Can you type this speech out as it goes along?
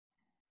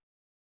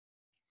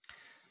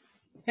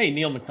Hey,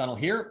 Neil McDonnell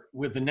here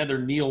with another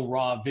Neil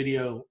Raw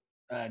video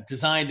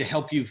designed to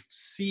help you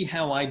see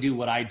how I do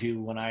what I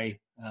do when I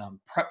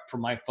prep for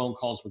my phone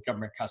calls with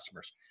government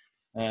customers.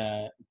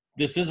 Uh,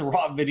 this is a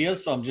raw video,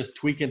 so I'm just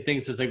tweaking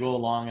things as I go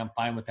along. I'm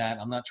fine with that.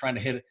 I'm not trying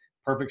to hit a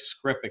perfect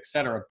script,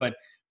 etc. But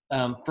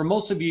for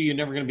most of you, you're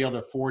never going to be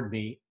able to afford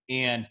me.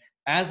 And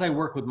as I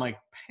work with my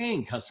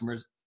paying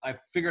customers, I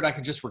figured I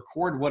could just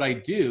record what I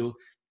do.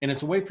 And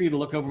it's a way for you to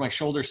look over my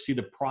shoulder, see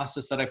the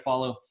process that I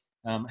follow,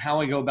 how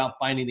I go about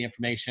finding the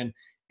information.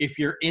 If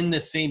you're in the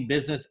same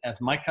business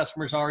as my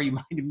customers are, you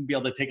might even be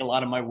able to take a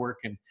lot of my work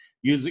and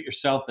use it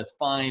yourself. That's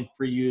fine,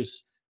 free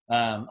use.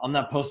 I'm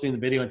not posting the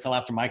video until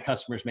after my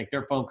customers make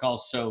their phone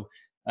calls. So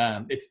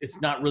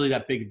it's not really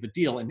that big of a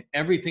deal. And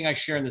everything I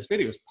share in this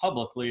video is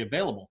publicly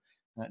available.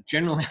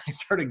 Generally, I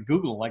start at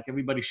Google like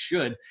everybody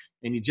should,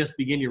 and you just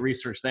begin your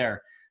research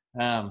there.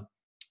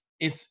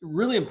 It's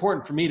really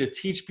important for me to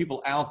teach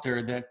people out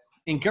there that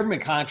in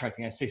government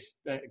contracting, I say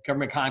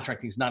government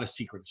contracting is not a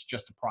secret, it's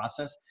just a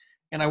process.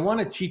 And I want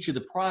to teach you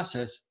the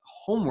process.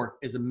 Homework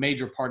is a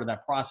major part of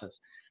that process.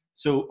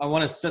 So I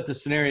want to set the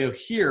scenario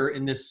here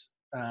in this,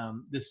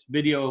 this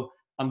video.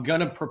 I'm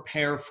going to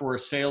prepare for a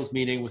sales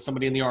meeting with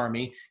somebody in the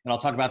Army, and I'll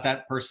talk about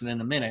that person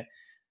in a minute.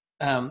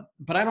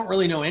 But I don't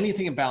really know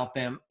anything about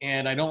them,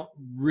 and I don't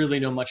really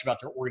know much about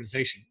their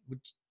organization,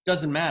 which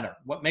doesn't matter.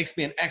 What makes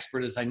me an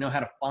expert is I know how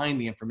to find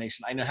the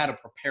information. I know how to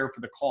prepare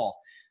for the call.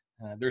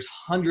 There's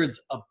hundreds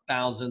of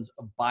thousands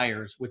of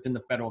buyers within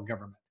the federal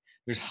government.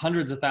 There's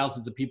hundreds of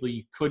thousands of people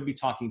you could be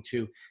talking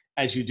to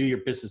as you do your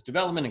business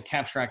development and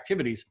capture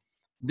activities.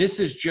 This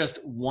is just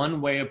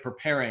one way of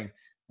preparing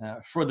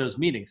for those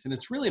meetings. And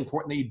it's really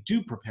important that you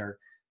do prepare.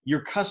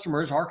 Your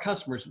customers, our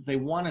customers, they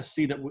want to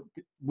see that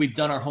we've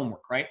done our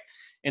homework, right?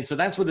 And so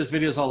that's what this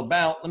video is all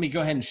about. Let me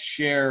go ahead and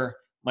share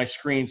my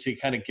screen so you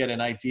kind of get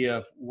an idea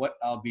of what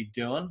I'll be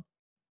doing.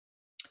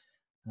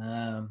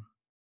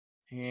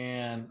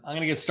 And I'm going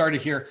to get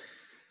started here.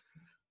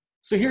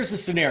 So here's the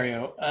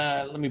scenario.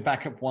 Let me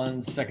back up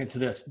 1 second to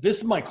this. This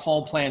is my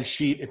call plan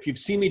sheet. If you've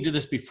seen me do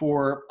this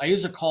before, I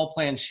use a call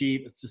plan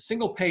sheet. It's a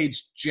single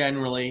page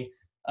generally.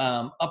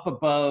 Up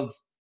above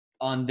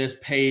on this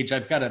page,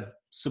 I've got a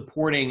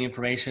supporting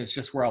information. It's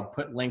just where I'll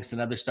put links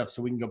and other stuff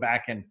so we can go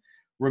back and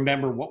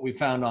remember what we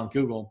found on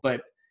Google.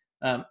 But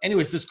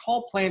anyways, this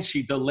call plan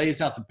sheet though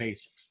lays out the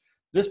basics.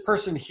 This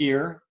person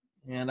here,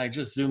 and I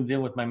just zoomed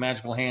in with my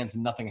magical hands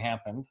and nothing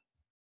happened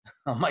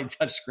on my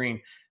touch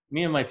screen.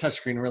 Me and my touch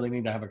screen really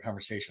need to have a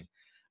conversation.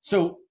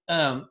 So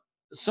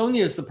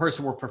Sonia is the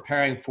person we're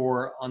preparing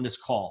for on this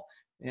call.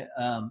 You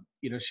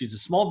know, she's a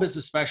small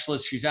business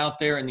specialist. She's out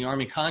there in the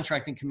Army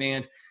Contracting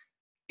Command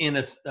in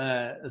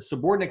a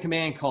subordinate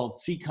command called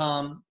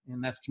CECOM,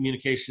 and that's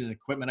communication and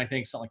equipment, I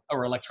think, something like,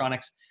 or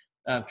electronics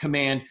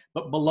command.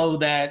 But below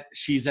that,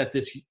 she's at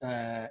this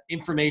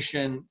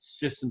information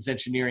systems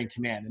engineering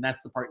command, and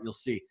that's the part you'll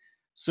see.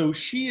 So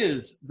she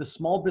is the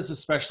small business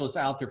specialist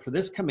out there for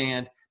this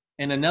command,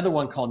 and another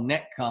one called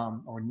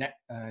NetCom, or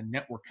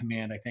Network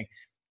Command, I think.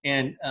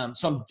 And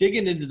so I'm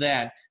digging into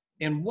that.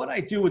 And what I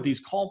do with these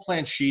call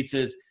plan sheets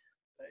is,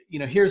 you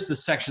know, here's the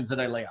sections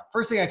that I lay out.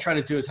 First thing I try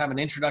to do is have an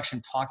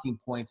introduction, talking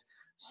points,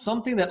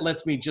 something that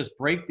lets me just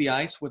break the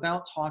ice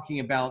without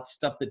talking about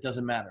stuff that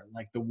doesn't matter,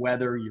 like the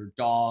weather, your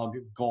dog,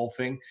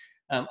 golfing.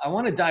 I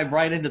want to dive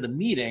right into the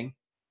meeting,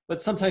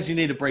 but sometimes you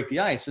need to break the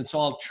ice. And so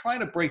I'll try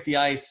to break the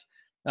ice.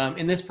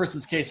 In this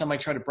person's case, I might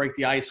try to break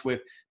the ice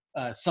with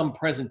some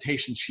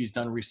presentations she's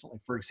done recently.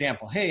 For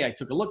example, hey, I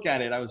took a look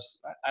at it.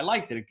 I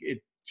liked it.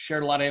 It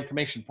shared a lot of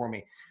information for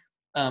me.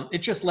 It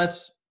just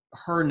lets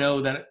her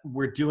know that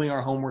we're doing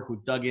our homework.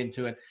 We've dug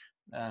into it.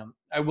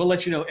 I will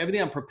let you know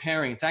everything I'm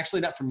preparing. It's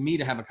actually not for me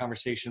to have a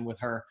conversation with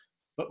her,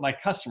 but my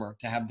customer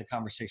to have the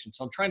conversation.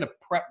 So I'm trying to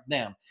prep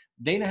them.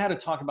 They know how to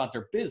talk about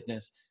their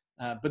business,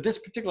 but this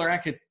particular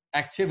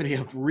activity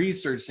of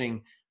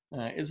researching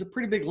is a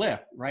pretty big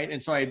lift, right?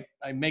 And so I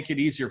make it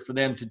easier for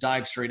them to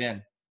dive straight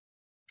in.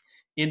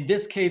 In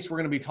this case, we're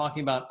going to be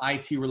talking about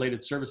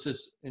IT-related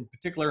services, in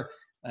particular,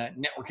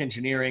 network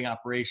engineering,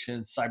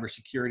 operations,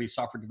 cybersecurity,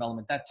 software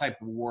development, that type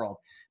of world.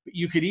 But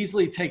you could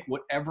easily take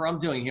whatever I'm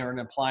doing here and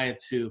apply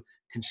it to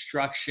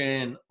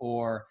construction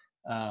or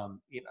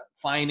you know,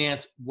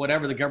 finance,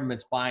 whatever the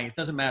government's buying. It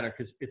doesn't matter,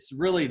 because it's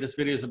really, this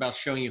video is about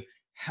showing you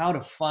how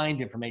to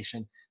find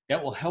information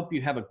that will help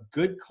you have a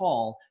good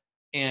call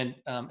and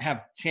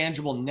have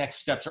tangible next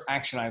steps or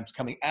action items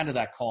coming out of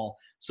that call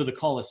so the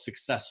call is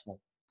successful.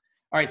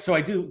 All right, so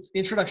I do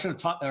introduction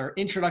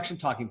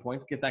talking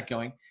points, get that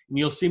going. And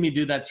you'll see me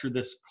do that through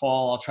this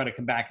call. I'll try to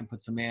come back and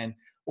put some in,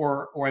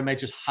 or I might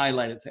just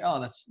highlight it and say, oh,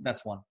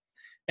 that's one.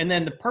 And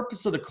then the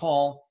purpose of the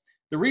call,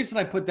 the reason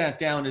I put that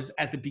down is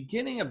at the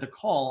beginning of the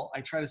call, I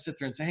try to sit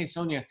there and say, hey,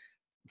 Sonia,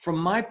 from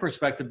my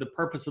perspective, the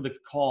purpose of the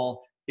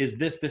call is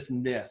this, this,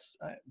 and this.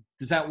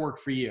 Does that work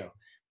for you?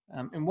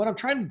 And what I'm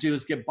trying to do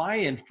is get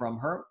buy-in from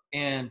her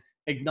and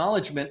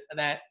acknowledgement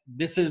that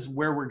this is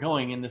where we're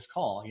going in this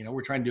call. You know,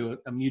 we're trying to do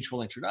a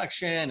mutual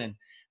introduction, and,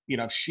 you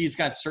know, she's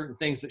got certain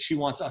things that she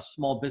wants us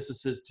small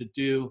businesses to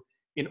do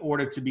in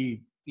order to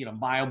be,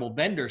 viable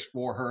vendors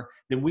for her,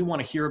 then we want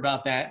to hear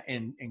about that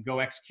and go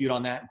execute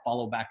on that and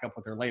follow back up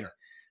with her later.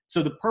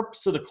 So the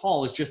purpose of the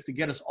call is just to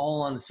get us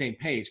all on the same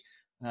page.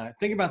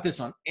 Think about this: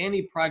 on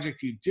any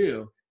project you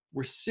do,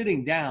 we're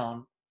sitting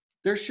down.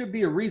 There should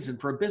be a reason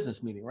for a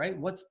business meeting, right?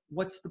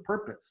 What's the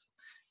purpose?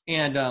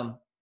 And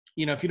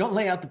if you don't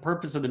lay out the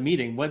purpose of the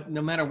meeting,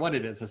 no matter what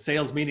it is, a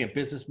sales meeting, a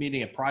business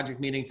meeting, a project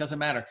meeting, it doesn't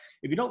matter.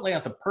 If you don't lay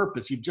out the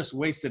purpose, you've just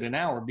wasted an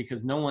hour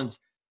because no one's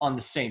on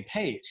the same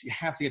page. You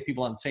have to get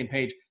people on the same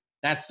page.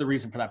 That's the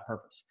reason for that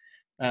purpose.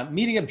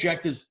 Meeting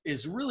objectives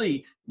is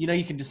really,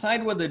 you can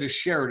decide whether to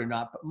share it or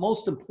not, but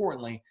most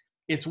importantly,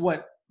 it's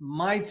what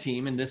my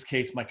team, in this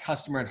case, my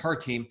customer and her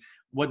team,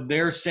 what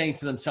they're saying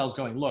to themselves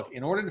going, look,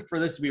 in order for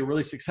this to be a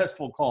really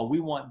successful call, we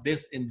want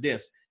this and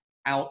this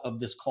out of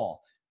this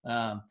call.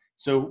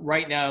 So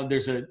right now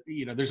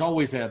there's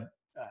always a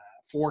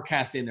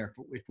forecast in there.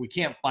 If we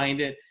can't find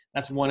it,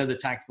 that's one of the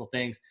tactical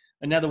things.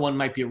 Another one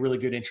might be a really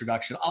good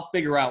introduction. I'll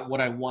figure out what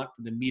I want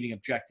for the meeting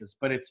objectives,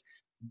 but it's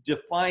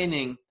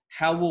defining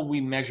how will we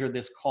measure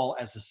this call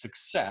as a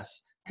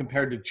success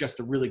compared to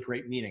just a really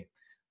great meeting.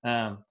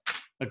 A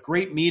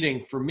great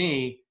meeting for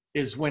me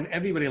is when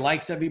everybody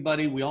likes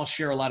everybody. We all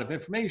share a lot of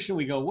information.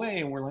 We go away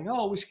and we're like,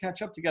 oh, we should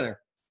catch up together.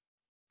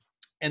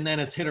 And then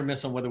it's hit or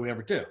miss on whether we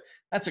ever do.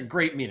 That's a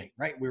great meeting,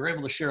 right? We were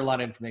able to share a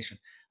lot of information.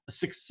 A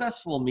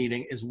successful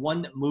meeting is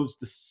one that moves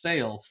the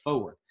sale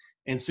forward.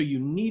 And so you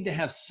need to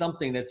have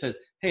something that says,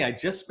 hey, I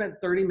just spent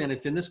 30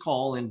 minutes in this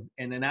call and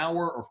an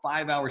hour or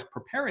 5 hours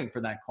preparing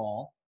for that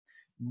call.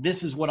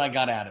 This is what I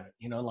got out of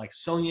it. Like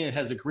Sonia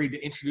has agreed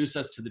to introduce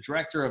us to the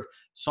director of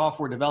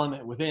software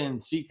development within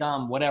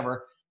CECOM,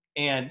 whatever,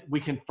 and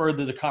we can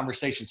further the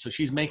conversation. So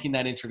she's making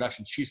that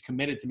introduction. She's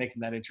committed to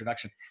making that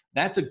introduction.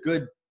 That's a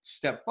good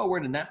step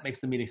forward, and that makes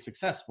the meeting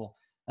successful.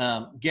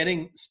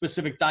 Getting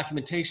specific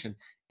documentation.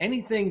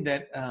 Anything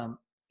that,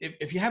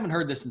 if you haven't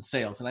heard this in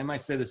sales, and I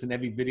might say this in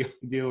every video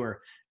we do or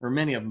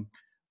many of them,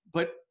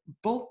 but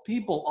both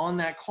people on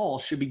that call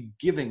should be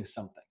giving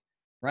something,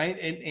 right?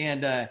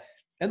 And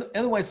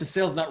otherwise the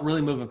sale's not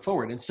really moving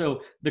forward. And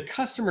so the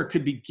customer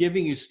could be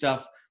giving you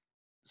stuff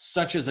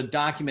such as a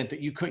document that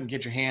you couldn't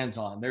get your hands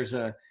on. There's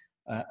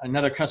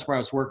another customer I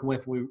was working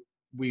with.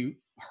 We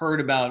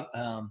heard about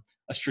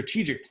a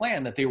strategic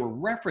plan that they were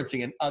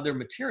referencing in other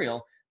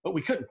material, but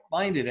we couldn't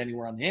find it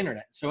anywhere on the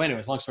internet. So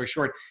anyways, long story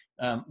short,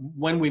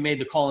 when we made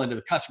the call into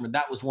the customer,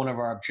 that was one of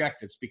our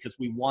objectives because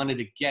we wanted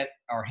to get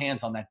our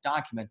hands on that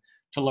document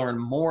to learn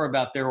more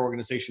about their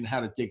organization, how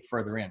to dig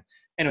further in.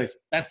 Anyways,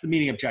 that's the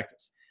meeting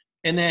objectives.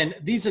 And then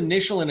these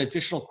initial and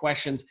additional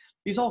questions,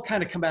 these all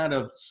kind of come out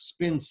of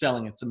spin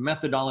selling. It's a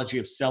methodology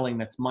of selling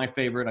that's my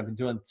favorite. I've been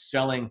doing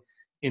selling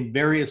in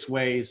various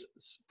ways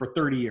for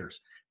 30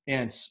 years.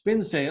 And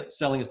spin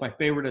selling is my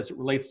favorite as it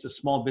relates to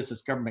small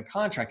business government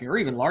contracting or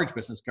even large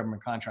business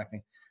government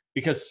contracting,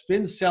 because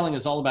spin selling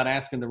is all about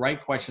asking the right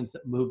questions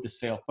that move the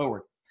sale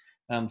forward.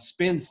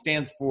 Spin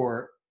stands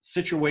for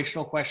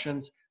situational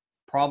questions,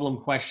 problem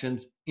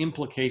questions,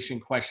 implication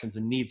questions,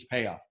 and needs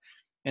payoff.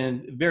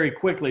 And very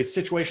quickly,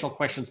 situational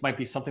questions might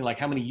be something like,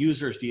 how many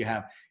users do you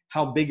have?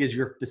 How big is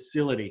your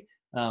facility?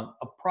 A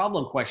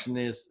problem question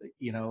is,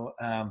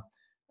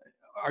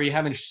 are you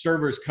having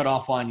servers cut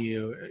off on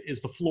you?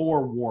 Is the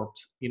floor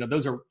warped?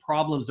 Those are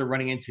problems they're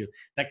running into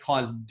that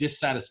cause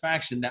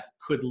dissatisfaction that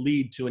could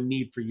lead to a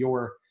need for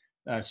your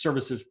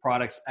services,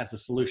 products as a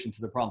solution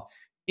to the problem.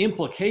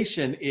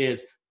 Implication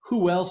is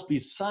who else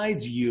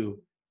besides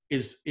you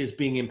is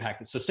being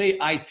impacted. So say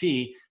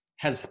IT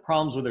has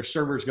problems with their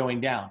servers going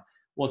down.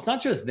 Well, it's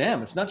not just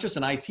them. It's not just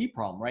an IT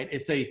problem, right?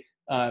 It's a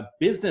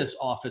business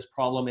office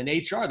problem in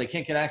HR. They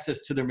can't get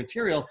access to their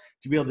material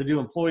to be able to do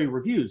employee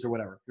reviews or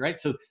whatever, right?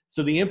 So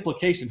the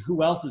implication,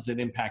 who else is it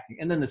impacting?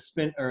 And then the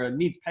spin or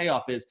needs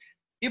payoff is,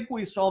 if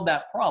we solve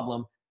that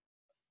problem,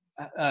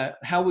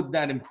 how would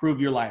that improve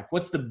your life?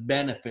 What's the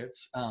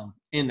benefits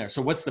in there?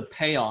 So what's the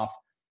payoff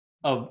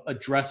of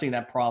addressing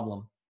that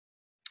problem?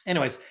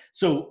 Anyways,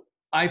 so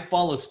I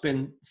follow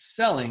spin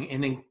selling,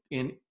 and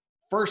in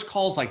first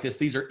calls like this,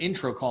 these are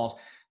intro calls.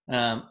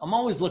 I'm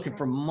always looking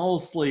for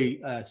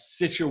mostly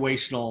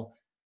situational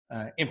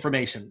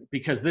information,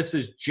 because this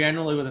is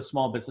generally with a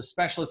small business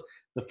specialist.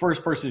 The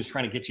first person is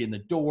trying to get you in the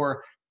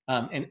door.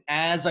 And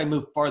as I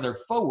move farther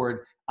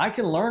forward, I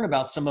can learn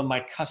about some of my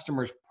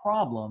customers'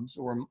 problems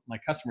or my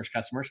customers'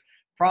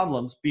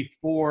 problems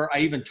before I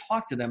even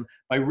talk to them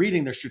by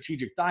reading their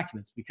strategic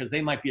documents, because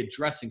they might be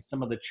addressing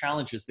some of the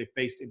challenges they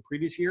faced in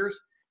previous years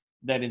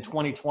that in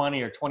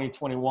 2020 or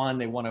 2021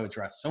 they want to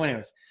address. So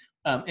anyways,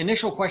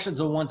 initial questions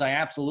are the ones I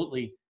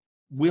absolutely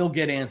will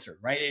get answered,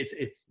 right?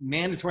 It's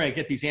mandatory I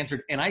get these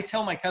answered. And I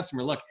tell my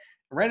customer, look,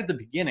 right at the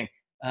beginning,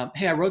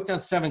 hey, I wrote down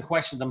 7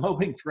 questions. I'm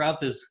hoping throughout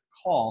this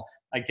call,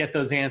 I get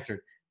those answered.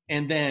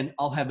 And then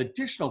I'll have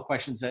additional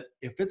questions that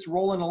if it's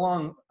rolling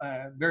along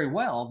very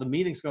well, the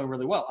meeting's going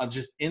really well, I'll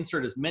just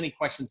insert as many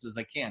questions as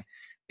I can.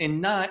 And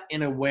not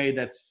in a way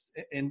that's,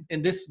 in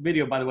this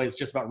video, by the way, is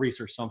just about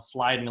research, so I'm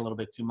sliding a little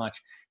bit too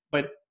much.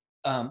 But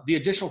the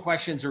additional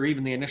questions or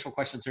even the initial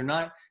questions are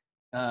not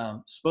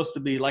supposed to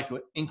be like an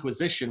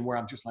inquisition where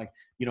I'm just like,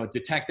 you know, a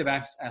detective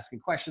asking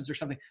questions or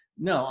something.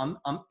 No,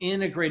 I'm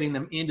integrating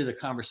them into the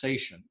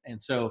conversation.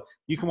 And so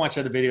you can watch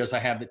other videos I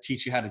have that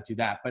teach you how to do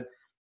that. But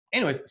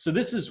anyways, so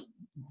this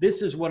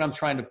is what I'm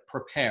trying to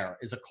prepare,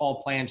 is a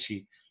call plan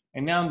sheet.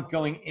 And now I'm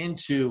going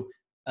into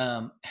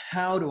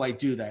how do I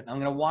do that? I'm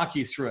going to walk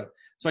you through it.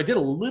 So I did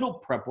a little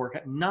prep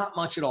work, not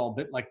much at all,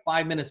 but like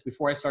 5 minutes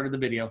before I started the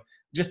video,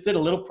 just did a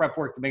little prep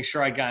work to make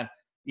sure I got,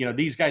 you know,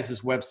 these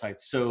guys'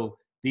 websites. So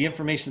the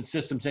Information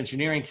Systems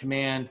Engineering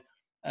Command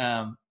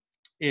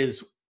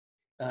is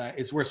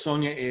where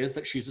Sonia is,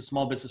 that she's a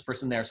small business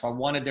person there. So I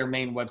wanted their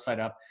main website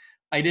up.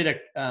 I did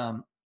a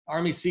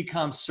Army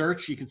CECOM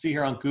search. You can see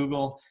here on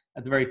Google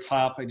at the very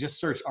top, I just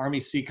searched Army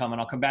CECOM, and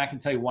I'll come back and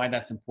tell you why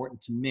that's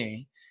important to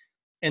me.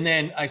 And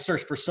then I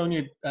searched for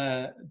Sonia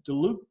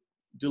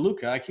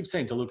DeLuca. I keep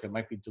saying DeLuca, it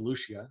might be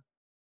DeLucia.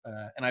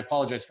 And I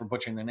apologize for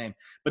butchering the name,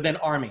 but then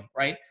Army,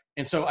 right?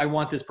 And so I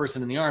want this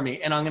person in the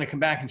Army, and I'm going to come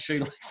back and show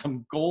you like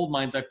some gold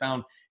mines I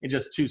found in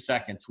just 2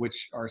 seconds,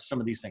 which are some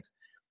of these things.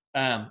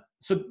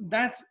 So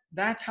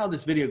that's how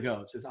this video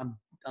goes, is I'm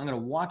going to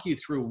walk you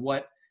through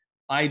what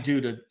I do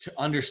to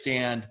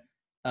understand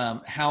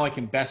how I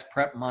can best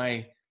prep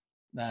my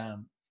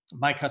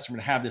customer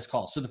to have this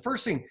call. So the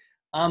first thing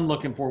I'm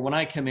looking for when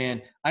I come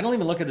in, I don't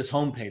even look at this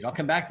homepage. I'll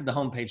come back to the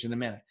homepage in a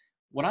minute.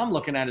 What I'm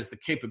looking at is the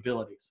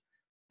capabilities.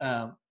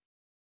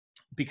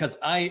 Because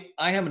I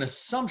have an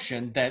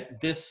assumption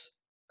that this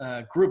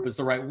group is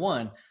the right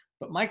one,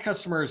 but my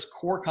customers'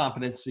 core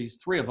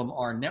competencies, 3 of them,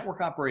 are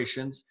network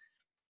operations,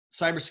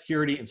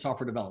 cybersecurity, and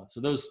software development. So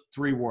those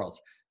 3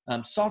 worlds.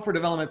 Software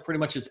development pretty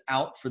much is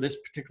out for this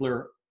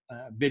particular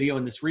video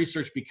and this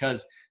research,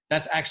 because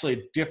that's actually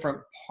a different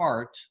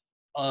part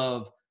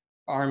of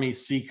Army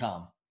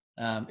CECOM.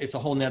 It's a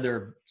whole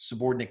nother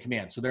subordinate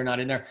command, so they're not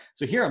in there.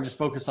 So here I'm just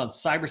focused on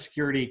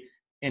cybersecurity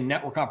and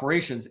network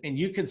operations. And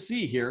you can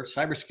see here,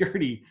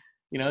 cybersecurity,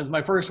 you know, is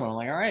my first one. I'm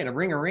like, all right, a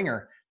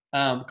ringer.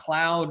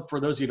 Cloud, for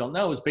those of you who don't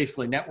know, is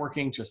basically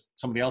networking, just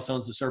somebody else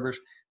owns the servers.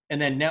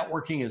 And then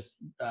networking is,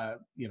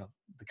 you know,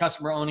 the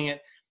customer owning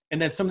it. And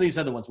then some of these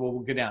other ones, we'll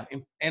go down.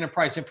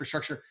 Enterprise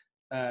infrastructure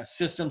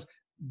systems.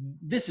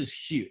 This is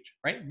huge,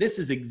 right? This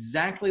is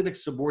exactly the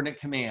subordinate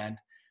command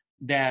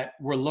that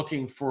we're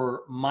looking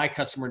for my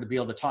customer to be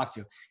able to talk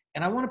to.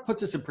 And I want to put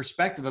this in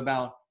perspective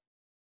about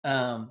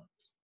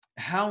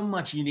how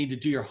much you need to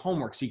do your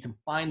homework so you can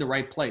find the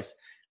right place.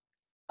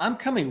 I'm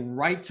coming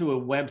right to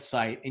a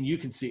website, and you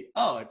can see,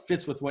 oh, it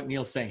fits with what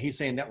Neil's saying. He's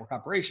saying network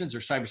operations or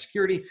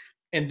cybersecurity,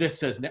 and this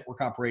says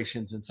network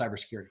operations and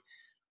cybersecurity.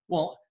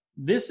 Well,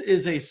 this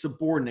is a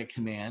subordinate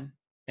command,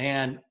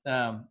 and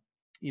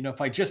you know,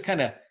 if I just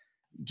kind of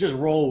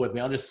roll with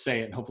me, I'll just say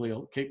it, and hopefully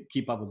you'll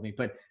keep up with me.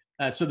 But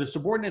so the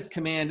subordinates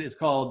command is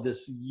called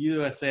this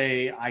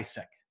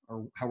USAISEC,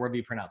 or however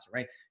you pronounce it,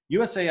 right?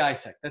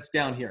 USAISEC, that's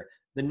down here.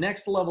 The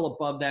next level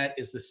above that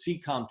is the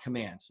CECOM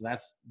command. So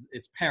that's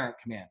its parent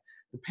command.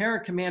 The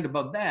parent command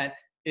above that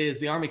is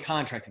the Army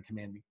Contracting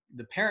Command.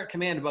 The parent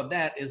command above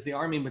that is the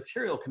Army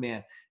Material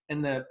Command.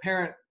 And the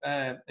parent,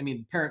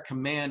 parent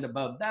command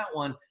above that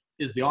one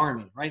is the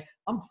Army, right?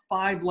 I'm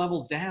 5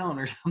 levels down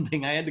or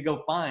something. I had to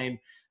go find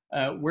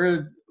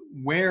where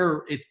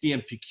it's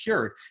being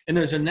procured. And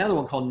there's another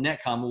one called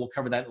NetCom, and we'll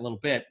cover that in a little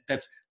bit.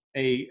 That's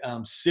a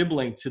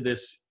sibling to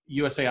this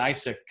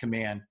USAISEC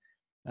command.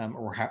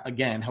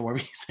 Again, however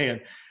you say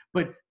it,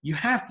 but you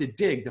have to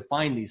dig to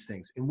find these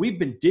things. And we've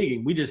been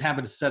digging. We just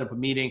happened to set up a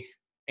meeting,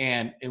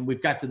 and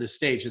we've got to this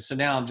stage. And so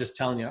now I'm just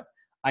telling you,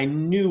 I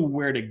knew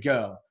where to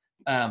go.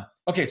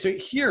 Okay, so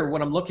here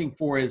what I'm looking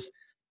for is,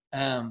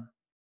 I'm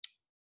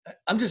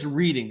just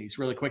reading these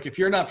really quick. If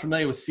you're not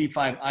familiar with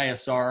C5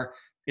 ISR,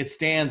 it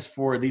stands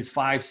for these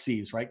 5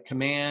 C's, right?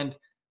 Command,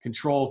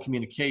 control,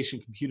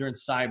 communication, computer, and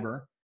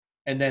cyber.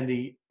 And then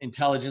the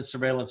intelligence,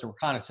 surveillance, and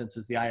reconnaissance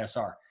is the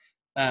ISR.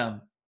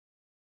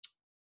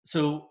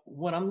 So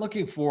what I'm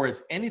looking for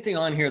is anything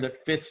on here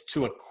that fits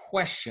to a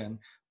question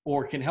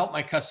or can help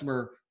my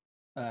customer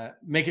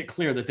make it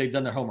clear that they've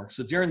done their homework.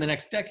 So during the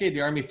next decade,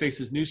 the Army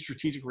faces new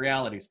strategic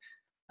realities,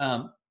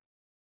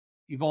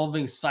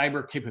 evolving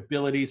cyber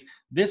capabilities.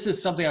 This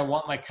is something I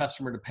want my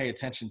customer to pay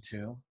attention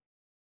to.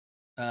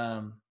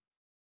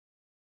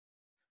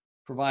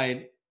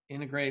 Provide,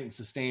 integrate, and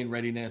sustain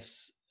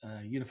readiness,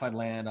 unified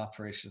land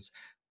operations.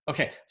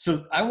 Okay,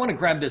 so I want to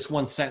grab this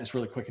one sentence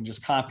really quick and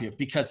just copy it,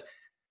 because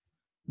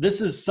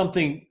this is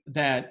something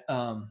that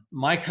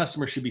my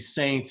customer should be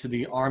saying to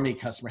the Army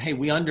customer. Hey,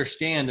 we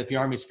understand that the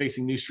Army is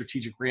facing new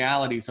strategic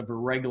realities of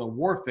irregular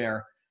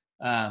warfare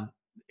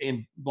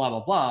in blah,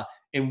 blah, blah,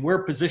 and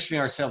we're positioning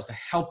ourselves to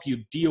help you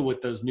deal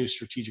with those new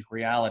strategic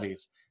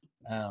realities.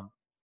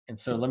 And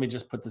so let me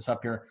just put this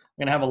up here. I'm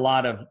going to have a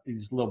lot of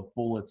these little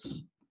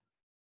bullets.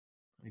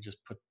 Let me just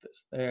put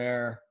this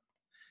there.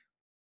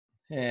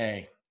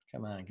 Hey,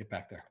 come on, get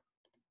back there.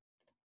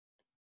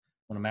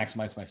 I want to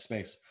maximize my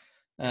space.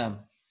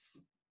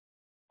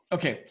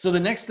 Okay, so the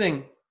next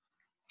thing,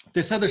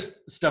 this other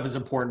stuff is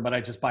important, but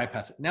I just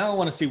bypass it. Now I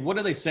want to see, what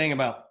are they saying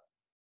about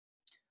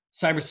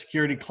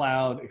cybersecurity,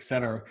 cloud, et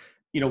cetera?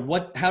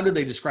 how do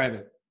they describe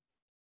it?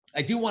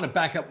 I do want to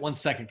back up 1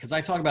 second because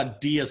I talk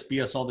about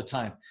DSBS all the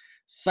time.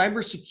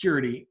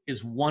 Cybersecurity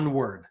is one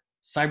word,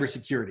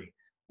 cybersecurity,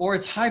 or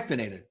it's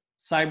hyphenated,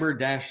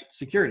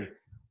 cyber-security,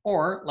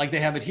 or like they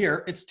have it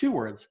here, it's 2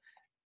 words.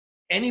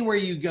 Anywhere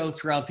you go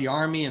throughout the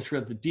Army and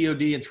throughout the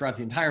DoD and throughout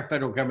the entire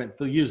federal government,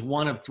 they'll use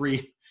one of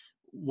 3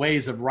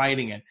 ways of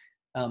writing it.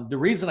 The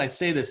reason I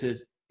say this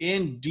is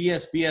in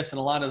DSBS and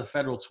a lot of the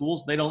federal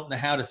tools, they don't know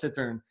how to sit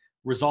there and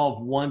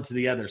resolve one to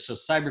the other. So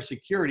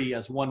cybersecurity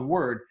as one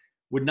word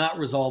would not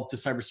resolve to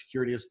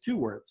cybersecurity as 2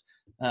 words.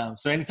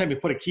 So anytime you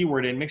put a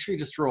keyword in, make sure you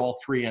just throw all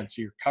 3 in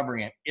so you're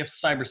covering it if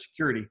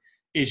cybersecurity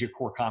is your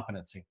core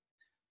competency.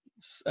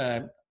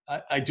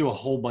 I do a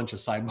whole bunch of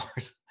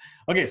sidebars.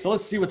 Okay, so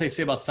let's see what they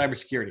say about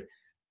cybersecurity.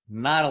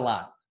 Not a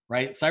lot,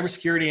 right?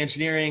 Cybersecurity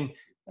engineering,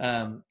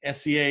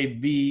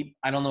 SCAV,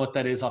 I don't know what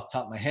that is off the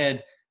top of my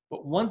head.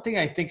 But one thing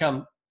I think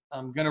I'm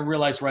going to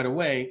realize right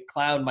away,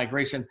 cloud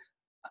migration,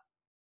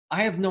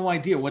 I have no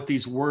idea what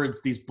these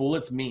words, these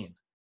bullets mean.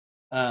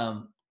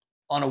 On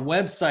a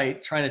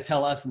website, trying to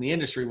tell us in the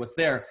industry what's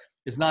there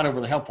is not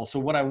overly helpful. So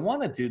what I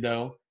want to do,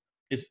 though,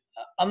 is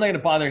I'm not going to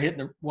bother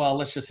hitting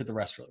let's just hit the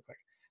rest really quick.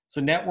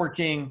 So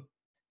networking,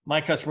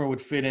 my customer would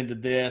fit into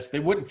this. They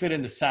wouldn't fit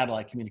into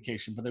satellite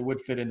communication, but they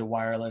would fit into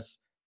wireless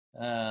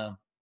and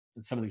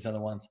some of these other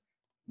ones.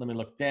 Let me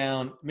look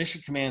down.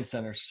 Mission command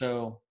center.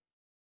 So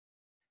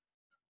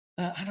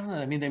I don't know.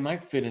 I mean, they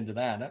might fit into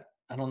that.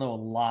 I don't know a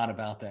lot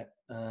about that.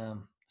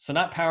 So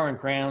not power and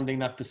grounding,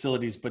 not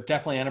facilities, but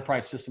definitely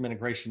enterprise system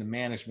integration and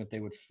management, they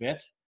would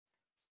fit.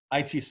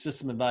 IT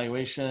system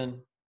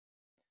evaluation.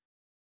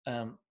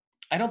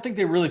 I don't think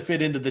they really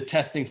fit into the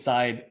testing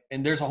side.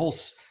 And there's a whole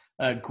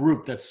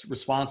group that's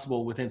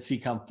responsible within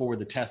CECOM for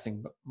the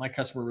testing, but my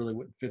customer really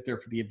wouldn't fit there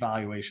for the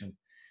evaluation.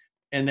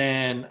 And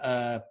then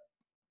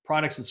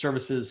products and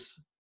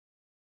services.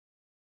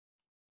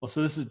 Well,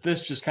 so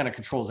this just kind of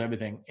controls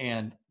everything.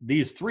 And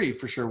these 3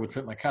 for sure would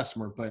fit my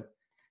customer, but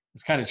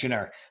it's kind of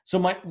generic. So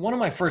one of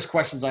my first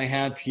questions I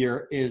have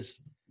here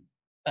is,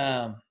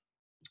 and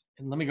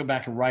let me go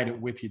back and write it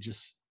with you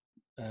just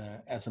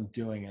as I'm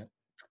doing it.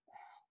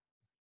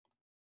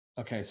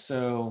 Okay,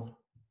 so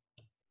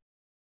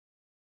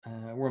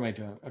where am I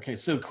doing? Okay,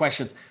 so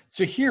questions.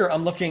 So here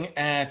I'm looking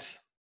at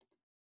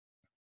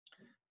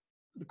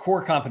the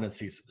core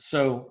competencies.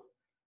 So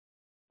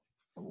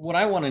what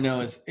I want to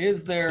know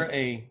is there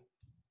a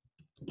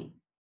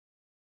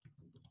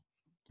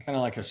kind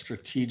of like a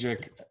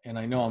strategic, and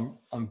I know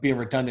I'm being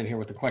redundant here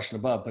with the question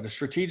above, but a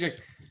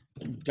strategic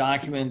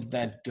document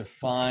that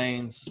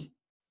defines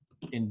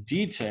in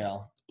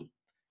detail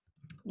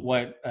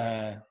what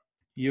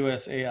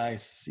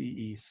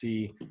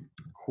USAISEC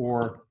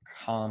core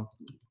competencies,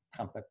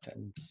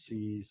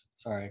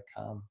 I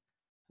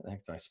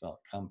think I spelled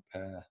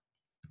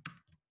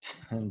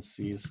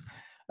competencies,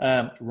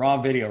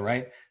 raw video,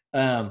 right?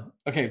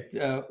 Okay,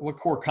 what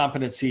core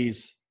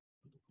competencies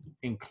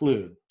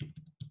include?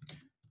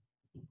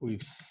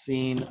 We've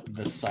seen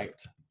the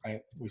site,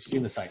 right? We've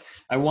seen the site.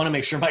 I want to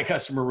make sure my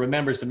customer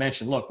remembers to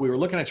mention, look, we were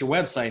looking at your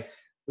website,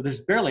 but there's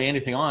barely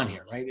anything on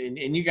here, right?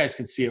 And you guys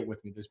can see it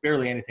with me. There's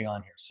barely anything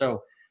on here.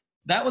 So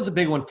that was a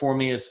big one for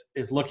me is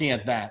looking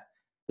at that.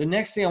 The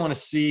next thing I want to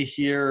see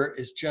here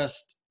is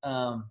just,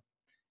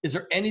 is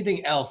there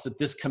anything else that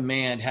this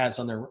command has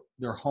on their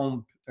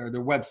home or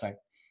their website?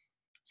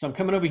 So I'm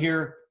coming over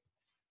here.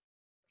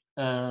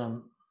 Here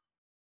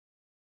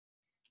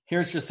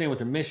it's just saying what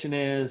their mission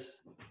is.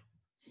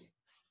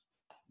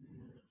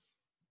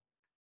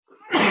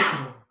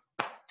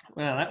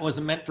 Well, that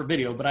wasn't meant for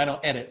video, but I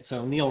don't edit,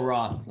 so Neil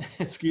Raw,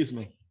 excuse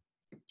me.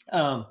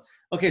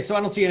 Okay, so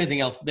I don't see anything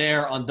else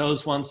there on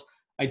those ones.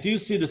 I do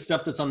see the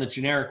stuff that's on the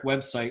generic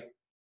website.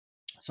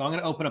 So I'm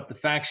going to open up the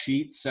fact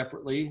sheet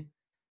separately.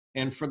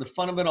 And for the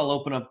fun of it, I'll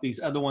open up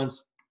these other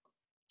ones.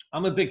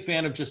 I'm a big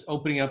fan of just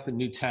opening up in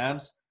new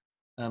tabs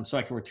so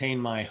I can retain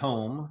my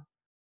home.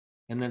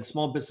 And then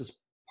small business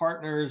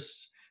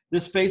partners.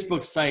 This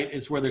Facebook site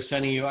is where they're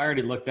sending you. I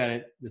already looked at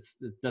it.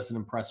 It doesn't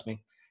impress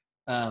me.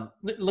 Let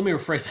me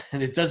rephrase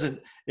that.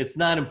 It's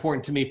not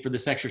important to me for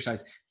this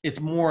exercise. It's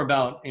more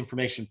about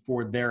information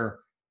for their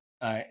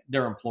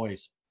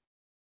employees.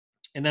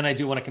 And then I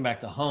do want to come back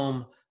to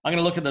home. I'm going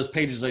to look at those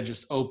pages I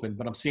just opened,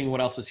 but I'm seeing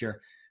what else is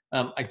here.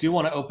 I do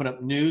want to open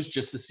up news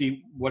just to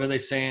see what are they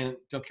saying.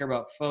 Don't care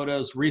about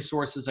photos,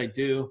 resources. I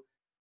do.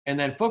 And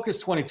then Focus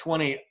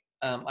 2020.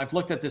 I've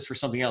looked at this for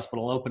something else, but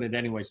I'll open it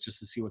anyways just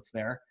to see what's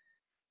there.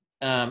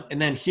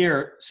 And then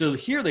here, so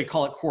here they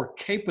call it core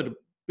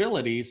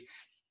capabilities.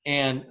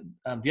 And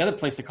the other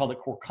place they called it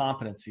core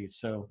competencies.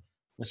 So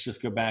let's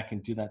just go back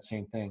and do that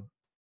same thing.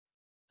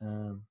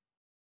 Let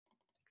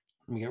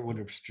me get rid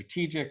of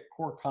strategic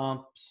core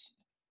comps,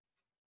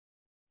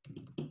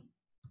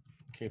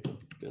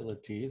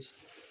 capabilities.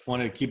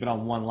 Wanted to keep it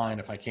on one line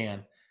if I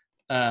can.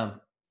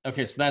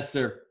 Okay, so that's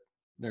their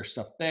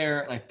stuff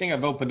there. And I think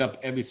I've opened up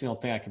every single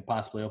thing I could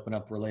possibly open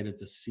up related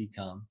to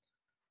CECOM.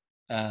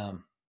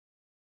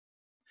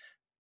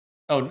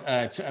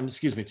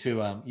 Excuse me, to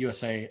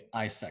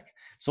USAISEC.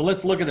 So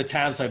let's look at the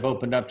tabs I've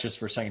opened up just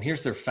for a second.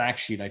 Here's their fact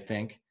sheet, I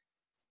think.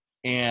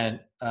 And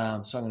so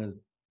I'm going to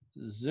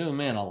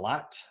zoom in a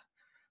lot.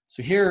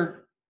 So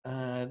here,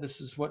 this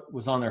is what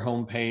was on their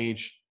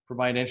homepage,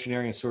 provide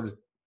engineering and sort of.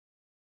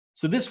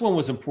 So this one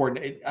was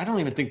important. I don't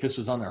even think this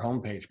was on their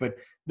homepage, but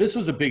this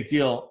was a big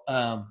deal.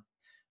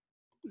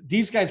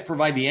 These guys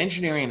provide the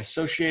engineering and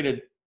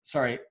associated,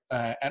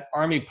 at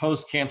Army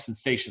post camps and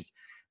stations.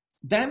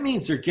 That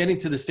means they're getting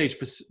to the stage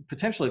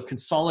potentially of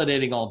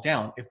consolidating all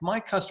down. If my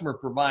customer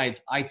provides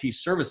IT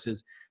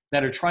services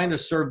that are trying to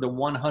serve the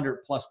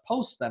 100 plus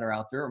posts that are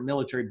out there, or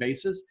military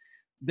bases,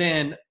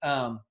 then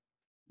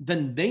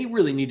they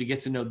really need to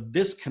get to know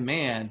this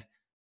command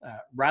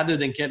rather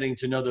than getting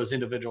to know those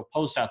individual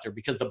posts out there,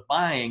 because the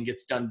buying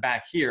gets done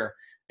back here,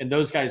 and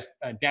those guys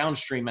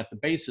downstream at the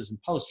bases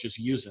and posts just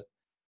use it.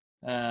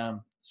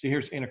 So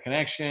here's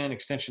interconnection,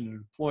 extension to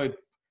deployed.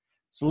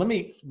 So let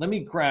me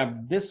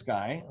grab this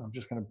guy. I'm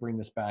just going to bring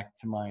this back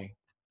to my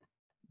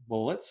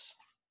bullets.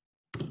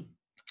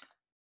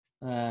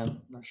 Not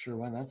sure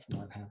why that's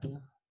not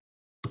happening.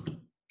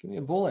 Give me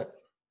a bullet.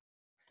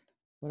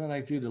 What did I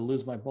do to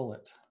lose my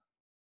bullet?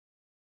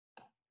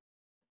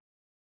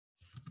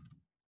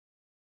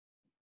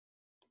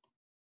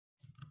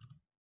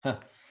 Huh.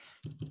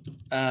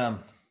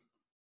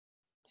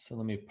 So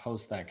let me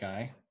post that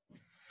guy.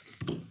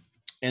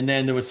 And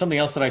then there was something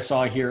else that I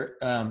saw here.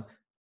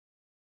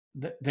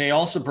 They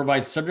also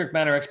provide subject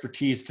matter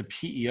expertise to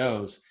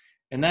PEOs.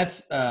 And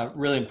that's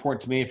really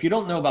important to me. If you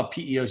don't know about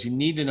PEOs, you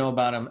need to know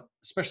about them,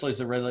 especially as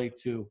they relate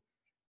to,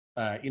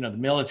 the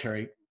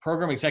military.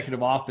 Program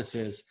executive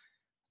offices,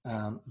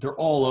 they're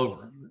all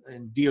over,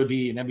 and DOD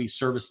and every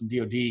service in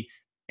DOD,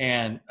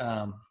 and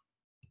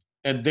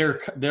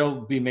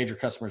they'll be major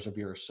customers of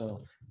yours. So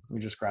let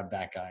me just grab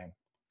that guy.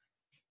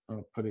 I'm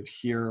going to put it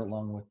here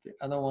along with the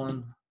other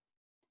one.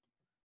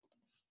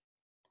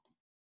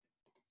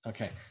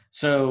 Okay,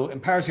 so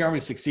empowers the Army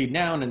to succeed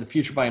now and in the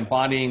future by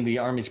embodying the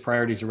Army's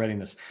priorities of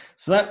readiness.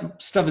 So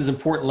that stuff is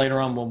important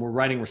later on when we're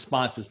writing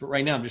responses, but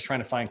right now I'm just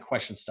trying to find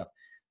question stuff.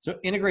 So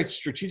integrates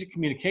strategic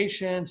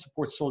communication,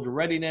 supports soldier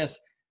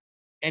readiness,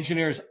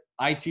 engineers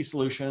IT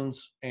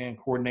solutions, and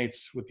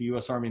coordinates with the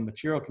U.S. Army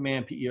Material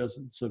Command, PEOs,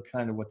 and so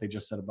kind of what they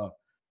just said above.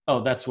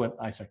 Oh, that's what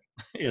HUBZone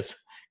is.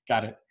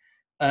 Got it.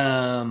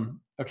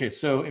 Okay,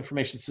 so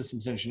information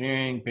systems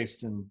engineering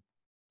based in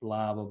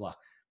blah, blah, blah.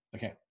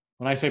 Okay.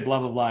 When I say blah,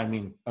 blah, blah, I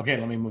mean, okay,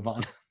 let me move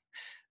on.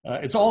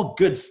 It's all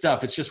good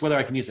stuff. It's just whether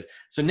I can use it.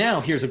 So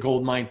now here's a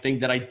gold mine thing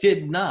that I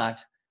did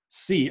not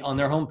see on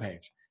their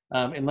homepage.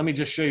 And let me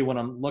just show you what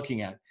I'm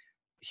looking at.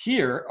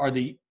 Here are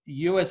the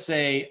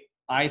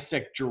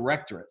USAISEC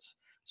directorates.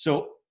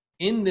 So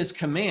in this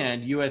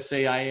command,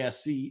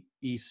 USAISEC,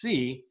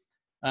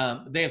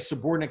 they have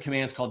subordinate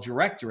commands called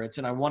directorates,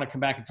 and I want to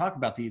come back and talk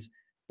about these.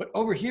 But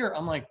over here,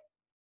 I'm like,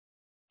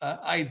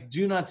 I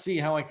do not see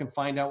how I can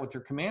find out what their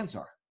commands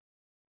are.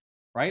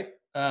 Right?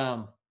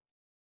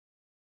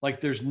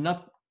 Like there's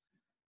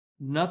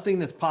nothing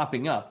that's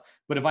popping up.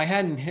 But if I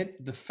hadn't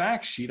hit the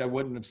fact sheet, I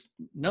wouldn't have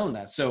known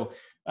that. So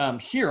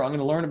here, I'm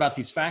going to learn about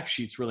these fact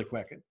sheets really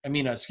quick.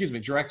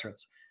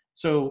 Directorates.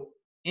 So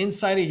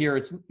inside of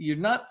here, you're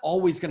not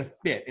always going to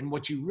fit. And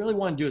what you really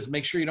want to do is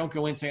make sure you don't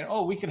go in saying,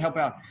 oh, we can help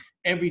out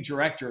every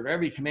director or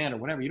every commander,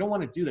 whatever. You don't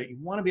want to do that. You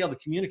want to be able to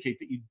communicate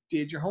that you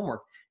did your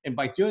homework. And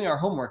by doing our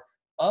homework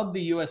of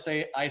the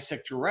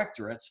USAISEC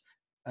directorates,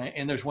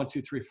 and there's 5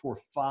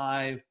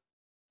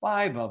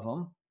 of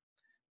them,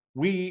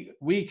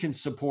 we can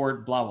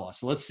support blah, blah.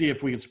 So let's see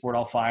if we can support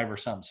all 5 or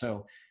some.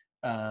 So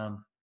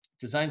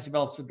designs,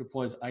 develops, and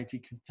deploys IT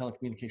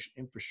telecommunication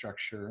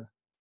infrastructure,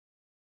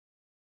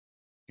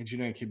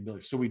 engineering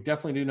capabilities. So we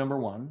definitely do number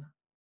 1.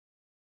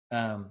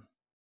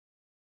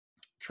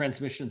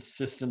 Transmission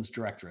systems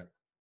directorate.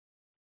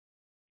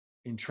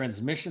 In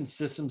transmission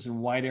systems and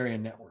wide area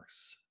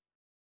networks.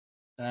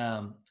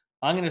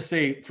 I'm going to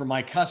say for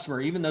my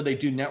customer, even though they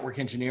do network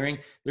engineering,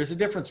 there's a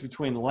difference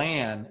between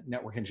LAN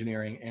network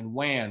engineering and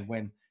WAN.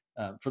 When,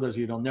 for those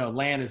of you who don't know,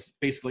 LAN is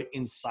basically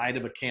inside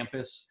of a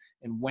campus,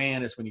 and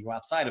WAN is when you go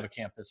outside of a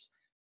campus.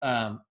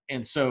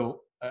 And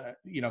so, if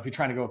you're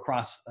trying to go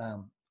across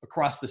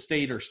the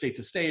state or state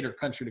to state or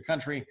country to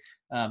country,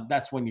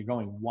 that's when you're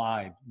going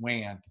wide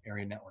WAN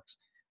area networks.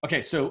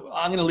 Okay, so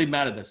I'm going to leave them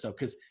out of this though,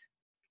 because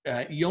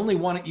you only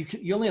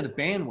have the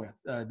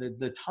bandwidth,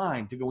 the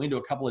time to go into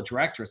a couple of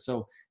directorates.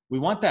 So we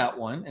want that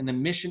one. And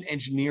then mission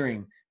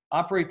engineering,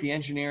 operate the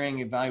engineering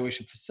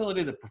evaluation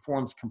facility that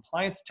performs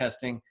compliance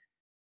testing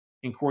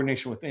in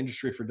coordination with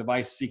industry for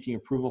device seeking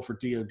approval for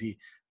DoD.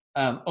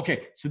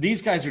 Okay, so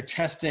these guys are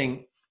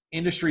testing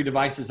industry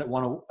devices that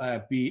want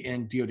to be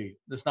in DoD.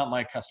 That's not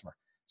my customer.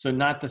 So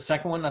not the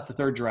second one, not the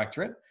third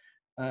directorate.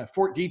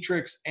 Fort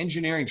Detrick's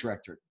engineering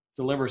directorate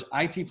delivers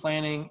IT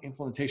planning,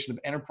 implementation of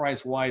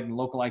enterprise-wide and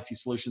local IT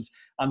solutions.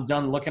 I'm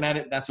done looking at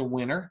it. That's a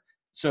winner.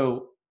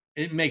 So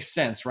it makes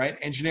sense, right?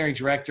 Engineering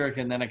director,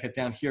 and then I get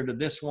down here to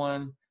this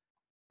one,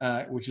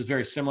 which is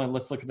very similar.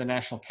 Let's look at the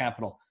national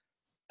capital.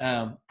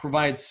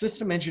 Provides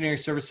system engineering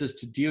services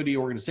to DoD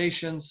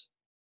organizations.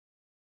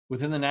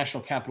 within the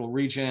National Capital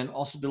Region,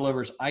 also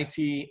delivers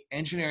IT,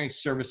 engineering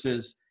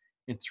services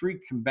in 3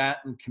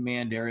 combatant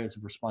command areas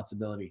of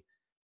responsibility.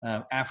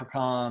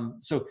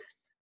 AFRICOM. So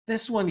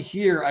this one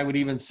here, I would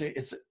even say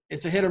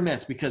it's a hit or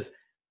miss, because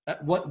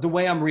the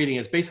way I'm reading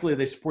is basically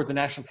they support the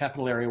National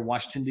Capital Area,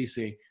 Washington,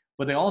 D.C.,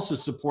 but they also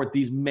support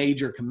these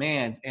major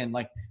commands. And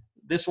like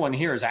this one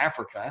here is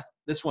Africa,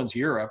 this one's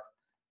Europe,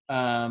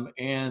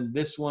 and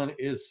this one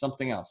is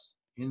something else,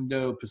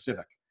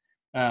 Indo-Pacific.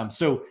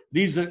 So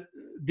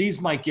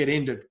these might get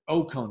into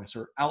OCONUS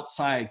or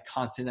outside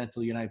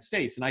continental United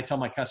States. And I tell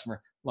my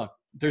customer, look,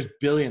 there's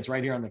billions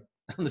right here on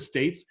the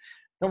States.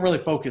 Don't really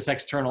focus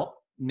external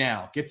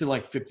now. Get to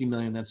like 50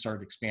 million, then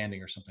start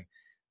expanding or something.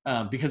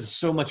 Because it's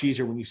so much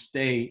easier when you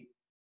stay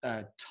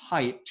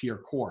tight to your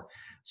core.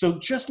 So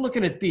just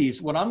looking at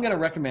these, what I'm going to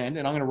recommend,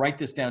 and I'm going to write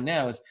this down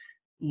now, is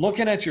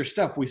looking at your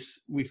stuff.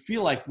 We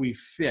feel like we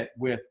fit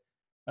with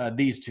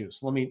these two.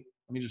 So let me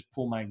just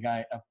pull my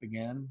guy up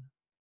again.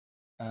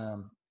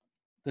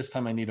 This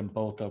time I need them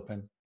both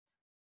open.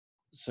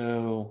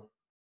 So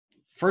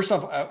first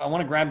off, I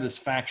want to grab this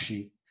fact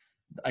sheet.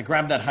 I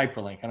grabbed that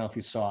hyperlink. I don't know if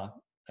you saw.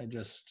 I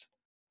just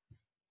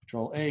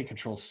Control A,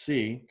 Control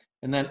C.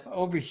 And then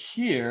over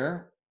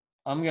here,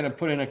 I'm going to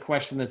put in a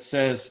question that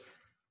says,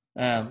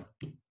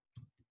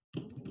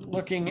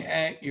 looking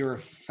at your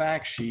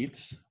fact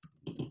sheet,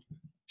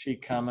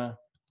 comma,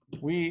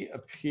 we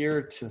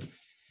appear to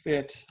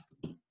fit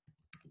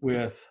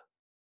with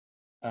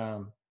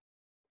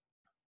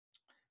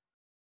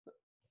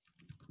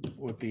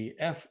the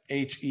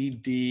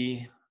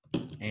FHED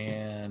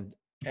and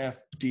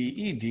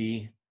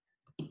FDED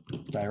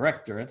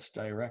directorates,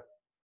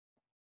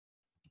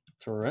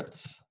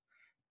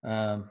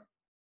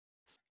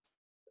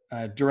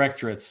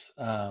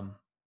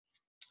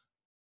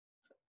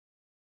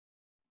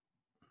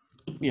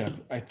 you know,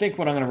 I think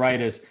what I'm going to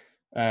write is,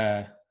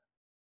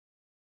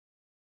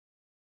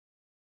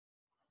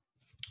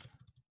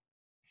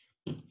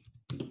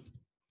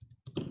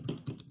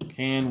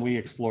 can we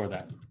explore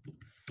that?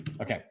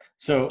 Okay,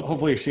 so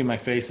hopefully you see my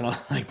face, and I'm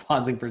like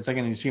pausing for a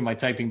second and you see my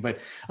typing, but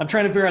I'm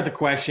trying to figure out the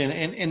question,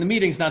 and the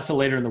meeting's not till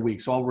later in the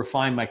week, so I'll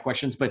refine my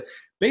questions. But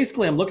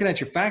basically, I'm looking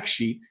at your fact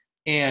sheet,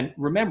 and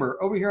remember,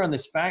 over here on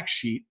this fact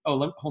sheet,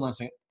 hold on a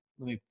second.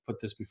 Let me put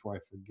this before I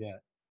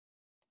forget.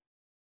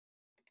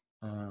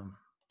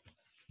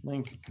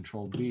 Link,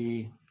 Control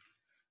B.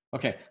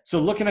 Okay,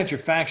 so looking at your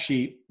fact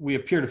sheet, we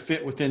appear to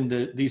fit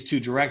within these 2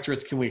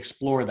 directorates. Can we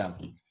explore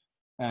them?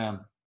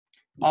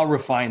 I'll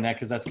refine that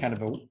because that's kind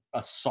of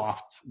a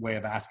soft way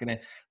of asking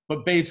it.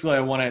 But basically, I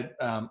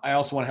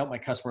also want to help my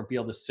customer be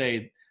able to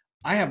say,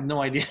 I have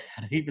no idea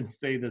how to even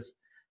say this,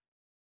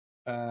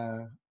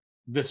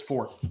 this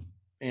fork.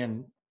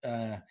 And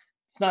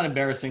it's not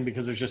embarrassing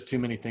because there's just too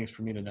many things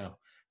for me to know.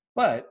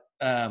 But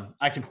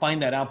I can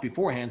find that out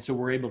beforehand, so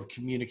we're able to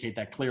communicate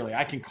that clearly.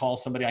 I can call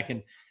somebody, I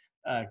can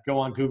go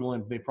on Google,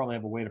 and they probably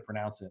have a way to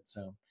pronounce it.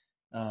 So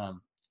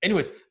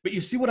anyways, but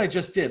you see what I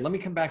just did. Let me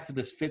come back to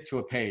this fit to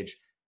a page.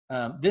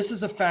 This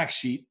is a fact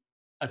sheet,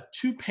 a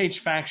 2-page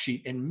fact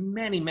sheet in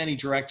many, many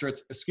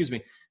directorates,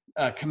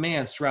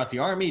 commands throughout the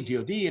Army,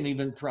 DOD, and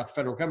even throughout the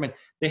federal government.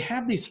 They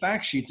have these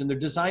fact sheets, and they're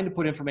designed to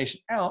put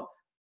information out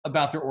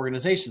about their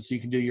organization so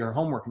you can do your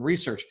homework and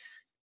research.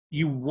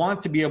 You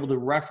want to be able to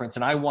reference,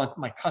 and I want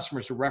my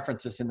customers to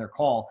reference this in their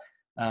call.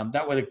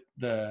 That way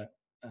the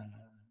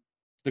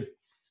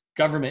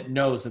government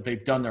knows that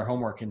they've done their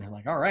homework, and they're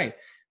like, all right.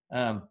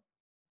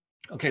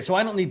 Okay, so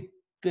I don't need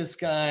this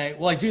guy.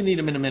 Well, I do need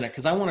him in a minute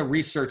because I want to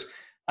research.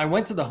 I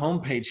went to the home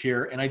page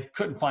here and I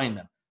couldn't find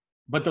them,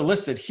 but they're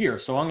listed here.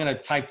 So I'm going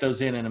to type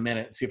those in a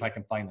minute and see if I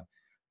can find them.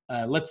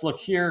 Let's look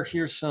here.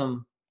 Here's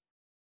some,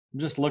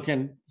 I'm just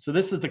looking. So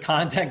this is the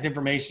contact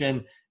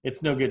information.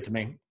 It's no good to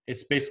me.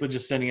 It's basically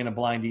just sending in a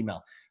blind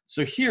email.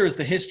 So here's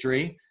the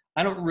history.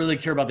 I don't really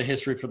care about the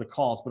history for the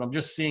calls, but I'm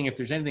just seeing if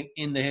there's anything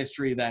in the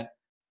history that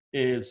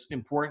is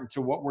important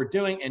to what we're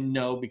doing. And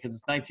no, because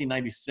it's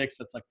 1996.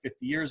 That's like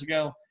 50 years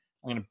ago.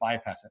 I'm going to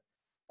bypass it.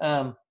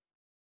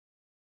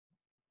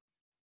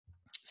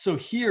 So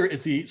here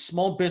is the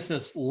small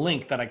business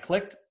link that I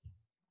clicked.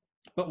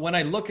 But when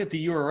I look at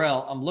the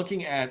URL, I'm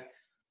looking at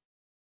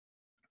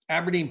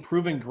Aberdeen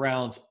Proving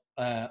Grounds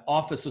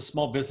Office of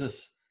Small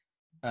Business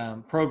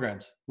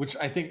Programs, which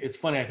I think it's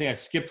funny. I think I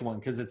skipped one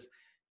because it's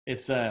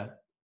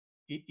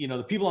you know,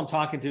 the people I'm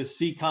talking to,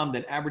 CECOM,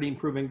 then Aberdeen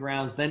Proving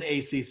Grounds, then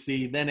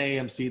ACC, then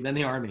AMC, then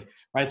the Army,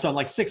 right? So I'm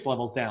like 6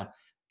 levels down.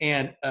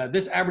 And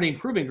this Aberdeen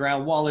Proving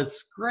Ground, while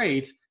it's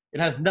great, it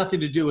has nothing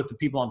to do with the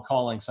people I'm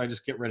calling, so I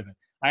just get rid of it.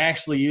 I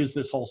actually use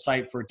this whole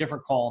site for a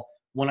different call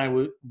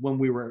when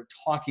we were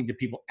talking to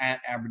people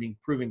at Aberdeen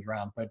Proving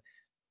Ground. But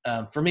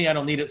for me, I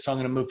don't need it, so I'm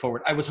going to move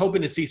forward. I was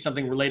hoping to see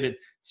something related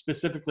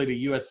specifically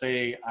to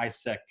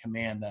USAISEC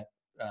command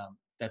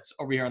that's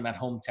over here on that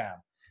home tab.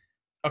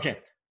 Okay,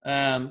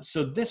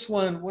 so this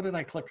one, what did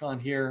I click on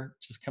here?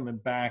 Just coming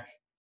back.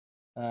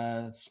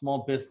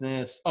 Small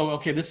business. Oh,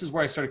 okay. This is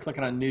where I started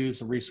clicking on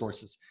news and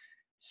resources.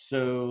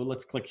 So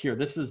let's click here.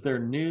 This is their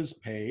news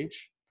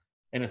page.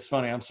 And it's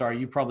funny. I'm sorry.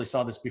 You probably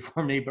saw this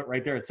before me, but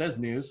right there it says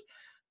news.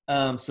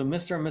 So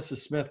Mr. and Mrs.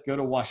 Smith go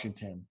to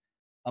Washington.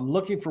 I'm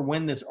looking for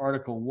when this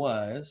article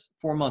was,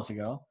 4 months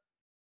ago.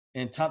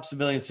 And top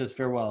civilian says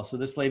farewell. So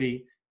this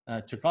lady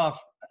took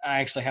off. I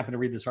actually happened to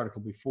read this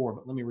article before,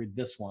 but let me read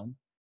this one.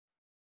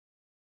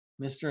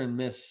 Mr. and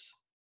Miss,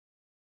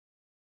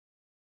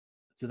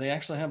 do they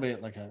actually have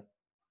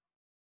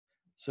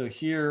so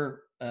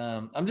here,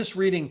 I'm just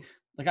reading,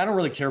 I don't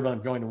really care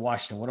about going to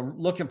Washington. What I'm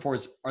looking for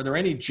is, are there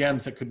any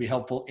gems that could be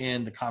helpful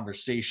in the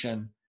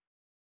conversation?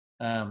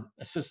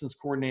 Assistance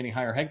coordinating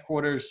higher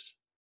headquarters.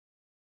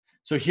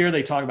 So here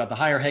they talk about the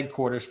higher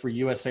headquarters for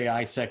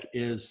USAISEC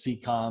is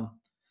CECOM,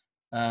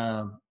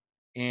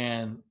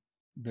 and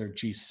their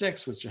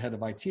G6, which is head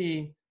of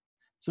IT.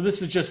 So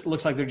this is just,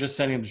 looks like they're just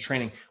sending them to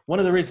training. One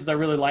of the reasons I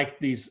really like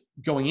these,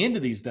 going into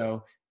these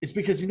though, is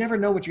because you never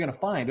know what you're gonna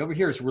find. Over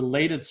here is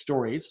related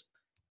stories.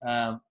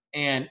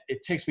 And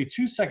it takes me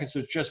 2 seconds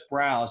to just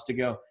browse to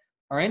go,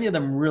 are any of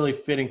them really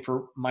fitting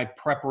for my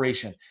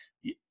preparation?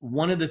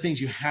 One of the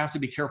things you have to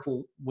be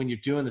careful when you're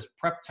doing this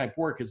prep type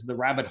work is the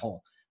rabbit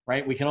hole,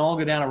 right? We can all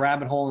go down a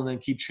rabbit hole and then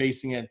keep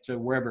chasing it to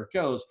wherever it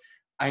goes.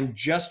 I'm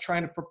just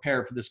trying to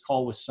prepare for this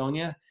call with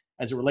Sonia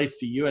as it relates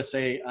to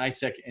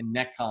USAISEC and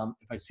NetCom,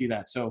 if I see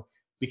that. So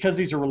because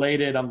these are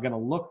related, I'm gonna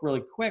look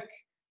really quick,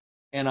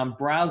 and I'm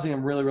browsing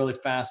them really, really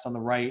fast on the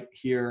right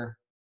here,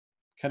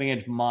 cutting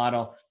edge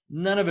model.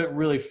 None of it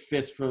really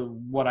fits for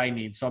what I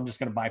need, so I'm just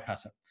gonna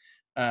bypass it.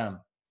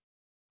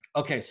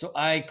 Okay, so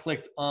I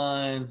clicked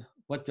on,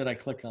 what did I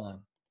click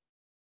on?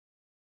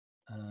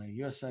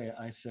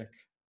 USAISEC,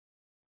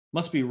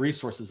 must be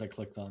resources I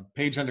clicked on,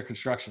 page under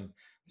construction.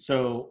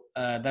 So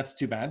that's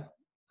too bad.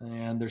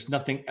 And there's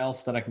nothing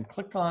else that I can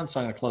click on, so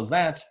I'm gonna close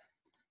that,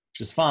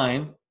 which is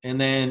fine.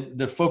 And then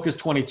the Focus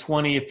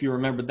 2020, if you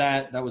remember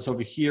that was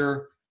over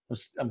here.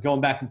 I'm going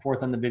back and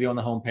forth on the video on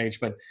the homepage,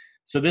 but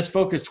so this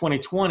Focus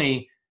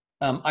 2020,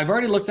 I've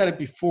already looked at it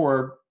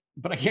before,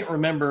 but I can't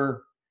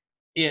remember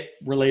it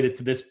related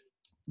to this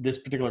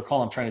particular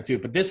call I'm trying to do.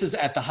 But this is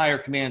at the higher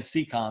command,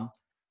 CECOM,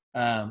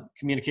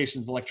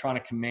 Communications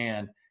Electronic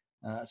Command.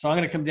 So I'm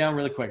gonna come down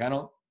really quick.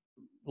 A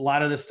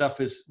lot of this stuff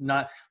is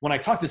not, when I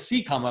talk to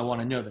CECOM, I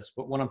wanna know this,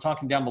 but when I'm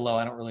talking down below,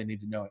 I don't really need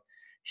to know it.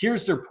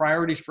 Here's their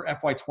priorities for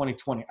FY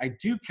 2020. I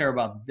do care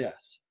about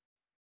this.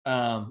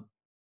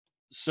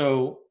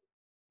 So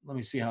let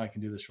me see how I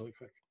can do this really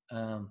quick.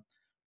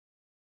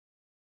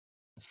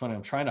 It's funny,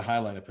 I'm trying to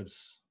highlight it, but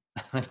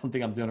I don't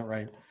think I'm doing it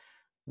right.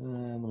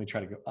 Let me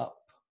try to go up.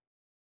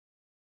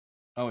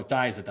 Oh, it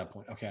dies at that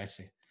point. Okay, I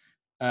see.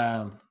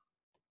 And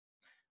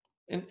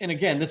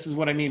again, this is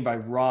what I mean by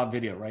raw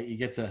video, right? You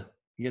get to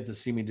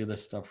see me do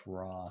this stuff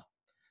raw.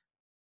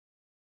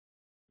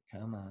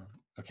 Come on.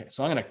 Okay,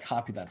 so I'm gonna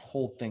copy that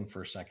whole thing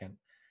for a second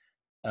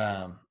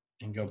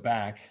and go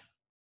back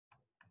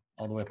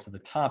all the way up to the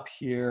top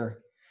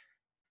here.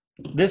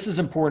 This is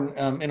important,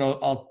 and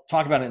I'll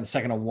talk about it in a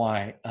second on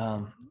why.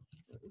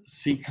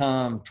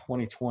 CECOM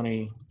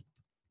 2020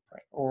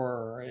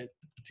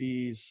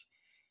 priorities.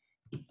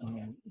 I'm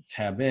gonna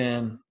tab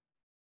in,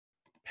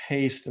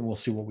 paste, and we'll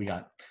see what we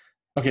got.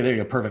 Okay, there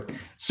you go, perfect.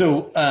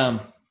 So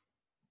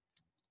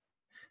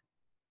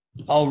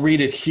I'll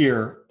read it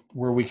here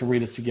where we can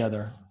read it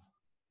together.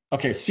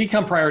 Okay,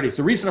 CECOM priorities.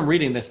 The reason I'm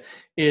reading this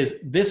is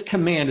this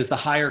command is the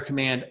higher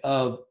command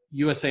of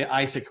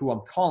USAISEC, who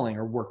I'm calling,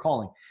 or we're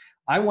calling.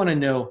 I wanna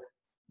know,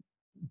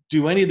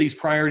 do any of these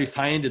priorities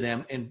tie into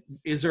them? And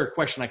is there a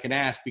question I can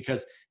ask?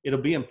 Because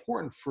it'll be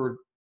important for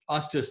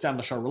us to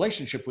establish our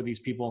relationship with these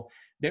people,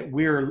 that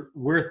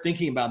we're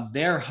thinking about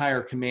their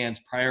higher command's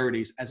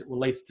priorities as it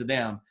relates to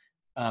them.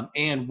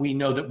 And we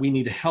know that we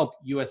need to help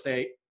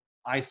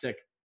USAISEC,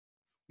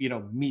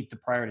 meet the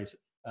priorities,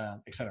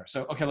 et cetera.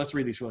 So, okay, let's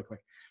read these really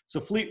quick. So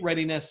fleet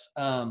readiness,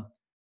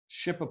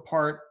 ship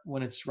apart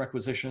when it's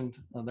requisitioned.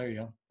 Oh, there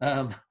you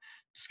go.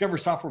 Discover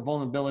software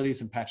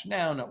vulnerabilities and patch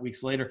now, not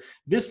weeks later.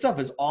 This stuff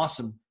is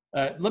awesome.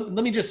 Let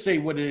me just say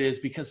what it is,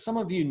 because some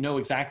of you know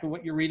exactly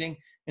what you're reading,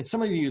 and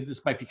some of you,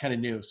 this might be kind of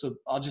new. So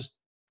I'll just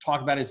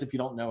talk about it as if you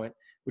don't know it,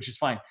 which is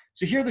fine.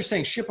 So here they're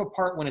saying ship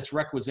apart when it's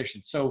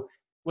requisitioned. So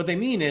what they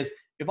mean is,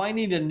 if I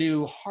need a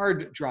new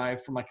hard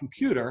drive for my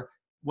computer,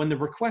 when the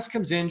request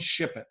comes in,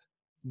 ship it.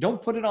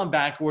 Don't put it on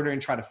back order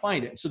and try to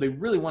find it. So they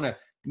really want to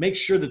make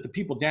sure that the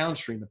people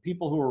downstream, the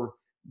people who are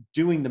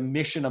doing the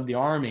mission of the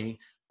Army,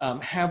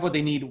 have what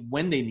they need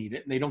when they need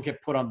it, and they don't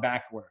get put on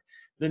back order.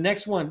 The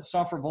next one,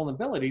 software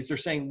vulnerabilities, they're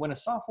saying when a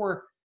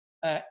software,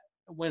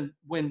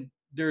 when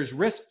there's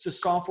risk to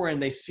software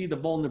and they see the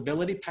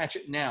vulnerability, patch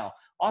it now.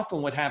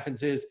 Often what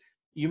happens is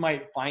you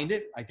might find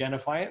it,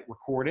 identify it,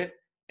 record it,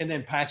 and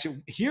then patch it.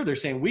 Here they're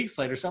saying weeks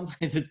later,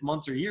 sometimes it's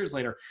months or years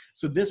later.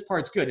 So this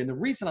part's good. And the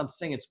reason I'm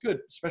saying it's good,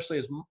 especially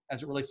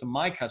as it relates to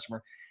my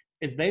customer,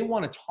 is they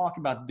want to talk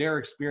about their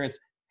experience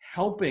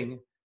helping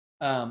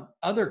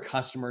other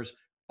customers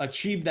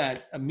achieve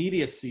that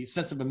immediacy,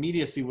 sense of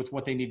immediacy with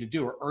what they need to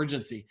do, or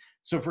urgency.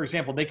 So for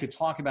example, they could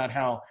talk about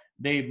how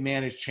they've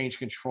managed change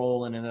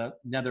control in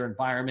another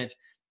environment,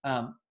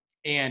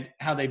 and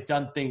how they've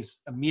done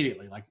things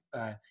immediately, like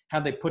how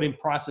they put in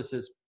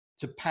processes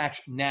to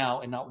patch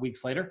now and not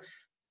weeks later.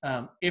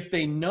 if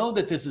they know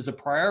that this is a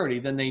priority,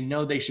 then they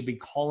know they should be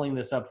calling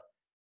this up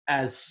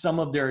as some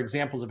of their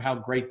examples of how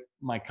great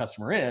my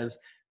customer is.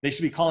 They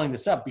should be calling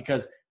this up,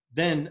 because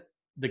then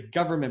the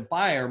government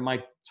buyer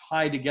might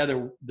tie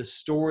together the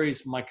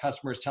stories my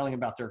customer is telling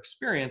about their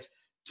experience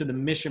to the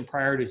mission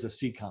priorities of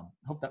CECOM.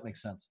 I hope that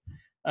makes sense.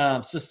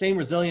 Sustain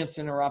resilience,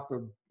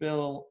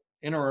 interoperable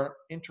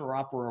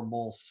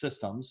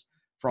systems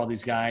for all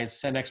these guys.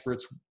 Send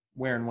experts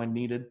where and when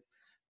needed.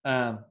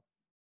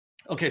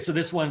 Okay, so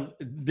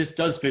this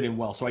does fit in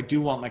well. So I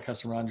do want my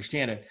customer to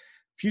understand it.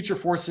 Future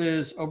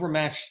forces,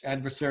 overmatched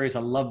adversaries. I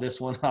love this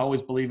one. I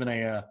always believe in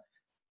a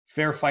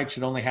fair fight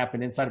should only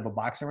happen inside of a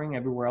boxing ring.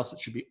 Everywhere else, it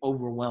should be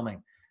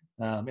overwhelming.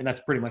 And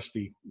that's pretty much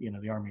the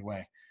Army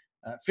way.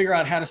 Figure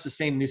out how to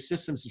sustain new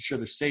systems, ensure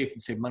they're safe,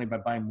 and save money by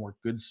buying more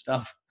good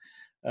stuff.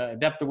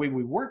 Adapt the way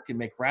we work and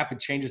make rapid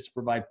changes to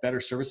provide better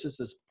services,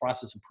 this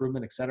process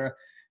improvement, et cetera.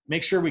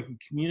 Make sure we can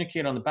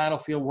communicate on the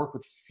battlefield, work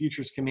with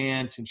Futures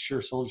Command to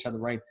ensure soldiers have the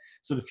right.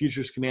 So the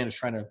Futures Command is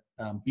trying to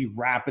be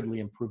rapidly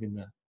improving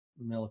the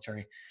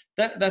military.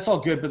 That's all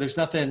good, but there's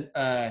nothing,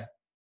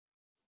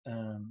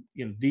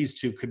 these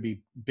two could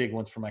be big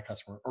ones for my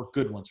customer, or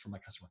good ones for my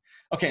customer.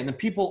 Okay, and then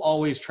people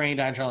always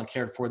trained, agile, and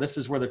cared for. This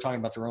is where they're talking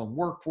about their own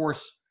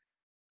workforce.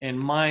 And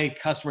my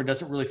customer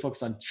doesn't really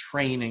focus on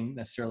training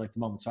necessarily at the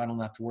moment, so I don't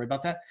have to worry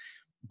about that.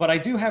 But I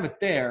do have it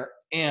there.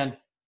 And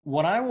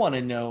what I want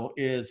to know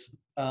is,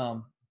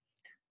 so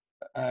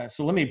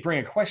let me bring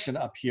a question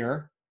up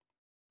here.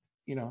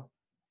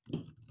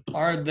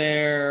 Are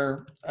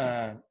there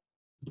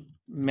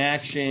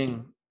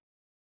matching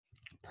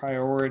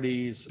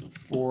priorities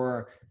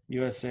for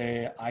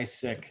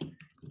USAISEC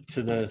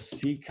to the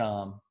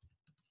CECOM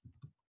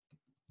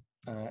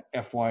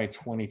FY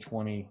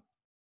 2020?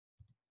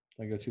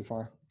 Did I go too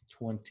far?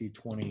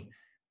 2020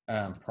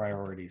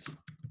 priorities,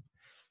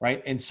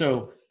 right? And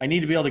so I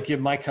need to be able to give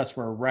my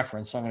customer a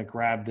reference. So I'm going to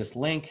grab this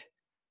link,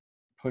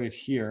 put it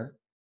here.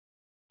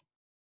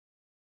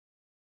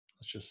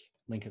 Let's just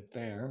link it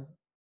there.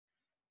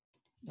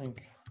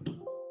 Link.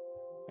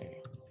 Hey.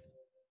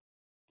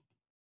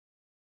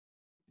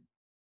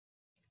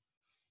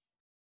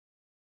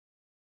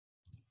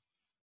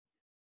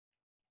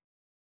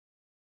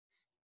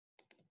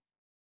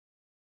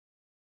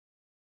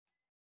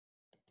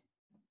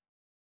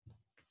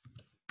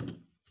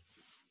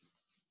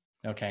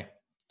 Okay.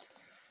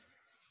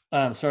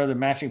 So are the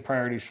matching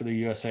priorities for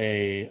the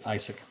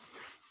USAISEC?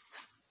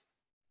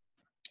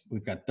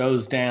 We've got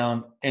those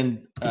down.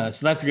 And so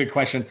that's a good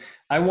question.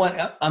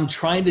 I'm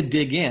trying to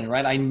dig in,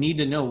 right? I need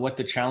to know what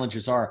the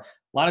challenges are.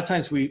 A lot of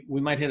times we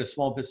might hit a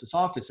small business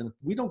office, and if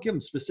we don't give them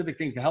specific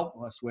things to help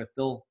us with,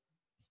 they'll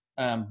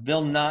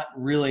not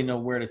really know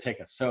where to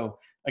take us. So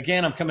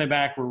again, I'm coming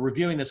back. We're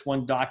reviewing this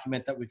one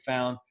document that we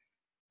found.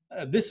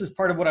 This is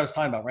part of what I was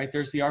talking about, right?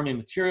 There's the Army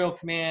Material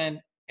Command,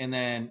 and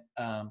then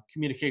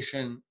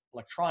communication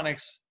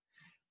electronics.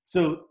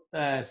 So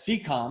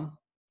CECOM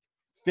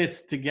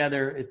fits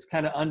together. It's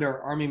kind of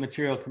under Army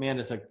Material Command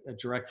as a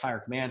direct hire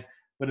command,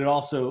 but it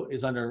also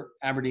is under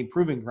Aberdeen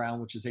Proving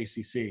Ground, which is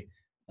ACC.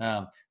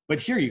 But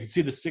here you can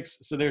see the 6.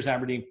 So there's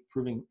Aberdeen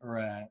Proving,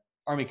 or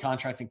Army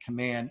Contracting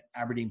Command,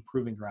 Aberdeen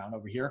Proving Ground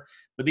over here.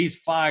 But these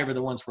 5 are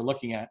the ones we're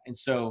looking at. And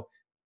so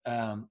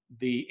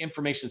the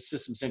Information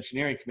Systems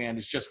Engineering Command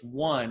is just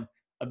one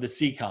of the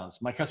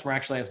CECOMs. My customer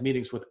actually has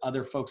meetings with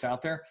other folks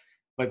out there,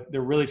 but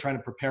they're really trying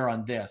to prepare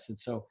on this. And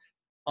so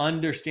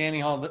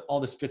understanding how all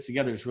this fits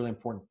together is really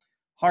important.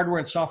 Hardware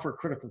and software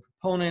critical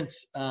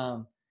components.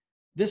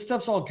 This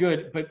stuff's all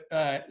good, but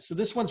so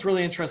this one's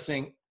really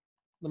interesting.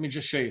 Let me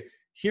just show you.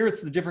 Here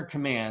it's the different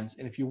commands.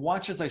 And if you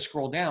watch as I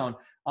scroll down,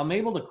 I'm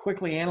able to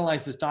quickly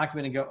analyze this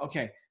document and go,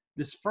 okay,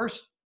 this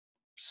first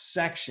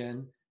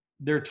section,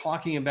 they're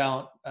talking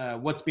about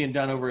what's being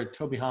done over at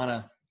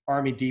Tobyhanna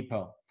Army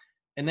Depot.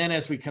 And then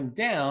as we come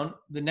down,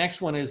 the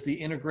next one is the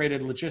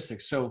integrated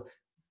logistics. So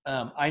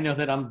I know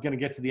that I'm going to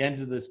get to the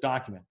end of this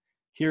document.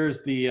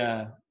 Here's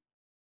the,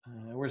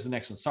 where's the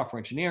next one? Software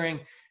engineering.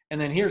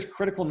 And then here's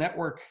critical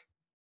network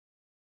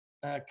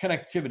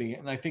connectivity.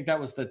 And I think that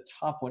was the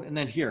top one. And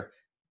then here.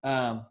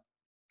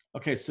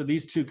 Okay, so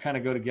these two kind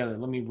of go together.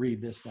 Let me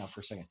read this now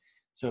for a second.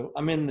 So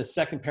I'm in the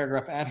second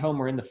paragraph, at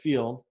home or in the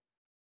field,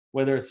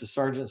 whether it's the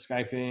sergeant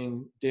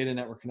Skyping, data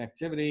network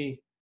connectivity,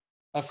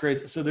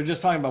 upgrades. So they're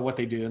just talking about what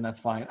they do, and that's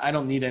fine. I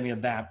don't need any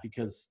of that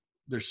because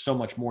there's so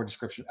much more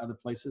description other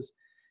places.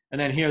 And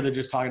then here they're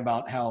just talking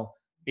about how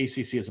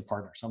ACC is a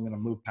partner. So I'm going to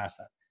move past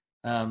that.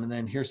 And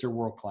then here's their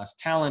world-class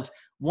talent.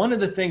 One of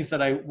the things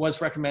that I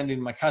was recommending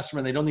to my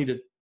customer, they don't need to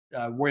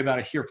worry about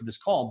it here for this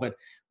call, but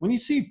when you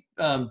see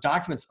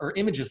documents or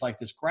images like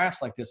this,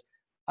 graphs like this,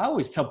 I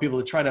always tell people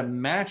to try to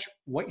match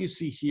what you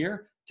see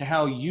here to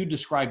how you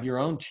describe your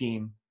own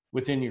team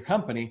within your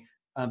company,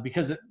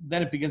 because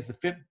then it begins to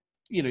fit.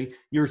 You know,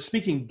 you're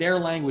speaking their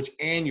language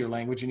and your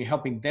language, and you're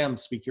helping them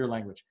speak your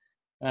language.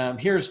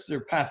 Here's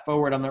their path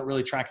forward. I'm not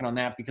really tracking on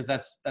that because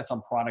that's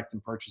on product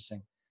and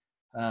purchasing.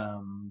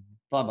 Blah,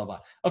 blah, blah.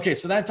 Okay,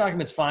 so that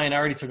document's fine. I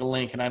already took a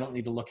link and I don't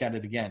need to look at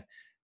it again.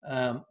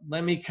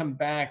 Let me come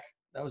back.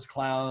 That was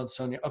cloud,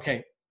 Sonia.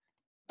 Okay,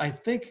 I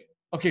think,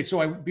 okay,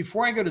 so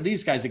before I go to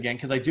these guys again,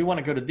 because I do want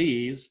to go to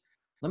these,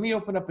 let me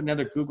open up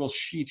another Google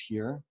Sheet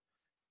here.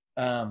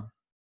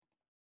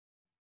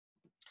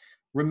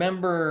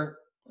 Remember,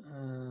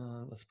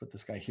 let's put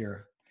this guy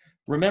here.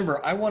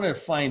 Remember, I want to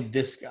find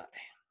this guy.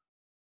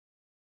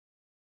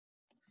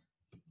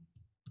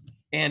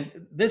 And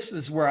this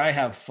is where I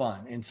have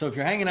fun. And so if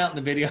you're hanging out in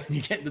the video and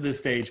you get to this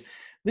stage,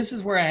 this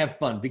is where I have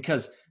fun,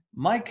 because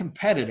my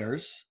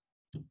competitors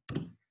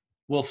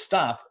will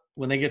stop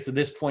when they get to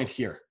this point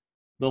here.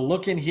 They'll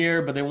look in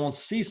here, but they won't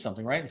see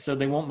something, right? So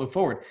they won't move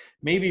forward.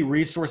 Maybe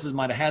resources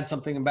might have had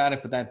something about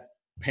it, but that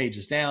page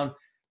is down.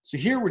 So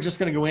here we're just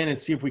going to go in and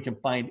see if we can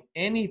find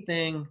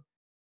anything.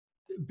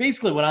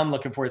 Basically what I'm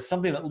looking for is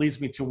something that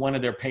leads me to one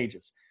of their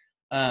pages.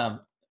 Now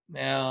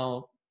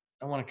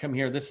I want to come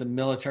here. This is a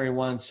military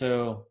one.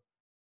 So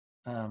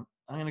I'm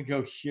going to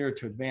go here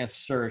to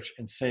advanced search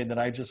and say that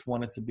I just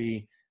want it to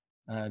be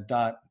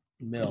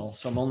 .mil.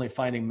 So I'm only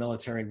finding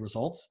military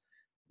results.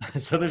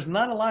 So there's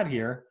not a lot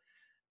here.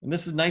 And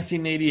this is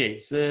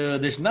 1988. So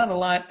there's not a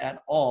lot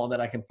at all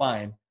that I can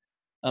find.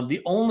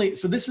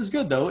 So this is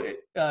good though.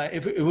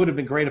 It would have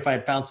been great if I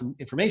had found some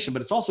information,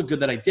 but it's also good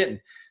that I didn't.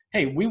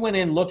 Hey, we went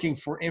in looking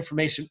for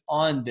information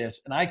on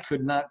this and I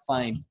could not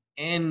find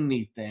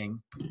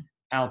anything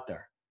out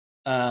there.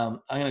 I'm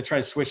going to try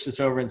to switch this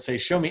over and say,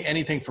 show me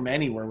anything from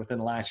anywhere within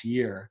the last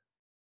year.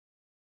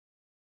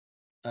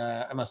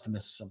 I must have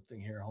missed something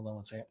here. Hold on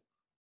one second.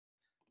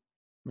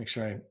 Make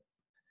sure I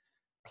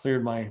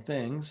cleared my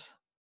things.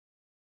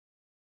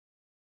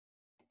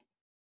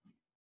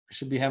 I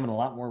should be having a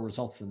lot more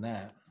results than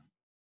that.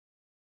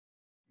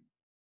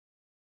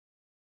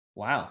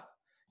 Wow.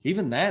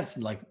 Even that's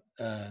like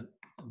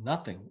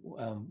nothing.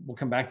 We'll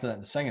come back to that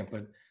in a second,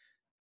 but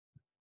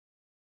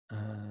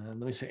let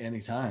me say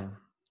anytime.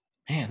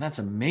 Man, that's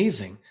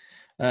amazing.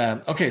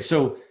 Okay,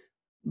 so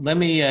let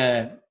me,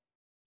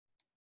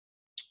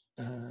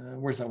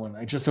 where's that one?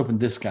 I just opened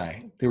this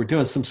guy. They were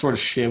doing some sort of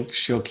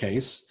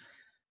showcase.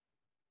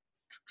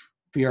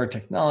 VR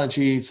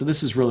technology. So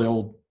this is really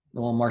old.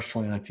 Well, March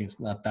 2019, it's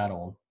not that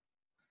old.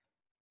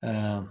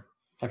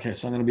 Okay,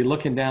 so I'm going to be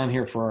looking down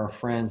here for our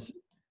friends.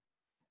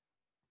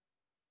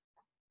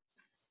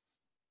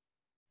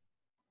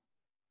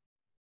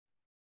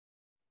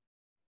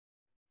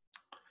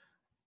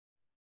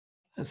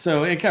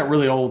 So it got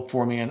really old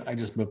for me, and I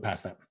just moved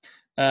past that.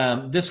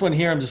 This one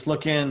here, I'm just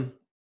looking.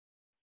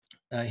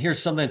 Here's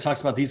something that talks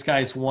about these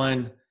guys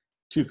won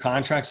 2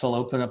 contracts. So I'll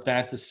open up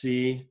that to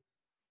see.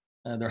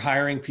 They're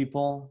hiring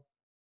people.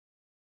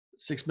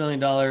 $6 million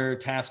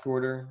task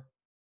order.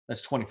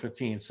 That's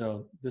 2015.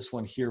 So this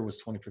one here was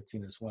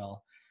 2015 as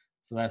well.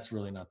 So that's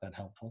really not that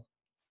helpful.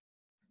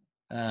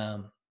 Yeah,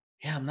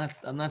 I'm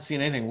not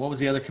seeing anything. What was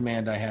the other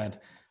command I had?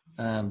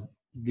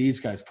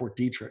 These guys, Fort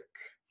Detrick.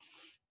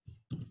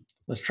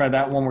 Let's try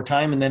that one more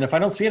time. And then if I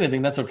don't see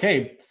anything, that's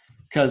okay.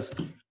 Because,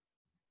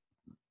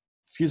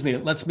 excuse me,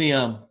 it lets me,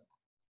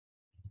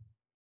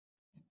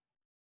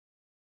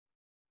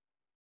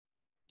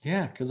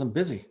 yeah, because I'm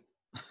busy.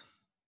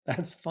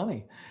 That's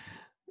funny.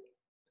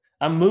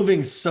 I'm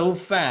moving so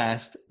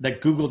fast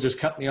that Google just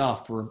cut me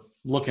off for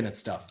looking at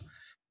stuff.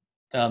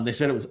 They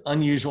said it was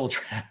unusual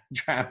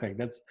traffic.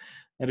 That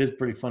is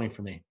pretty funny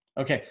for me.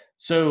 Okay,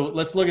 so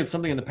let's look at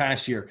something in the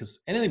past year,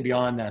 because anything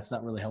beyond that's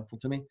not really helpful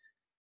to me.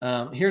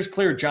 Here's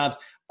clear jobs.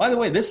 By the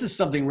way, this is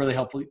something really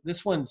helpful.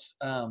 This one's,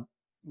 let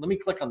me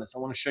click on this. I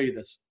want to show you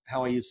this,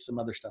 how I use some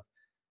other stuff.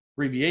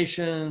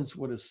 Abbreviations,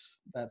 what does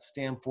that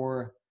stand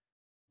for?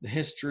 The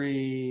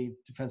history,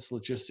 Defense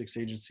Logistics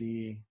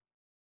Agency.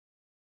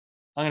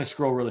 I'm going to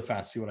scroll really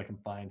fast, see what I can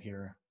find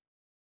here.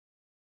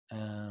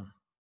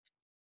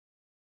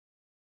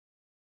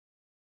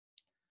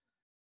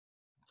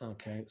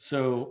 Okay,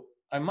 so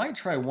I might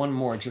try one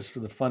more just for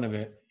the fun of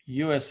it.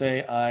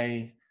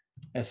 USAISEC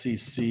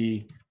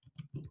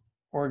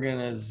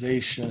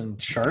organization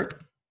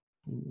chart.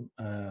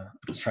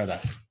 Let's try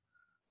that.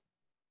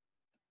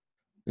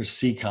 There's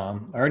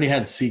CECOM. I already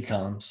had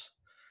CECOMs.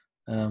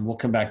 We'll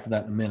come back to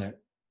that in a minute.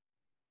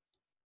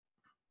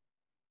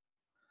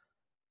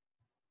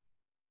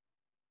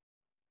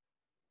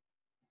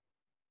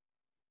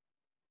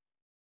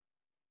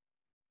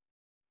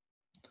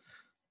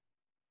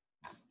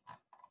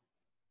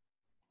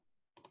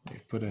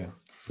 Put a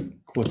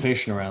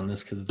quotation around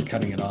this because it's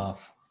cutting it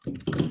off.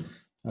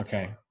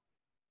 Okay.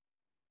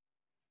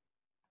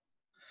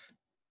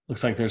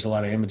 Looks like there's a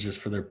lot of images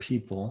for their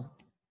people.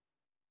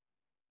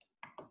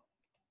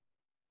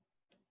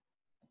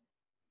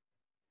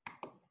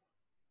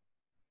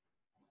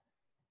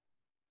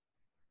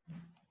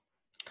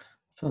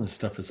 Some of this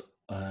stuff is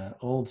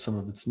old, some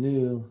of it's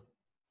new.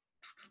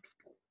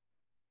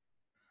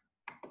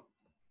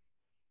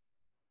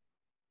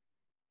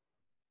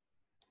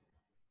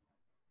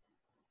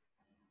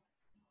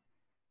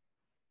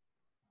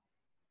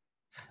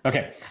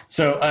 Okay,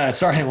 so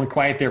sorry I went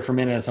quiet there for a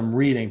minute as I'm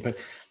reading, but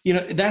you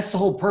know, that's the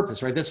whole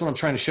purpose, right? That's what I'm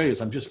trying to show you is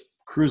I'm just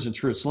cruising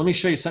through. So let me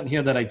show you something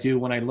here that I do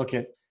when I look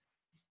at,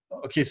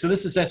 okay, so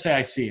this is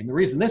SAIC. And the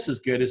reason this is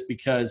good is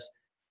because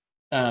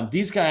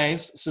these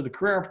guys, so the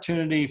career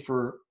opportunity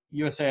for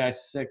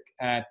USAISEC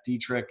at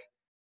Dietrich,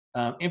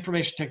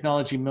 information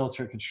technology,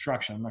 military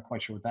construction. I'm not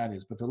quite sure what that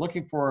is, but they're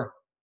looking for,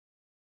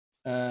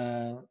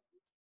 so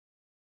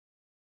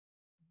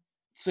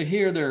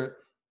here they're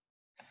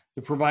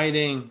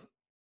providing,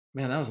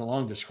 man, that was a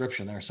long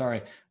description there.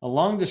 Sorry. A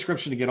long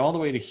description to get all the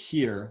way to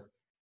here.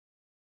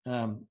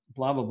 Blah,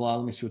 blah, blah.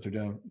 Let me see what they're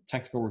doing.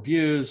 Technical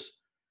reviews.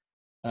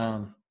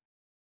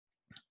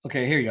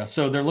 Okay, here you go.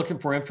 So they're looking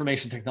for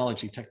information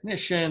technology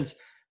technicians,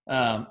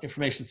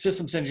 information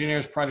systems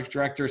engineers, project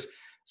directors.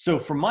 So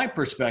from my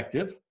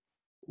perspective,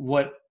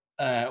 what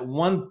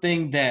one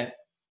thing that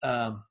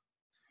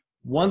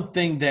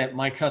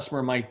my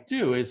customer might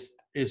do is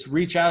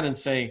reach out and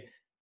say,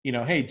 you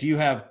know, hey, do you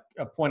have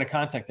a point of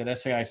contact at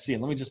SAIC?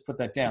 And let me just put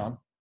that down.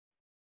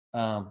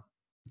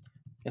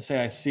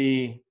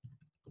 SAIC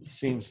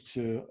seems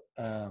to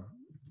have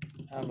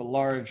a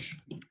large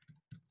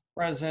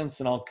presence,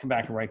 and I'll come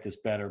back and write this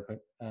better, but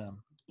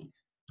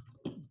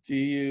do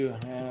you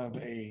have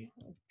a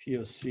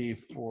POC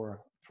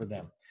for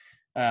them?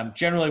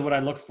 Generally what I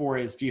look for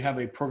is, do you have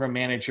a program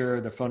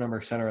manager, their phone number,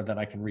 et cetera, that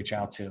I can reach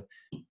out to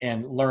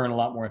and learn a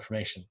lot more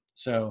information.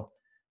 So,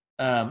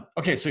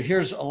 okay, so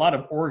here's a lot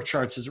of org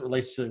charts as it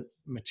relates to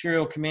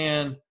material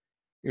command.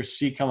 Here's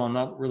CECOM, I'm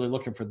not really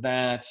looking for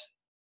that.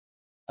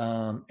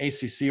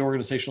 ACC,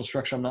 organizational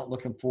structure, I'm not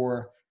looking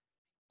for.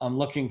 I'm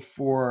looking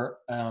for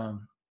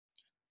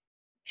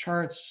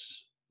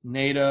charts,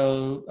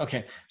 NATO.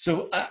 Okay,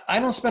 so I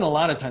don't spend a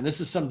lot of time.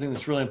 This is something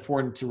that's really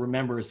important to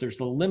remember, is there's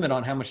the limit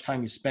on how much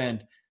time you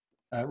spend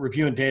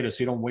reviewing data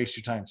so you don't waste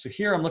your time. So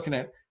here I'm looking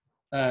at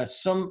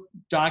some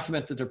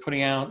document that they're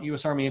putting out,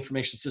 U.S. Army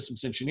Information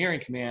Systems Engineering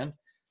Command.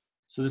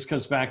 So this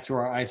comes back to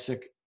our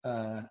ISEC,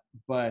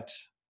 but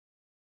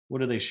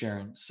what are they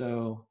sharing?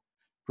 So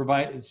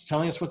it's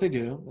telling us what they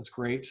do. That's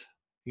great.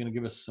 You're going to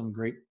give us some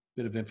great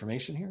bit of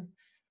information here.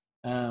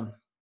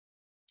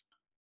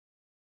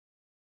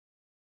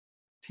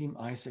 Team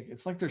ISEC.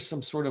 It's like there's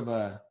some sort of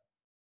a,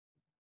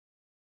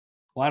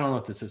 well, I don't know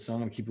what this is, so I'm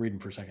going to keep reading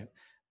for a second.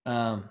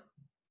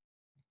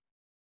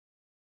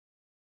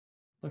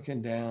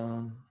 Looking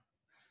down.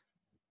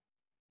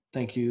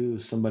 Thank you,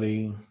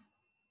 somebody.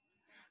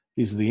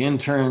 These are the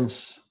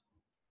interns.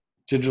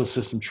 Digital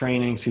system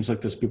training. Seems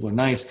like those people are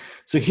nice.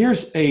 So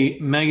here's a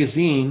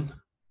magazine,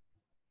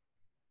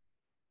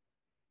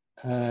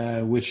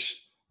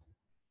 which,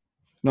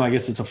 no, I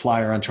guess it's a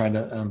flyer on trying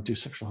to do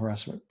sexual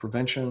harassment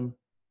prevention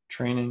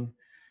training.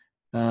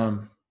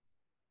 So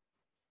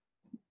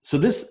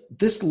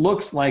this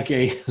looks like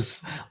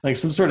like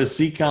some sort of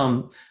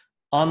CECOM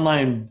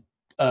online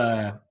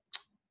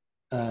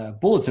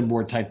bulletin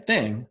board type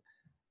thing.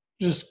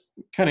 Just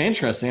kind of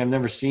interesting. I've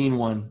never seen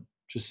one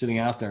just sitting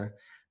out there.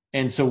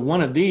 And so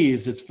one of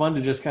these, it's fun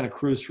to just kind of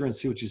cruise through and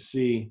see what you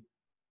see.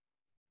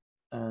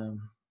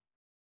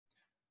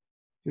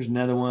 Here's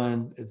another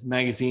one. It's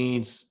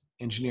magazines,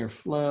 engineer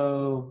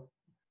flow,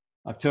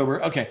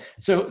 October. Okay,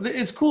 so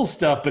it's cool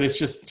stuff, but it's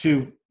just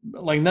too,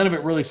 like, none of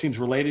it really seems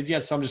related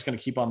yet, so I'm just going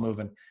to keep on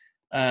moving.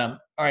 All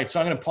right, so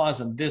I'm going to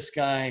pause on this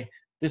guy.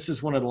 This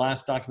is one of the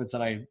last documents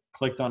that I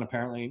clicked on,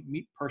 apparently.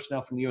 Meet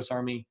personnel from the U.S.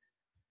 Army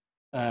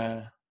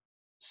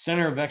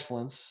Center of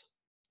Excellence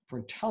for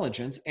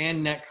Intelligence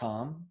and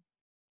NetCom.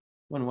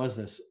 When was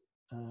this?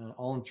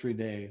 All in 3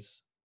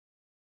 days.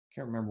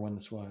 Can't remember when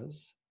this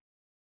was.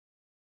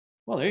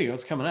 Well, there you go.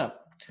 It's coming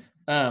up.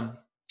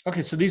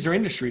 Okay, so these are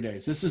industry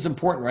days. This is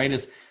important, right?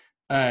 Is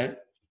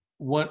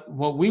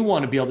what we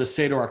want to be able to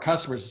say to our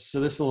customers. So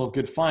this is a little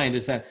good find,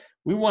 is that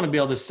we want to be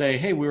able to say,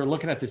 hey, we were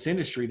looking at this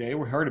industry day.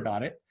 We heard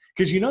about it.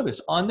 Because you know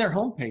this, on their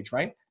homepage,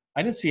 right?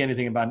 I didn't see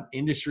anything about an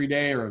industry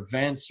day or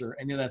events or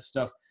any of that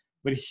stuff.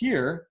 But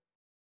here,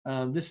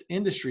 this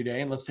industry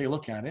day, and let's take a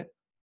look at it.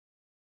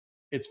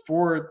 It's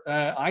for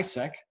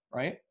ISEC,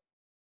 right?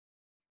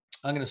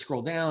 I'm going to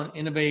scroll down,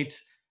 innovate,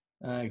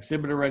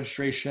 exhibitor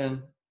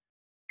registration,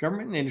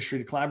 government and industry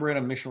to collaborate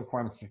on mission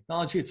requirements and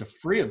technology. It's a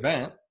free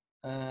event,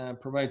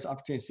 provides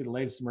opportunities to see the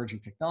latest emerging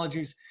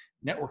technologies,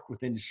 network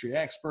with industry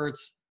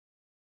experts,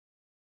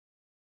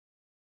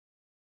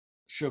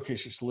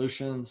 showcase your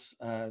solutions.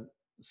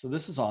 So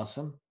this is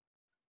awesome.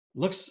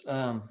 Looks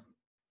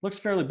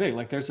fairly big.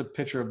 Like, there's a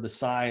picture of the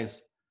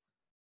size.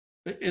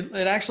 It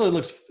actually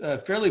looks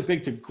fairly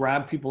big to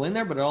grab people in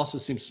there, but it also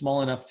seems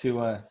small enough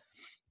to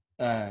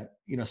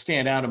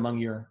stand out among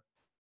your,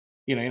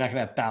 you're not going to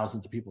have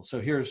thousands of people.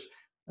 So here's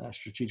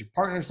strategic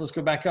partners. Let's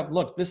go back up.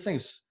 Look, this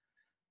thing's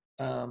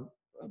a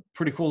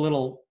pretty cool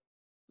little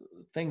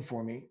thing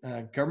for me.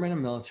 Government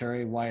and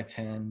military, why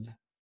attend?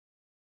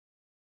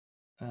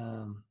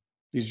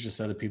 These are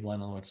just other people. I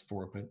don't know what it's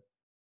for, but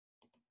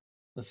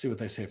let's see what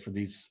they say for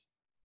these,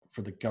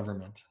 for the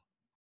government.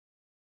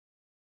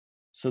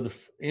 So the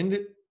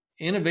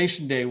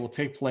Innovation Day will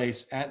take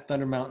place at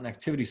Thunder Mountain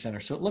Activity Center.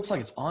 So it looks like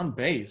it's on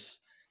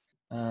base.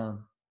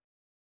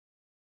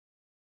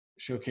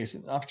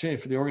 Showcasing opportunity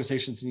for the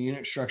organizations and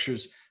unit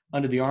structures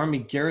under the Army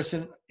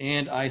Garrison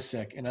and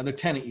ISEC and other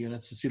tenant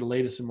units to see the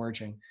latest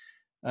emerging.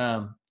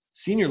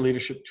 Senior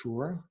leadership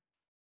tour.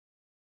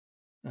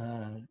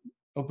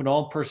 Open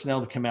all personnel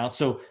to come out.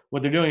 So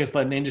what they're doing is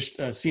letting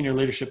senior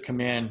leadership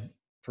come in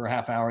for a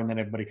half hour and then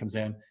everybody comes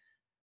in.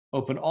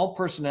 Open all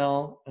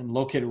personnel and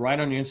located right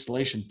on your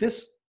installation.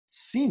 This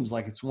seems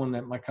like it's one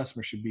that my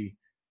customer should be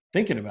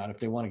thinking about if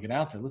they want to get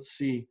out there. Let's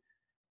see,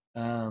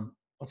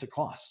 what's it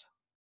cost,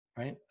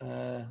 right?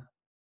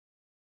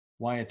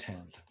 Why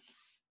attend?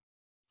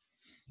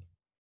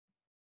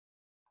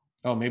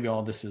 Oh, maybe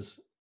all this is,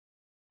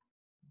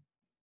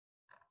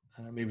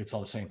 maybe it's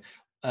all the same.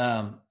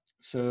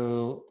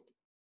 So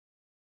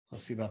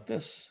let's see about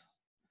this.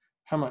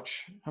 How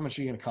much are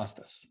you going to cost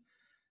us?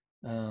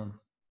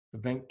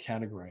 Event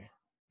category. What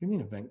do you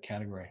mean event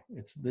category?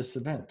 It's this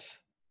event.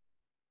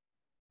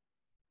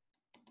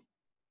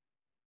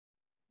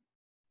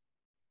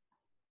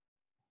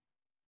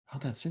 Oh,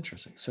 that's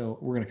interesting. So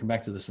we're going to come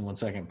back to this in one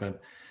second, but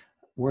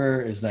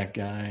where is that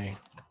guy?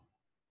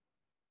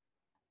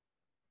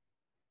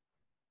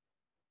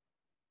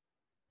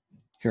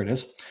 Here it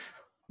is.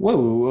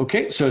 Whoa,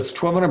 okay, so it's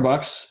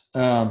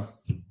 $1,200.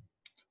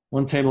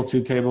 One table,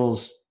 two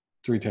tables,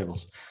 three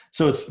tables.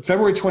 So it's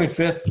February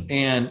 25th,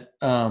 and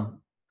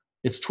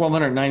it's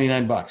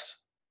 $1,299,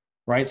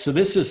 right? So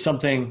this is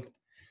something,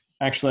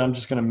 actually, I'm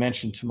just going to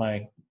mention to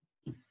my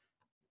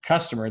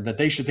customer that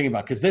they should think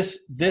about, because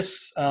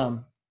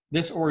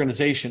this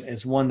organization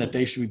is one that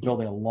they should be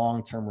building a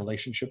long-term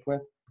relationship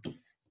with.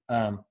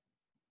 And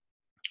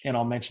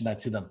I'll mention that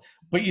to them.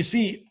 But you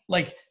see,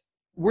 like,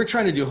 we're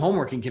trying to do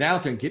homework and get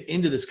out there and get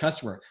into this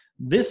customer.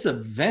 This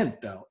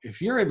event, though,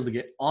 if you're able to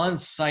get on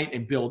site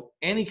and build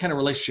any kind of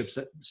relationships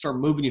that start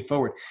moving you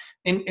forward.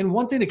 And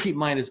one thing to keep in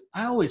mind is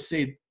I always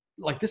say,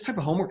 like, this type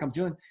of homework I'm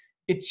doing,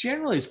 it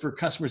generally is for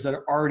customers that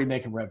are already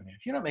making revenue.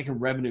 If you're not making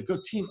revenue, go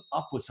team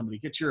up with somebody.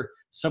 Get your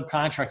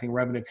subcontracting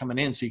revenue coming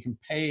in so you can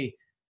pay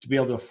to be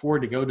able to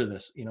afford to go to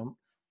this. You know,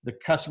 the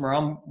customer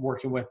I'm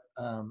working with,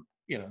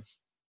 you know,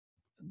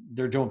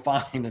 they're doing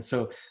fine. And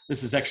so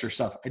this is extra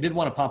stuff. I did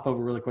want to pop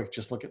over really quick,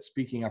 just look at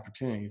speaking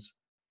opportunities.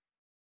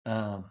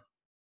 So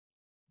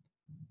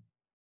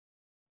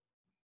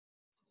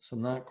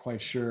I'm not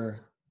quite sure.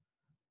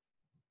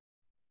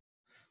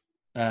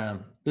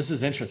 This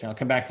is interesting. I'll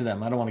come back to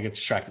them. I don't want to get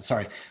distracted.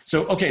 Sorry.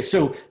 So, okay.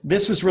 So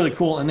this was really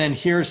cool. And then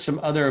here's some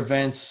other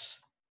events.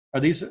 Are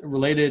these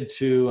related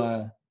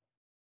to,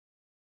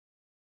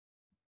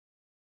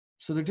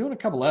 so they're doing a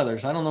couple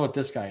others. I don't know what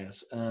this guy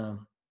is.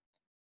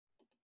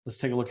 Let's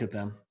take a look at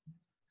them.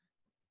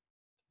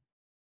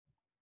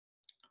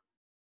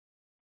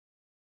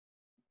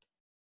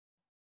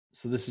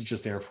 So this is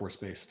just Air Force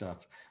Base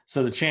stuff.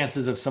 So the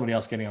chances of somebody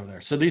else getting over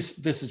there. So this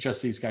is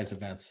just these guys'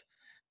 events.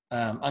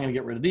 I'm going to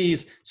get rid of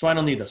these. So I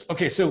don't need those.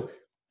 Okay. So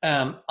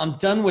I'm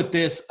done with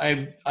this.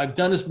 I've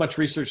done as much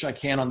research as I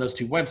can on those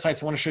two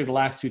websites. I want to show you the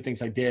last two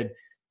things I did.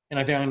 And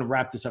I think I'm going to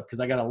wrap this up because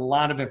I got a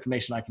lot of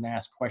information I can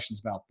ask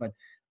questions about. But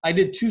I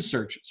did two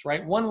searches,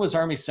 right? One was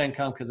Army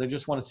CENTCOM because I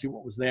just want to see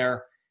what was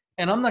there.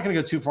 And I'm not going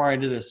to go too far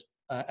into this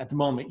at the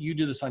moment. You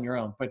do this on your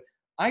own. But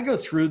I go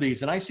through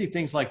these and I see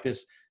things like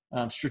this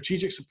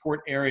strategic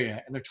support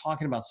area, and they're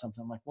talking about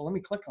something. I'm like, well, let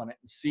me click on it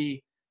and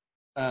see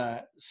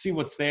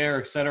what's there,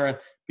 et cetera,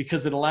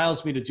 because it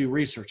allows me to do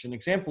research. An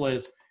example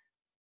is,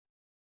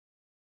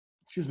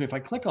 excuse me, if I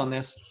click on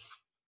this,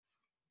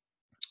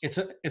 it's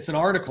an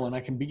article, and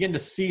I can begin to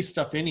see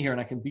stuff in here, and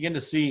I can begin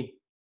to see,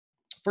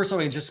 first of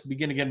all, I can just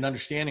begin to get an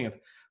understanding of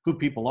who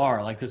people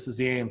are. Like, this is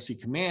the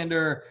AMC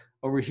commander.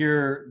 Over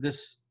here,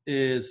 this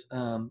is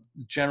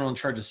general in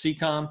charge of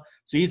CECOM.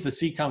 So he's the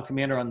CECOM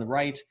commander on the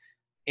right.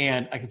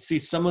 And I can see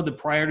some of the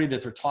priority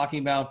that they're talking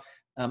about.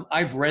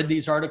 I've read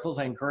these articles.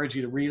 I encourage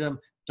you to read them.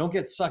 Don't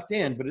get sucked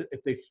in, but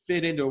if they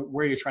fit into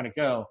where you're trying to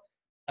go.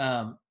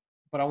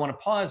 But I want to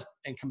pause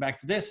and come back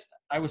to this.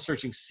 I was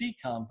searching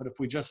CECOM, but if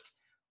we just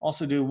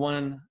also do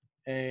one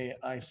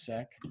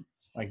AISEC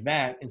like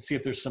that and see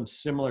if there's some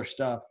similar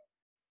stuff.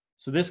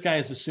 So this guy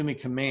is assuming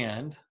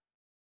command,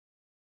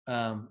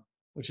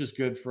 which is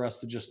good for us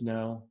to just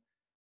know.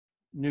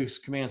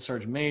 Nukes command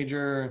sergeant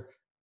major,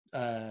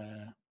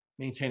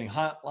 maintaining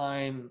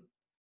hotline,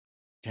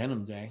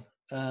 denim day,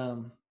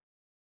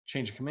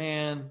 change of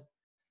command.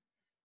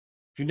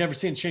 If you've never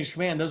seen change of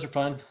command, those are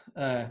fun.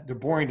 They're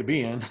boring to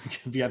be in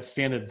if you have to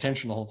stand at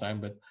attention the whole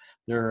time, but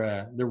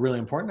they're really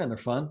important and they're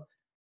fun.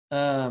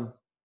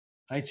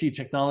 IT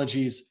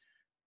technologies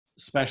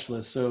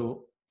specialist.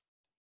 So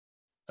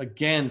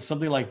again,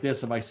 something like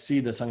this, if I see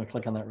this, I'm going to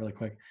click on that really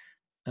quick.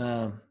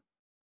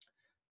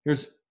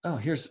 Here's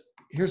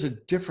a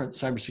different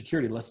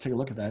cybersecurity. Let's take a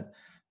look at that.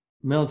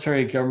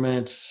 Military,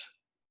 government,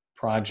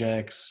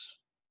 projects.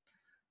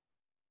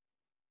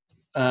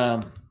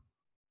 Let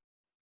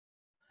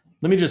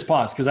me just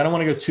pause because I don't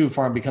want to go too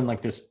far and become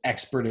like this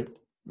expert at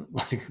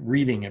like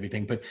reading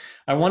everything. But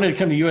I wanted to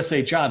come to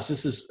USA Jobs.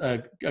 This is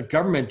a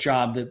government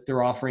job that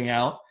they're offering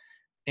out,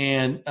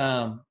 and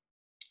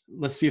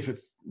let's see if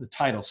it's the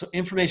title. So,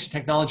 information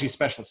technology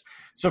specialist.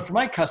 So, for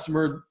my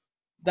customer,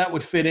 that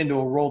would fit into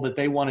a role that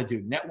they want to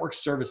do. Network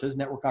services,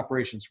 network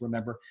operations,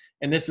 remember.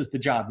 And this is the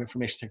job,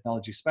 information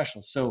technology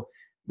specialist. So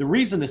the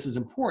reason this is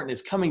important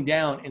is coming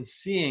down and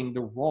seeing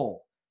the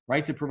role,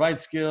 right? They provide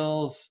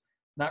skills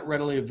not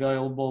readily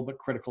available, but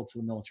critical to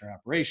the military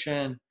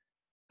operation.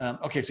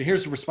 Okay, so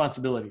here's the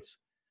responsibilities.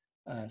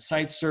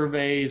 Site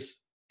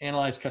surveys,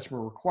 analyze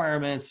customer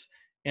requirements,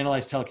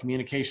 analyze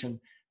telecommunication.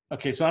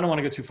 Okay, so I don't want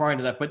to go too far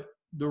into that, but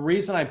the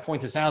reason I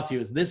point this out to you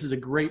is this is a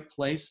great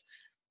place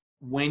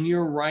when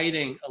you're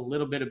writing a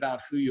little bit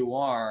about who you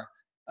are,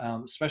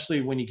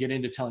 especially when you get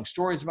into telling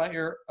stories about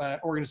your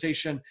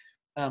organization.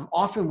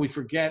 Often we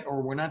forget,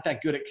 or we're not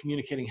that good at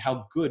communicating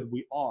how good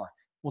we are.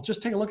 Well,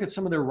 just take a look at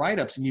some of their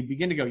write-ups and you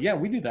begin to go, yeah,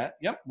 we do that.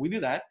 Yep, we do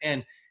that.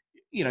 And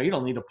you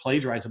don't need to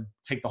plagiarize and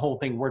take the whole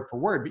thing word for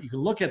word, but you can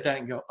look at that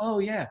and go, oh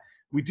yeah,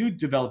 we do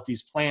develop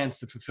these plans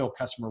to fulfill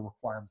customer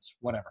requirements,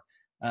 whatever.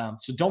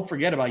 So don't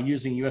forget about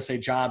using USA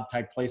Job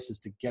type places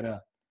to get a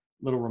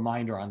little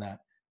reminder on that.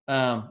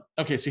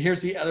 Okay, so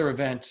here's the other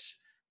event,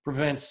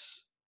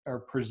 presents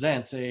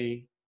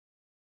a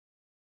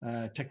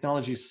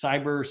Technology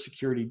Cyber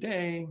Security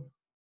Day.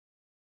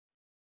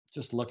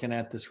 Just looking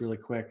at this really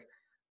quick.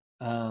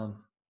 So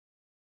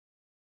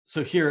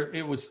here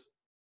it was,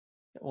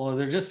 well,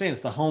 they're just saying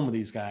it's the home of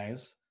these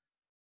guys.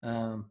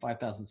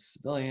 5,000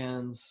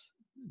 civilians,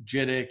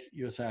 JIDIC,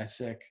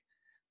 USAISEC.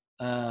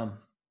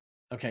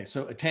 Okay,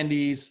 so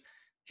attendees,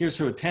 here's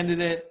who attended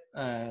it.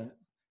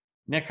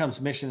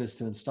 NetCom's mission is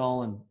to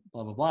install and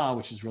blah, blah, blah,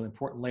 which is really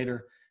important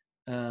later.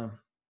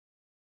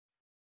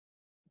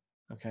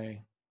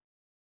 Okay.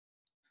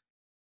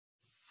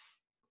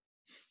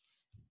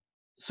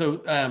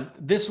 So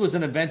this was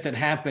an event that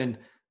happened.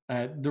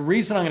 The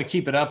reason I'm going to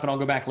keep it up, and I'll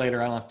go back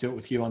later, I don't have to do it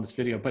with you on this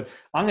video, but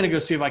I'm going to go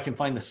see if I can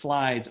find the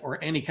slides or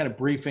any kind of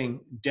briefing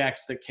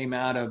decks that came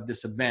out of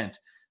this event.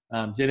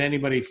 Did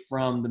anybody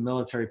from the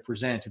military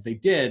present? If they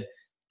did,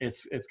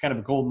 it's kind of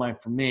a gold mine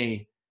for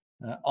me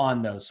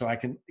on those. So I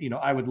can,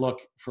 I would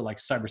look for like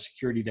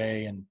Cybersecurity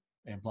Day and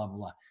blah,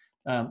 blah,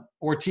 blah.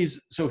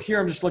 Ortiz, so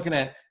here I'm just looking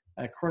at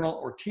Colonel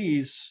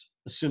Ortiz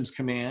assumes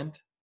command.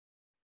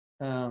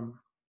 So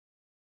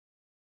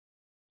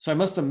I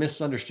must have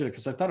misunderstood it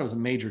because I thought it was a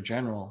major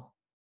general.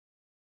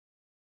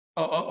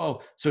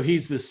 Oh. So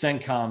he's the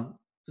CENTCOM.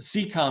 The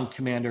CECOM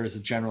commander is a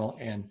general,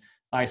 and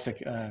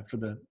ISEC for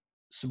the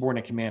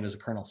subordinate command is a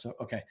colonel. So,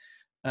 okay.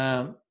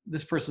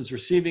 This person's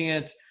receiving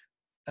it.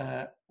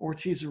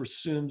 Ortiz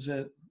assumes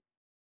it,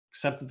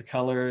 accepted the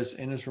colors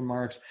in his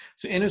remarks.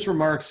 So in his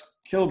remarks,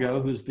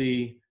 Kilgo, who's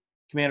the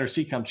commander of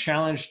CECOM,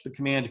 challenged the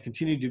command to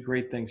continue to do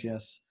great things.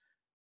 Yes.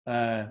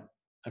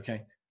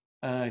 Okay.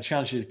 I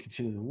challenge you to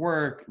continue the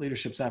work.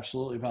 Leadership's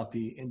absolutely about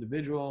the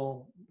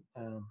individual,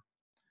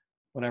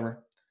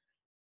 whatever.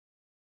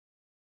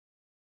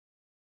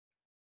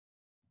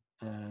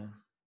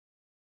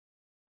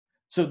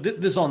 So this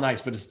is all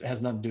nice, but it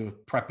has nothing to do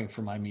with prepping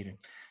for my meeting.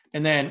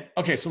 And then,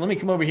 okay, so let me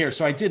come over here.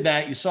 So I did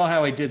that. You saw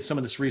how I did some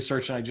of this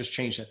research and I just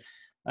changed it.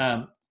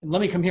 And let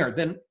me come here.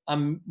 Then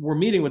we're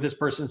meeting with this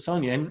person,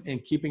 Sonia,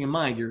 and keeping in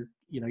mind, you're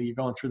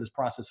going through this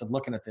process of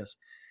looking at this.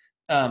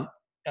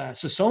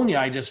 So Sonia,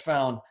 I just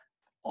found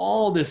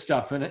all this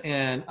stuff,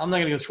 and I'm not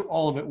going to go through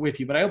all of it with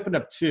you, but I opened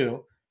up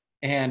two,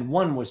 and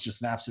one was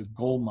just an absolute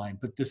gold mine.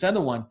 But this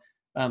other one,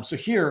 so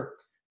here,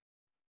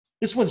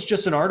 this one's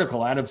just an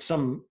article out of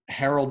some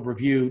Herald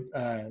Review.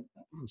 I'm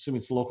assuming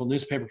it's a local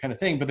newspaper kind of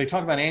thing, but they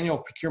talk about annual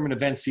procurement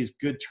events, sees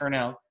good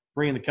turnout,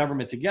 bringing the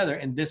government together.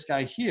 And this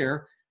guy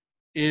here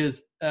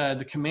is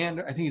the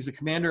commander. I think he's the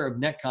commander of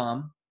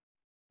NetCom,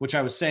 which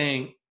I was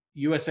saying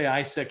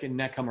USAISEC and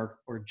NetCom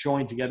are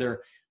joined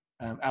together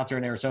out there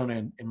in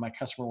Arizona, and my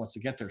customer wants to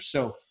get there.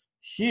 So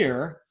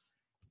here,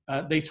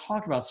 they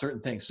talk about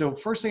certain things. So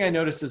first thing I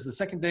noticed is the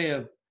second day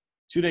of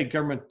two-day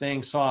government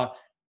thing saw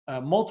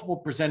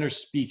multiple presenters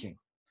speaking.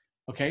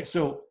 Okay,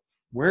 so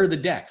where are the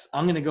decks?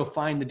 I'm going to go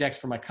find the decks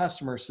for my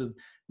customers. So,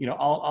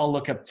 I'll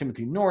look up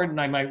Timothy Norton.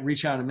 I might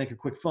reach out and make a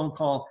quick phone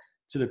call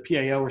to the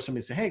PAO or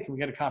somebody, say, hey, can we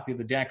get a copy of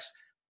the decks?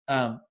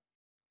 The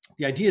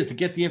idea is to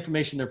get the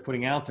information they're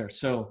putting out there.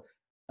 So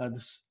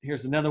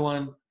here's another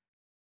one.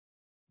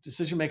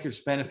 Decision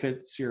makers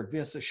benefit Sierra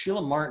Vista.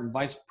 Sheila Martin,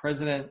 vice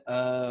president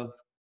of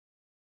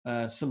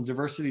some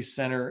diversity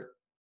center,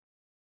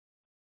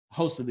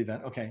 hosted the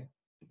event. Okay.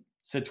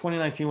 Said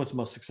 2019 was the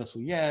most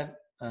successful yet.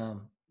 A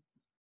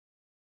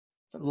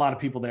lot of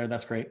people there.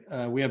 That's great.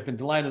 We have been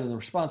delighted in the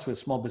response with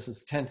small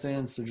business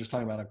attendance. They're just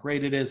talking about how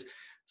great it is.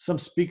 Some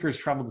speakers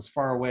traveled as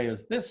far away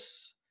as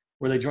this,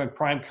 where they joined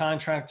prime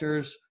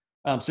contractors.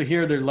 So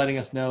here they're letting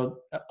us know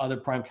other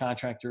prime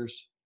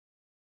contractors.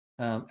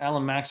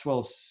 Alan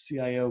Maxwell,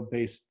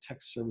 CIO-based tech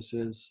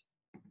services.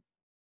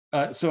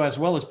 So as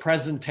well as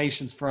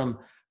presentations from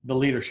the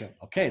leadership.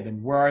 Okay,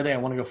 then where are they? I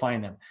want to go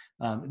find them.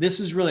 This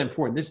is really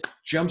important. This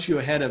jumps you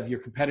ahead of your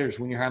competitors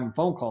when you're having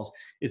phone calls,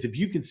 is if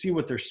you can see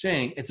what they're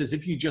saying, it's as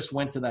if you just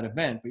went to that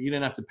event, but you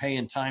didn't have to pay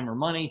in time or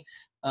money,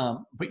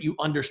 but you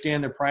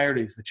understand their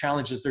priorities, the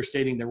challenges they're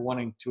stating they're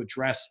wanting to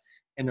address,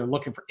 and they're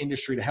looking for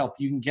industry to help.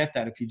 You can get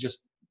that if you just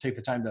take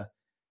the time to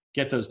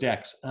get those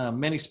decks.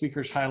 Many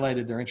speakers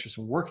highlighted their interest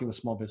in working with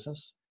small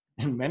business,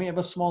 and many of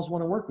us smalls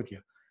want to work with you.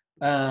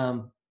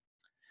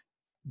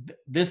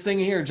 This thing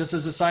here, just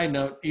as a side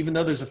note, even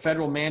though there's a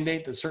federal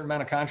mandate that a certain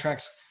amount of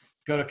contracts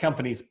go to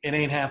companies. It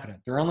ain't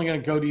happening. They're only going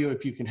to go to you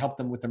if you can help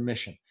them with their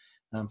mission.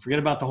 Forget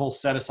about the whole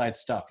set aside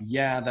stuff.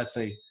 Yeah, that's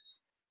a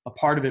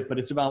part of it, but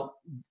it's about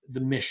the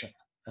mission.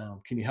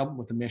 Can you help them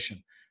with the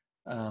mission?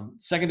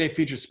 Second day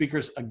featured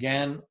speakers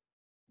again.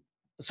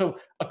 So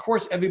of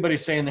course,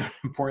 everybody's saying their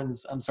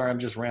importance. I'm sorry, I'm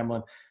just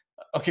rambling.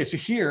 Okay, so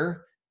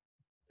here,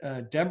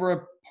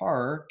 Deborah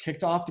Parr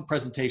kicked off the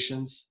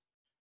presentations,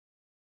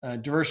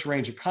 diverse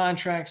range of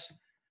contracts.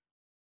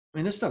 I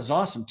mean, this stuff's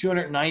awesome.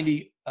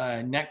 290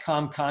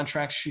 netcom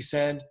contracts, she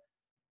said.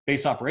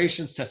 Base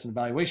operations, test and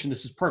evaluation.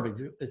 This is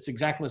perfect. It's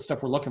exactly the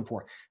stuff we're looking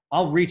for.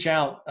 I'll reach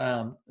out.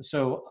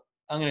 So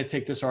I'm going to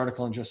take this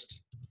article and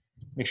just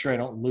make sure I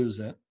don't lose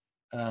it.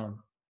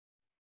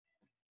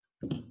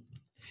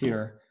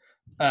 Here.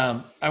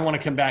 I want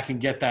to come back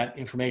and get that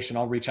information.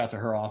 I'll reach out to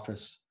her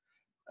office.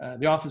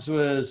 The office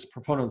was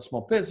proponent of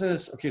small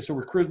business. Okay, so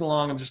we're cruising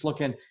along. I'm just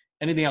looking.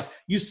 Anything else?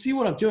 You see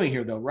what I'm doing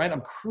here, though, right?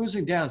 I'm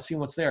cruising down,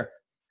 seeing what's there.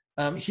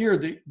 Here,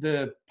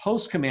 the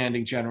post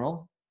commanding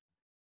general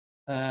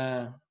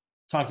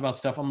talked about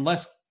stuff. I'm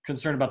less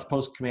concerned about the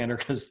post commander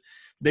because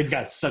they've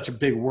got such a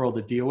big world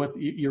to deal with.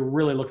 You're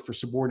really looking for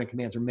subordinate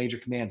commands or major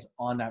commands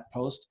on that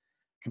post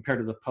compared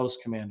to the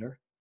post commander.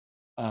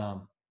 I'd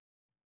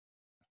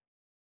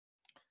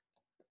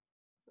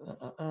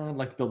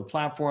like to build a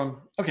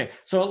platform. Okay,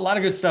 so a lot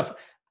of good stuff.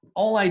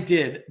 All I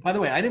did, by the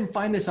way, I didn't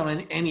find this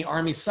on any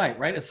Army site,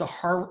 right? It's the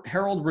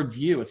Herald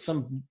Review. It's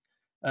some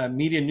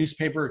media,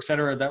 newspaper, et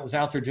cetera, that was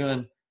out there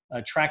doing,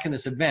 tracking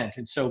this event.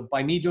 And so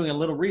by me doing a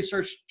little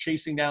research,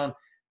 chasing down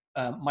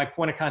my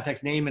point of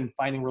contact's name and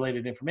finding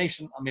related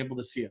information, I'm able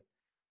to see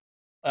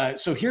it.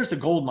 So here's the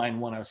gold mine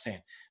one I was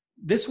saying.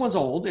 This one's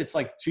old. It's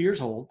like 2 years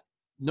old.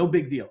 No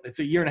big deal. It's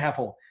a year and a half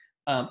old.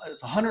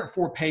 It's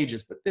 104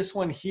 pages, but this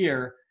one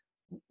here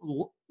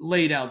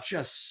laid out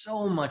just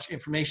so much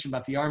information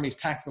about the Army's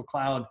tactical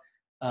cloud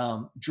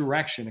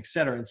direction, et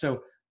cetera. And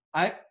so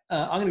I'm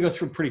going to go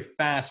through pretty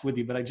fast with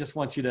you, but I just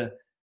want you to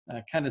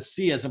kind of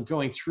see as I'm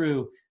going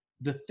through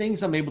the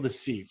things I'm able to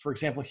see. For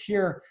example,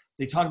 here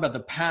they talk about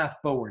the path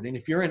forward. And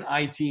if you're in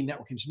IT,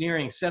 network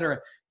engineering, et cetera,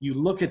 you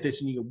look at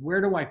this and you go,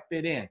 where do I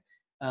fit in?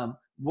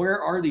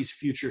 Where are these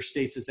future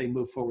states as they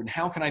move forward? And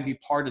how can I be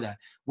part of that?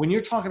 When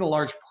you're talking to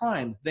large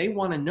primes, they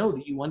want to know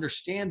that you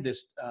understand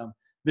this,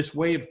 this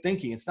way of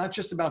thinking. It's not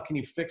just about, can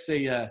you fix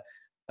a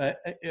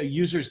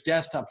user's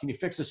desktop? Can you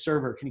fix a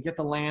server? Can you get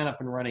the LAN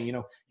up and running? You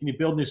know, can you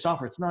build new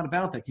software? It's not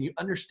about that. Can you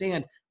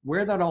understand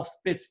where that all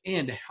fits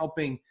into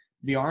helping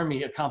the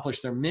Army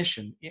accomplish their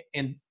mission?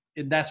 And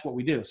that's what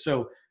we do.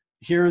 So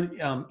here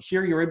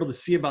you're able to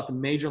see about the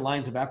major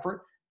lines of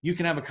effort. You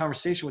can have a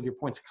conversation with your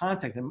points of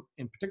contact, and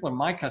in particular,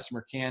 my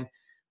customer can,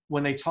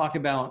 when they talk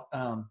about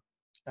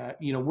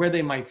you know, where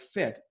they might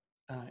fit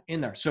in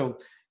there. So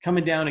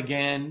coming down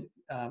again,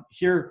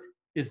 here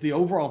is the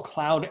overall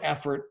cloud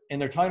effort,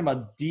 and they're talking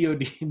about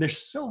DoD.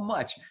 There's so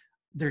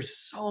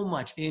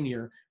much in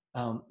here,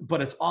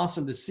 but it's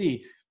awesome to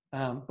see.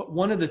 But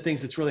one of the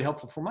things that's really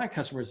helpful for my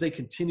customers, they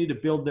continue to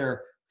build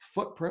their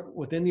footprint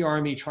within the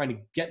Army, trying to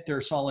get their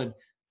solid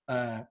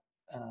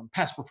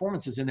past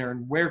performances in there,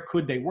 and where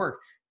could they work.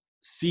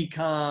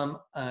 CECOM,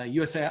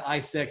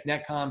 USAISEC,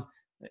 NetCom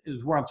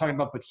is where I'm talking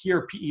about, but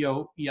here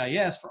PEO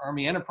EIS for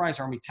Army Enterprise,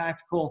 Army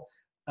Tactical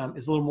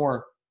is a little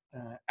more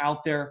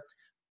out there.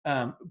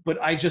 But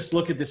I just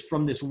look at this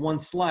from this one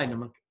slide,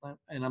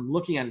 and I'm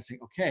looking at it saying,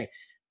 okay,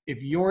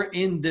 if you're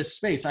in this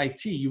space,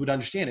 IT, you would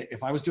understand it.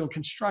 If I was doing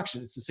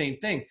construction, it's the same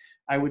thing.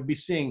 I would be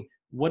seeing,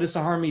 what is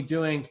the Army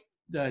doing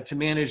to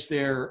manage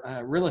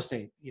their real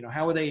estate? You know,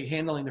 how are they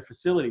handling their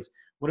facilities?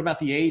 What about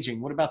the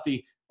aging? What about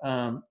the,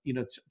 you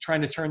know,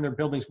 trying to turn their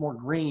buildings more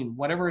green?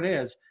 Whatever it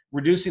is,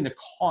 reducing the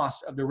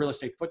cost of their real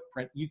estate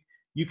footprint.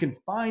 You can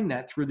find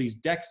that through these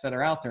decks that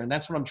are out there. And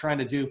that's what I'm trying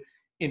to do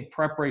in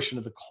preparation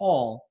of the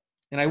call.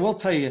 And I will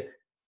tell you,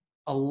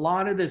 a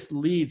lot of this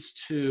leads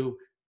to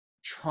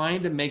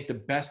trying to make the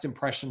best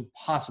impression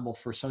possible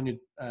for Sonia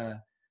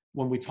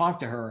when we talk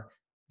to her,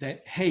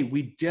 that, hey,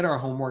 we did our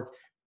homework.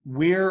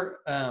 We're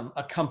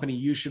a company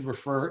you should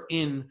refer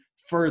in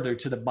further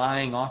to the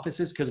buying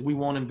offices, because we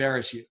won't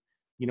embarrass you.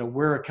 You know,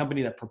 we're a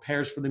company that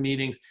prepares for the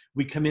meetings.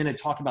 We come in and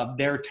talk about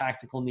their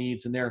tactical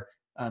needs and their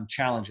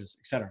challenges,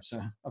 et cetera.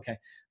 So, okay.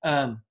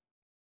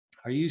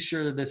 Are you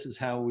sure this is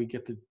how we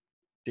get the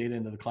data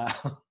into the cloud?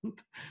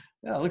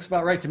 Yeah, it looks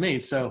about right to me.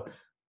 So,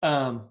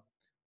 I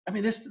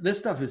mean, this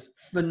stuff is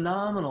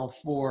phenomenal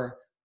for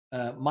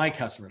my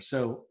customers.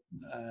 So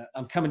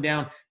I'm coming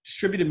down,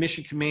 distributed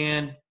mission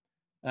command,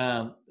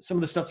 some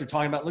of the stuff they're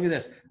talking about. Look at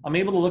this. I'm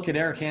able to look at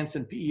Eric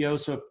Hansen, PEO.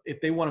 So if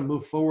they want to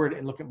move forward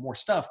and look at more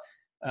stuff,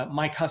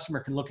 my customer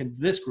can look into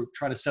this group,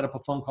 try to set up a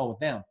phone call with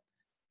them.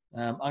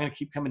 I'm going to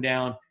keep coming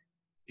down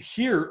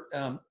here.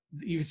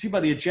 You can see by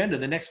the agenda,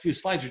 the next few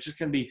slides are just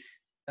going to be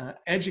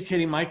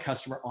educating my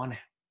customer on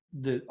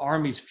the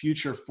Army's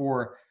future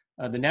for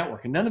the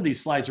network. And none of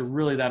these slides are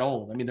really that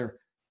old. I mean, they're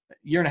a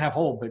year and a half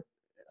old, but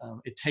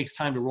it takes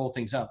time to roll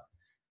things up.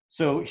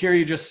 So here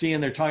you're just seeing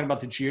they're talking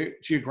about the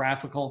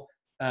geographical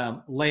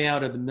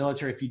layout of the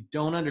military. If you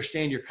don't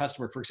understand your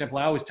customer, for example,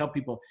 I always tell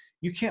people,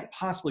 you can't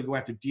possibly go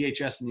after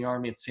DHS and the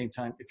Army at the same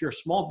time. If you're a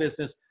small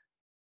business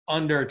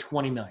under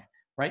 29,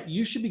 right?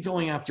 You should be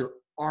going after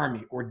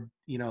Army or,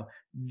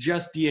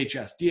 just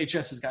DHS.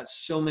 DHS has got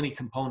so many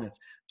components.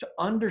 To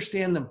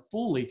understand them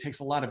fully takes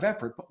a lot of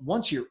effort, but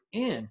once you're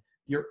in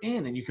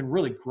and you can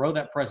really grow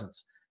that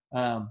presence.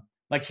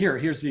 Like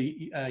here's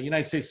the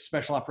United States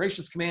Special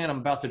Operations Command. I'm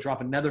about to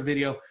drop another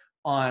video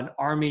on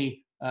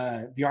Army,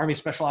 the Army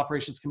Special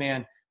Operations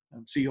Command,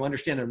 so you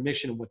understand their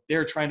mission and what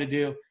they're trying to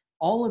do.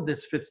 All of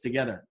this fits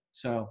together.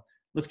 So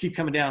let's keep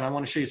coming down. I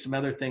want to show you some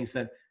other things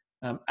that,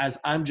 as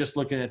I'm just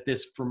looking at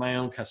this for my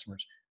own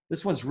customers.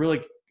 This one's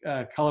really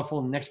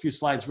colorful. The next few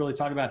slides really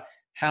talk about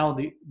how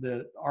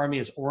the Army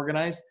is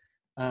organized.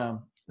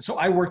 So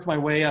I worked my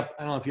way up.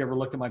 I don't know if you ever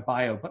looked at my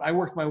bio, but I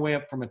worked my way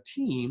up from a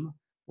team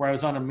where I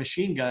was on a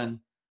machine gun.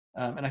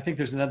 And I think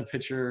there's another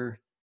picture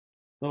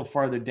a little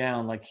farther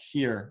down, like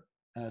here.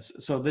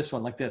 So this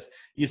one, like this,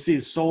 you see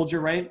the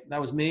soldier, right?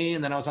 That was me.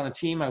 And then I was on a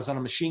team. I was on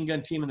a machine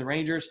gun team in the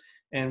Rangers,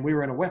 and we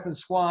were in a weapons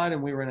squad,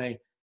 and we were in a,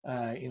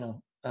 I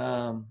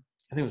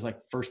think it was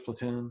like 1st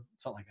platoon,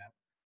 something like that.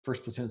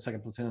 1st platoon,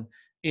 2nd platoon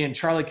in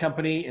Charlie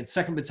Company in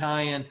 2nd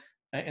Battalion.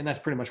 And that's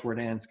pretty much where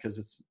it ends because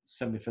it's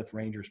 75th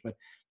Rangers.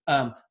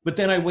 But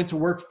then I went to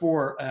work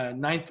for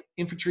 9th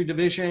Infantry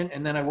Division,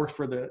 and then I worked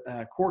for the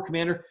Corps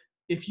Commander.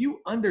 If you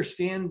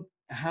understand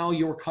how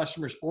your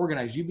customers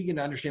organize, you begin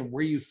to understand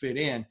where you fit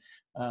in.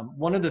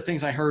 One of the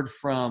things I heard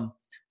from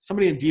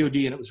somebody in DOD,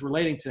 and it was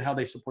relating to how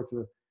they support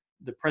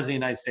the President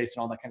of the United States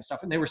and all that kind of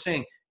stuff. And they were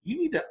saying, you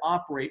need to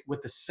operate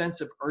with a sense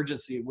of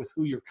urgency with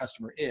who your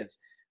customer is.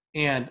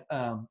 And,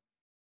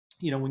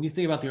 when you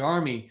think about the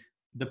Army,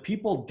 the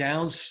people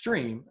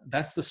downstream,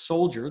 that's the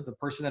soldier, the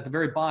person at the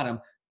very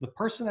bottom. The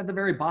person at the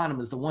very bottom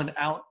is the one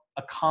out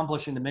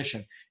accomplishing the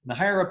mission. And the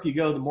higher up you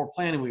go, the more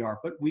planning we are.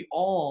 But we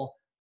all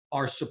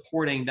are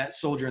supporting that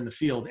soldier in the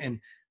field. And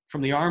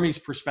from the Army's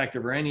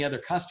perspective or any other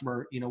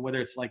customer,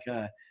 whether it's like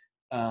a,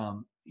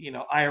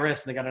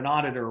 IRS and they got an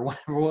auditor or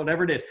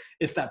whatever it is,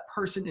 it's that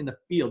person in the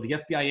field, the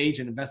FBI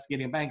agent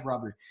investigating a bank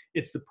robbery.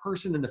 It's the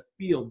person in the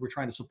field we're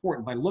trying to support.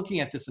 And by looking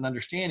at this and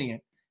understanding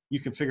it,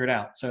 you can figure it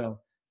out. So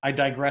I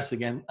digress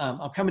again.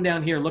 I'm coming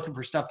down here looking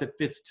for stuff that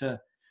fits to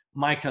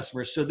my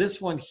customers. So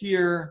this one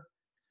here,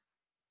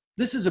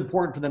 this is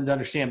important for them to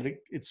understand, but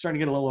it's starting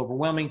to get a little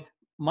overwhelming.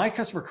 My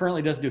customer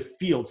currently doesn't do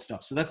field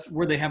stuff. So that's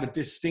where they have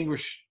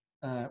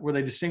where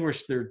they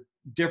distinguish their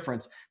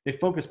difference. They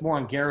focus more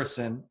on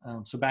garrison,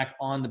 so back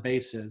on the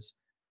bases.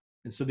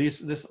 And so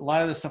a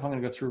lot of this stuff I'm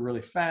going to go through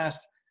really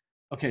fast.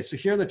 Okay, so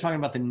here they're talking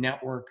about the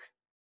network.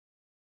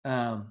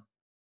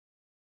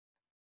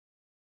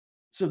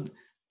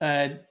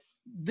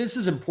 This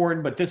is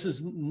important, but this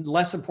is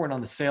less important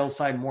on the sales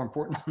side, more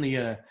important on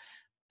the,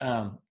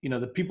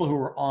 the people who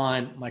are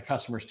on my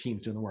customers'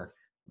 teams doing the work.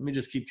 Let me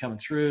just keep coming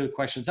through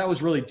questions. That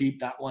was really deep,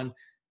 that one.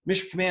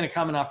 Mission command and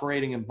common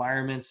operating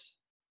environments.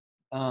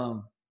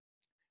 So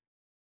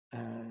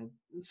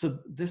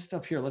this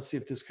stuff here, let's see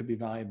if this could be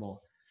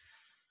valuable.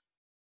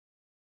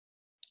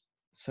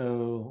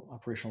 So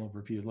operational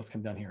overview, let's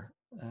come down here.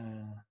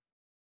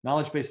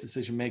 Knowledge-based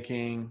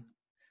decision-making.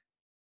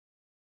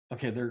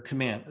 Okay, their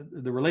command.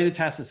 The related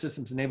tasks and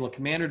systems enable a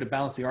commander to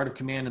balance the art of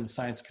command and the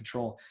science of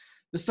control.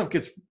 This stuff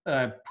gets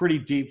pretty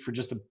deep for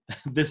just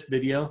this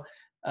video.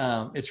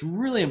 It's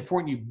really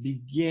important you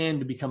begin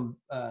to become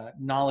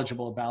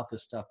knowledgeable about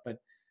this stuff. But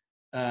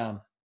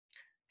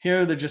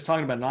here they're just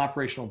talking about an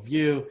operational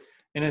view.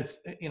 And it's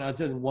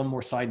one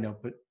more side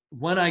note. But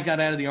when I got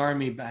out of the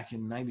Army back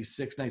in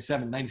 96,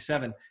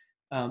 97,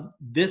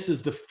 this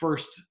is the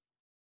first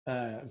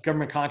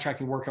government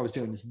contracting work I was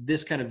doing. Is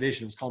this kind of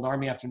vision. It's called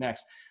Army After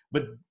Next.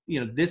 But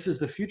this is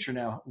the future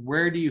now.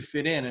 Where do you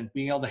fit in? And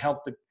being able to help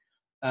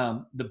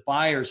the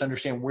buyers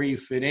understand where you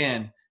fit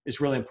in is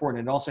really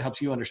important. It also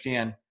helps you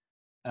understand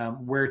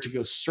where to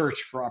go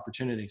search for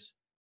opportunities.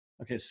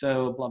 Okay,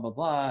 so blah, blah,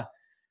 blah.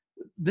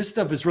 This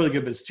stuff is really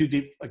good, but it's too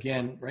deep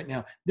again right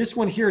now. This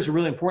one here is a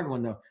really important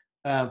one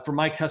though. For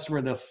my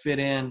customer, they'll fit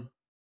in.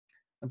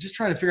 I'm just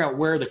trying to figure out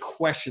where the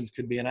questions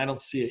could be, and I don't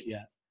see it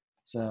yet.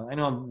 So I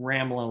know I'm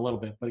rambling a little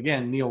bit, but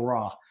again, Neil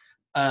Raw.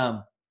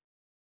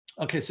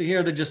 Okay, so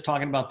here they're just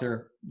talking about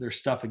their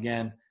stuff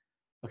again.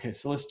 Okay,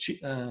 so let's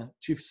Chief of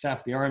Staff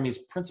of the Army's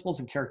principles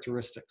and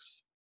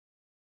characteristics.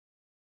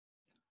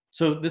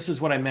 So this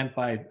is what I meant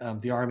by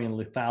the Army and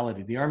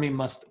lethality. The Army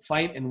must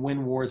fight and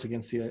win wars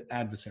against the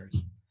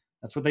adversaries.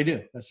 That's what they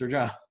do. That's their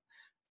job.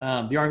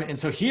 The Army, and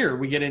so here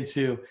we get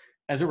into,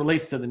 as it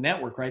relates to the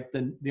network, right?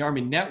 The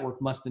Army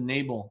network must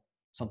enable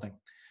something.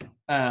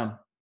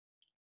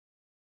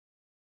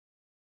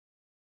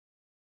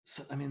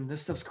 So, I mean,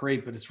 this stuff's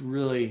great, but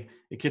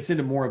it gets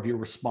into more of your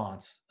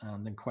response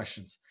than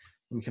questions.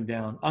 Let me come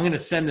down. I'm going to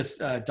send this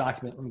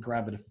document. Let me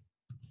grab it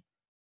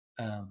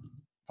if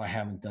I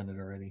haven't done it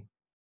already.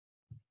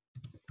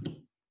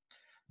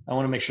 I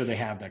want to make sure they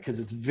have that because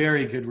it's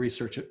very good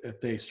research if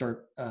they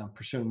start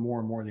pursuing more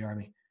and more of the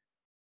Army.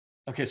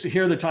 Okay, so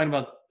here they're talking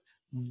about,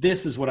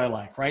 this is what I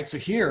like, right? So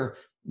here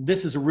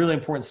this is a really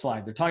important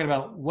slide. They're talking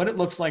about what it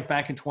looks like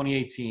back in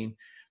 2018.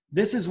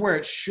 This is where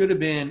it should have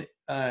been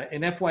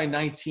in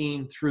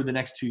FY19 through the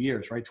next 2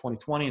 years, right?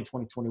 2020 and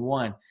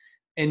 2021.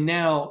 And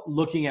now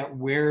looking at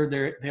where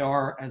they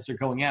are as they're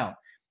going out.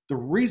 The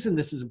reason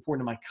this is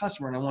important to my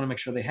customer, and I want to make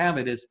sure they have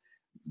it, is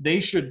they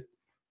should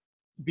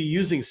be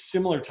using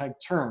similar type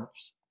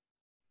terms.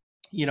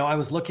 You know, I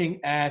was looking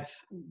at,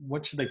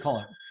 what should they call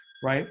it,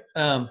 right?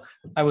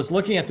 I was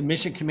looking at the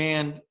mission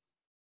command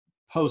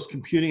post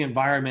computing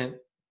environment,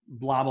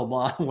 blah, blah,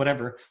 blah,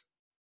 whatever.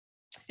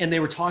 And they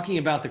were talking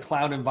about the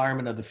cloud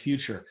environment of the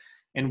future.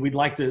 And we'd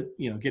like to,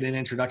 you know, get an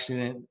introduction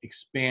and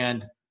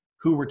expand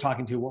who we're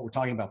talking to, what we're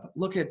talking about. But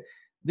look at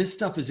this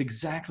stuff is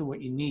exactly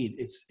what you need.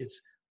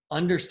 It's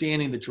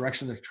understanding the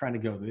direction they're trying to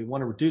go. They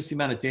want to reduce the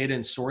amount of data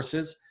and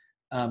sources,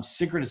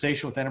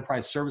 synchronization with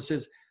enterprise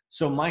services.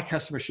 So my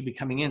customer should be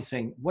coming in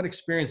saying, what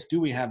experience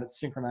do we have at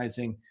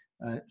synchronization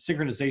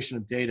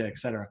of data, et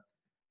cetera?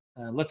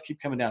 Let's keep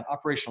coming down.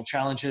 Operational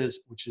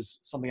challenges, which is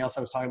something else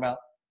I was talking about.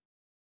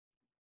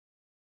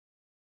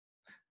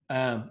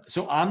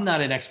 So I'm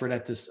not an expert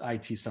at this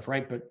IT stuff,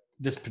 right? But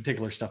this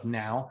particular stuff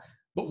now.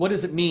 But what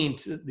does it mean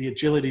to the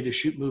agility to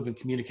shoot, move, and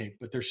communicate?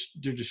 But they're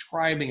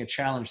describing a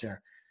challenge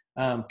there.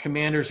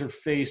 Commanders are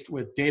faced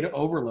with data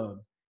overload.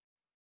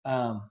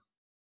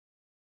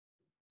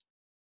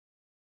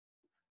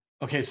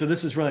 Okay, so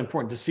this is really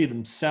important to see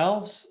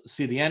themselves,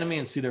 see the enemy,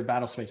 and see their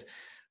battle space.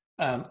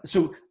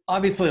 So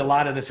obviously a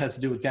lot of this has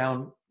to do with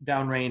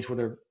downrange where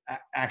they're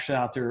actually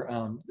out there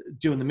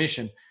doing the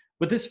mission.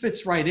 But this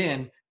fits right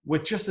in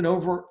with just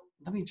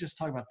let me just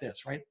talk about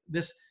this, right?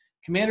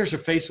 Commanders are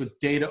faced with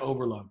data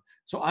overload.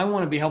 So I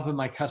want to be helping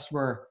my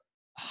customer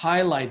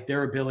highlight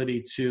their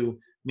ability to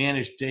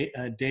manage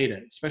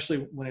data,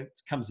 especially when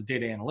it comes to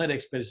data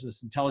analytics,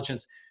 business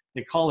intelligence.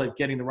 They call it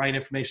getting the right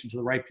information to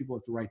the right people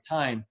at the right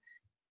time.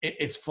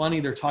 It's funny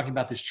they're talking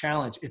about this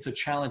challenge. It's a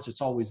challenge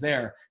that's always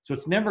there. So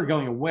it's never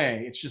going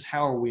away. It's just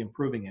how are we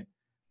improving it?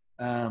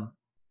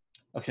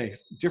 Okay,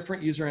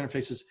 different user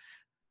interfaces.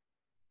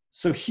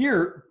 So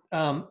here,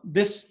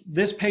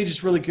 this page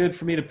is really good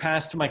for me to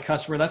pass to my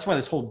customer. That's why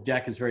this whole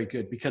deck is very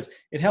good, because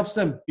it helps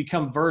them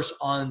become versed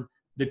on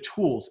the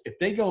tools. If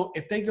they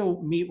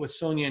go meet with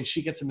Sonia and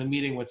she gets them a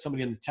meeting with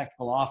somebody in the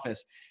technical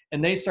office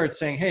and they start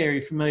saying, hey, are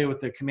you familiar with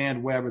the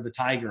command web or the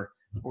Tiger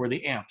or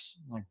the AMPS?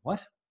 I'm like,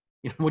 what?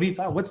 You know, what are you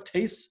talking? What's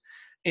TACE?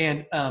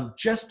 And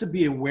just to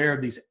be aware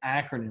of these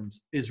acronyms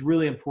is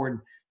really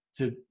important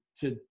to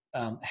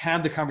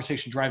have the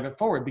conversation drive it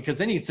forward, because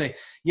then you can say,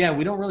 yeah,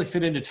 we don't really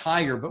fit into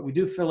Tiger, but we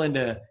do fit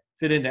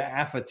into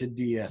AFA to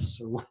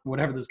DS or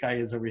whatever this guy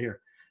is over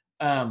here.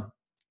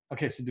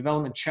 Okay, so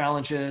development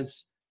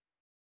challenges.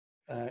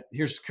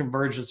 Here's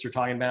convergence they're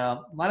talking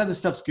about. A lot of this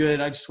stuff's good.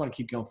 I just want to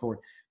keep going forward.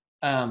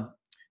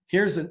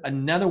 Here's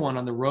another one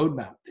on the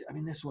roadmap. I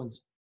mean, this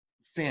one's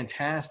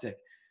fantastic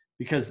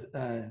because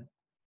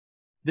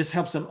this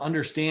helps them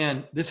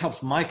understand. This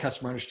helps my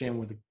customer understand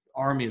where the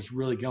Army is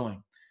really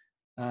going.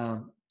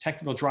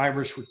 Technical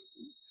drivers for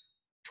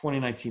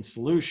 2019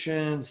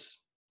 solutions.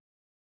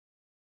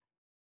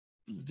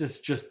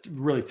 Just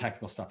really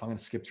technical stuff. I'm going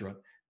to skip through it.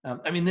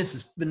 I mean, this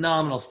is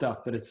phenomenal stuff,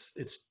 but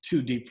it's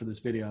too deep for this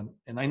video.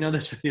 And I know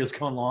this video is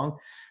going long,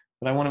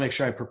 but I want to make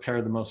sure I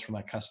prepare the most for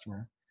my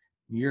customer.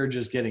 You're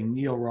just getting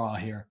Neil raw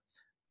here.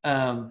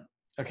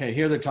 Okay,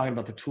 here they're talking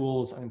about the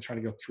tools. I'm going to try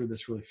to go through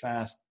this really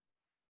fast.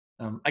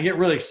 I get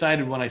really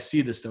excited when I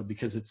see this though,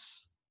 because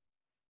it's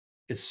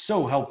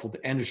so helpful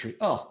to industry.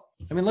 Oh,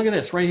 I mean, look at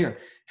this right here.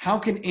 How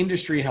can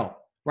industry help,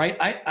 right?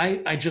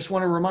 I just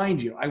want to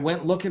remind you, I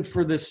went looking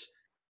for this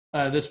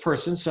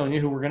person, Sonia,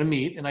 who we're going to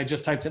meet, and I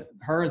just typed in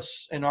her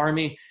and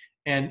Army,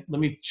 and let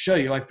me show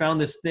you. I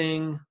found this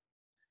thing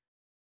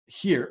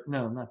here.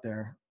 No, not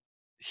there.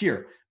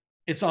 Here.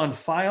 It's on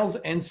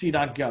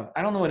filesnc.gov.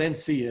 I don't know what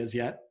NC is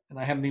yet, and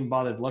I haven't even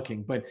bothered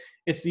looking, but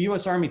it's the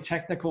U.S. Army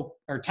Tactical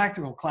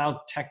Cloud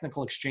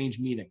Technical Exchange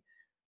meeting.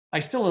 I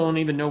still don't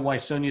even know why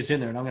Sonia's in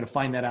there, and I'm going to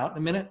find that out in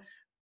a minute.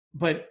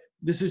 But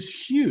this is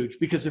huge,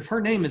 because if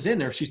her name is in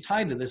there, if she's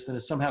tied to this, then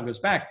it somehow goes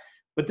back.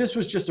 But this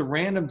was just a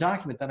random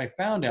document that I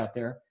found out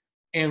there,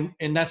 and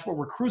that's what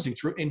we're cruising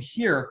through. And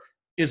here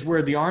is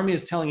where the Army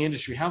is telling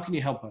industry, how can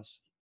you help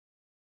us?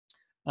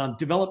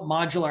 Develop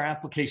modular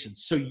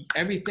applications. So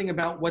everything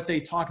about what they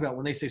talk about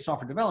when they say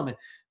software development,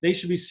 they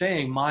should be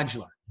saying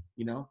modular.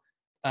 You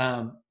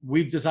know,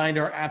 we've designed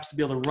our apps to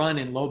be able to run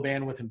in low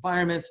bandwidth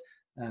environments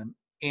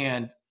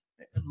and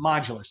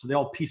modular, so they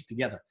all piece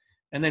together.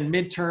 And then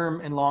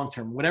midterm and long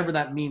term, whatever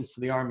that means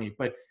to the Army.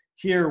 But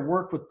here,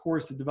 work with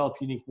PORs to develop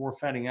unique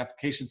warfighting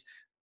applications.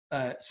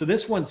 So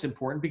this one's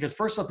important because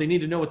first off, they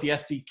need to know what the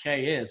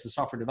SDK is, the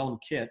software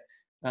development kit.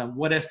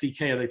 What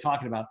SDK are they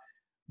talking about?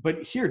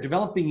 But here,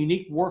 developing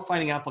unique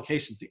warfighting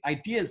applications. The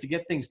idea is to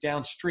get things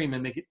downstream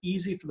and make it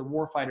easy for the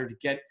warfighter to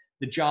get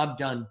the job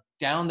done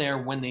down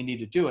there when they need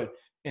to do it,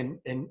 and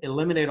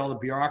eliminate all the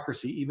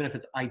bureaucracy, even if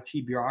it's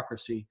IT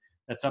bureaucracy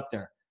that's up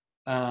there.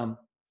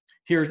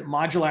 Here's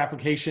modular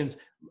applications.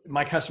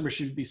 My customer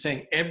should be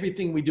saying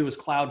everything we do is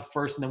cloud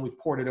first, and then we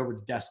port it over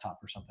to desktop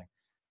or something.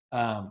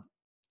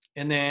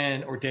 and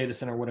then, or data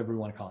center, whatever we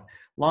want to call it.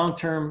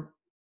 Long-term.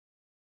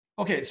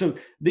 Okay, so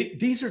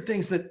these are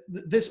things that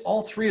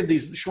all three of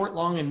these, short,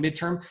 long, and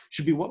midterm,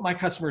 should be what my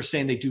customers are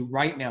saying they do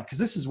right now. Because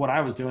this is what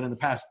I was doing in the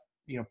past,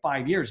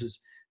 5 years, is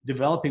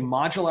developing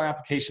modular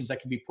applications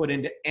that can be put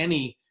into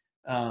any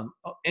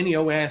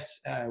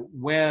OS,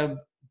 web,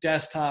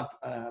 desktop,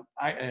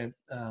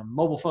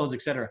 mobile phones,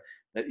 etc.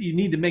 That you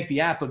need to make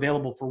the app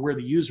available for where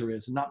the user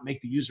is, and not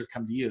make the user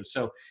come to you.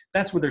 So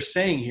that's what they're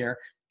saying here.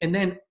 And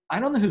then I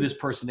don't know who this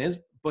person is,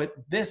 but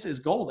this is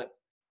golden.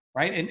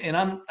 Right, and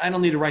I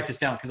don't need to write this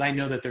down because I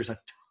know that there's a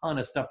ton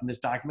of stuff in this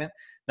document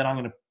that I'm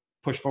going to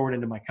push forward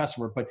into my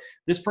customer. But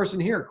this person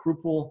here,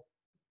 Krupel,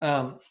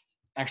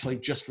 actually,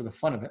 just for the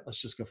fun of it, let's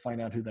just go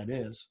find out who that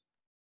is.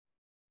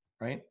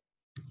 Right,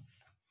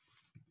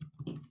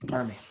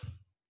 Army.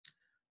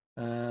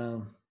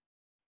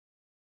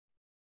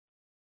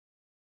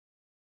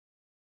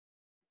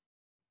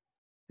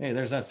 Hey,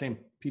 there's that same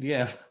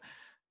PDF.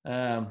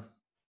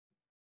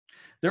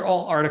 They're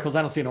all articles.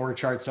 I don't see an org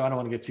chart, so I don't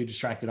want to get too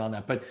distracted on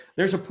that. But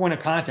there's a point of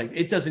contact.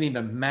 It doesn't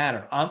even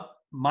matter.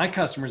 My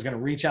customer is going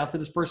to reach out to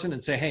this person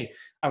and say, hey,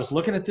 I was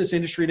looking at this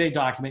industry day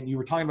document, and you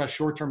were talking about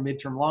short-term,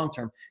 midterm,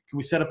 long-term. Can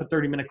we set up a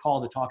 30-minute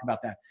call to talk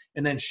about that?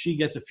 And then she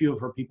gets a few of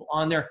her people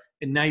on there,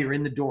 and now you're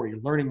in the door. You're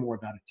learning more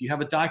about it. Do you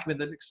have a document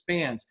that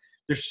expands?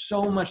 There's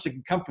so much that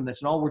can come from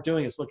this, and all we're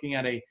doing is looking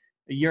at a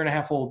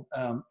year-and-a-half-old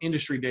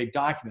industry day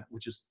document,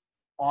 which is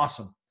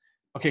awesome.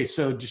 Okay,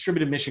 so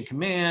distributed mission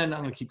command.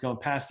 I'm going to keep going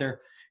past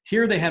there.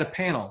 Here they had a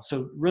panel.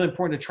 So really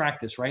important to track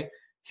this, right?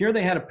 Here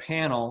they had a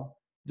panel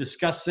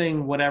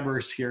discussing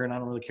whatever's here, and I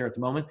don't really care at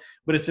the moment.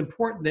 But it's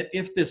important that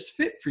if this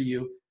fit for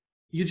you,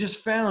 you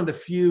just found a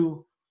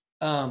few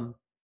points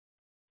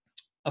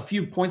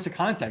of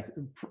contact.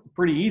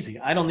 Pretty easy.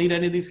 I don't need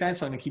any of these guys,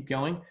 so I'm going to keep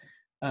going.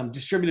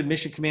 Distributed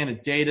mission command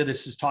and data.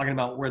 This is talking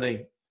about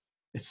where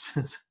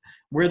it's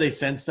where they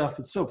send stuff.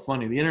 It's so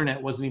funny. The internet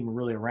wasn't even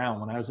really around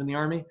when I was in the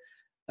Army.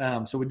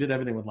 So we did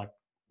everything with like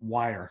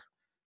wire.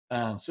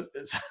 So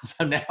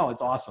now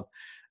it's awesome.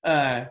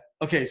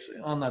 Okay, so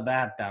I'm not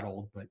that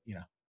old, but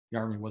the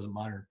Army wasn't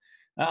modern.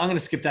 I'm going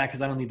to skip that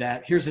because I don't need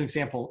that. Here's an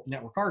example,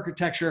 network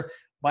architecture.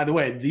 By the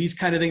way, these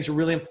kind of things are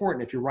really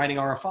important. If you're writing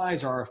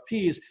RFIs,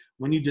 RFPs,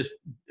 when you just,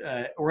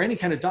 or any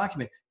kind of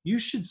document, you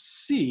should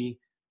see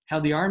how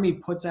the Army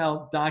puts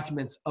out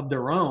documents of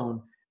their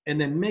own, and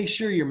then make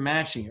sure you're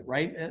matching it,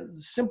 right?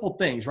 Simple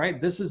things, right?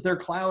 This is their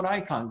cloud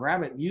icon.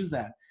 Grab it and use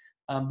that.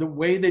 The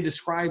way they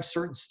describe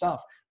certain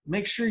stuff.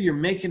 Make sure you're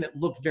making it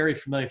look very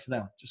familiar to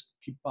them. Just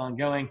keep on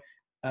going.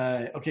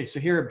 Okay, so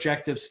here,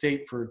 objective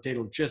state for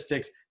data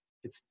logistics.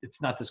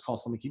 It's not this call,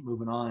 so let me keep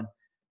moving on.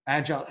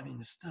 Agile, I mean,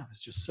 this stuff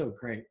is just so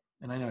great.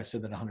 And I know I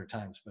said that 100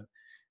 times, but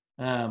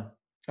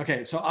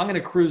okay, so I'm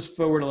going to cruise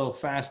forward a little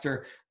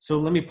faster. So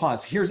let me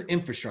pause. Here's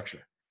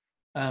infrastructure.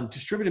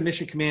 Distributed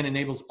mission command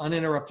enables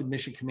uninterrupted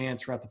mission command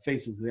throughout the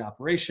phases of the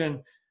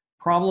operation.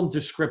 Problem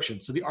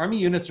description. So the Army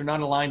units are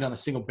not aligned on a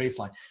single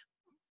baseline.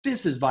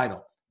 This is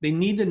vital. They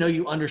need to know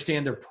you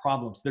understand their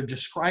problems. They're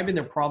describing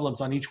their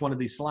problems on each one of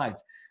these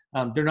slides.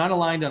 They're not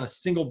aligned on a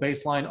single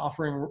baseline,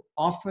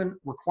 often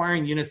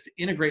requiring units to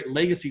integrate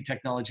legacy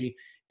technology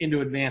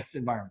into advanced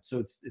environments. So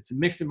it's a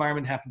mixed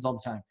environment, happens all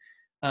the time.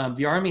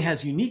 The Army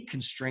has unique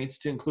constraints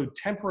to include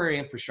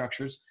temporary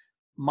infrastructures,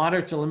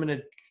 moderate to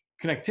limited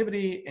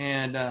connectivity,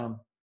 and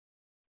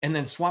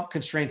then swap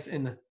constraints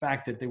in the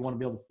fact that they want to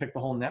be able to pick the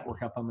whole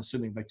network up, I'm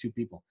assuming, by 2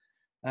 people.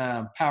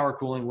 Power,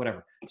 cooling,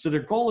 whatever. So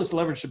their goal is to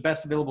leverage the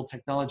best available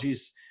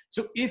technologies.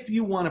 So if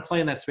you want to play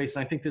in that space,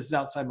 and I think this is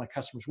outside my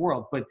customer's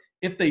world, but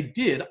if they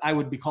did, I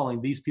would be calling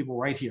these people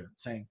right here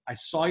saying, I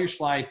saw your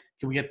slide,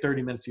 can we get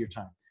 30 minutes of your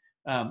time?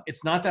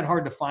 It's not that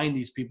hard to find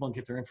these people and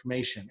get their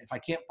information. If I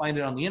can't find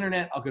it on the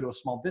internet, I'll go to a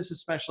small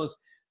business specialist,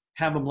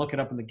 have them look it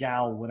up in the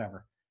GAL,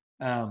 whatever.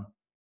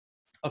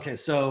 Okay,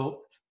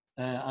 so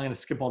I'm going to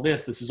skip all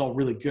this. This is all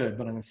really good,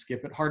 but I'm going to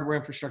skip it. Hardware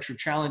infrastructure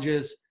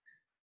challenges.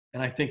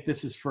 And I think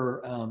this is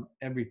for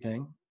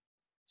everything.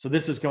 So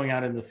this is going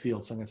out in the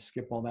field. So I'm going to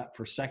skip all that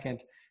for a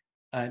second.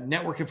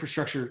 Network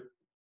infrastructure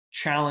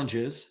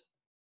challenges.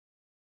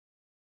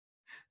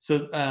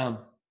 So,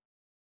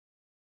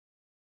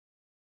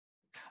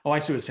 I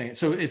see what it's saying.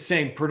 So it's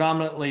saying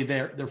predominantly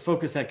they're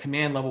focused at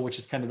command level, which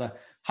is kind of the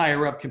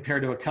higher up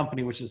compared to a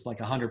company, which is like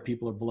 100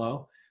 people or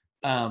below.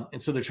 And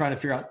so they're trying to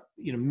figure out,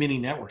 mini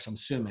networks, I'm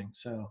assuming.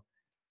 So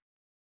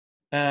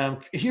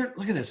here,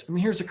 look at this. I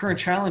mean, here's the current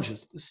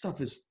challenges. This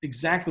stuff is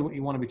exactly what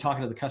you want to be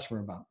talking to the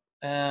customer about.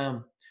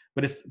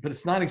 But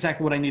it's not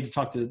exactly what I need to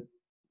talk to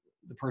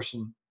the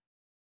person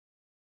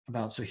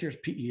about. So here's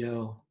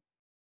PEO.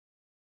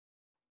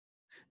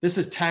 This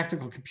is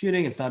tactical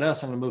computing. It's not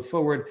us. I'm going to move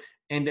forward.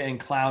 End-to-end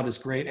cloud is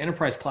great.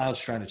 Enterprise cloud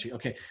strategy.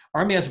 Okay.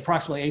 Army has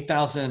approximately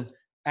 8,000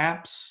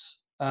 apps.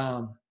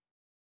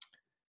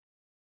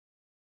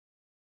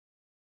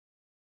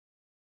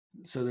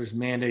 So there's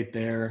mandate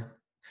there.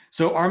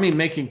 So Army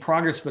making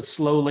progress, but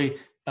slowly.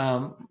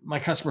 My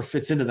customer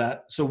fits into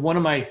that. So one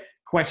of my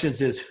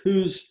questions is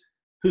who's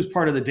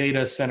part of the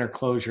data center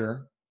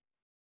closure?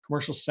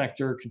 Commercial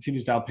sector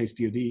continues to outpace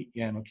DoD.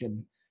 Yeah, no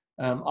kidding.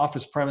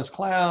 office premise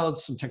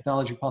clouds, some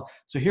technology.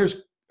 So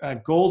here's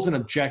goals and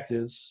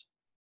objectives.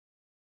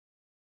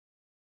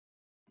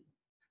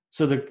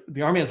 So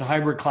the Army has a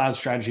hybrid cloud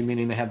strategy,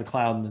 meaning they have the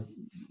cloud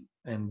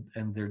and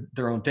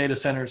their own data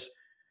centers.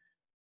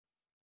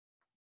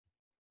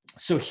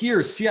 So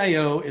here,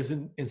 CIO is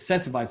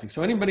incentivizing.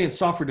 So anybody in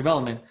software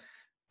development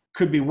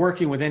could be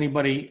working with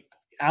anybody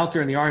out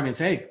there in the Army and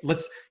say, hey,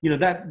 let's,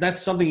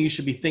 that's something you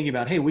should be thinking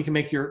about. Hey, we can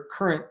make your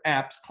current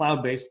apps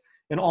cloud-based,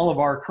 and all of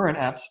our current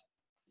apps,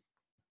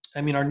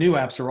 our new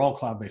apps are all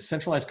cloud-based.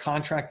 Centralized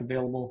contract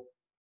available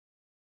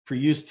for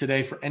use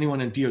today for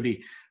anyone in DoD.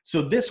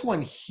 So this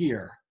one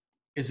here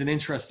is an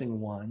interesting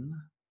one.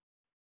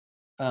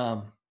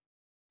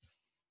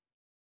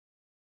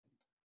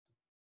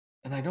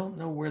 And I don't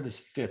know where this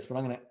fits, but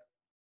I'm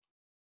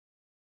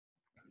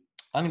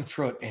gonna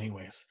throw it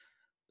anyways.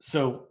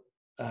 So,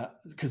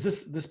 because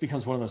this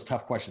becomes one of those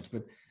tough questions.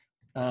 But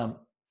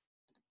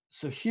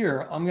so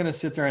here I'm gonna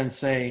sit there and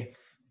say,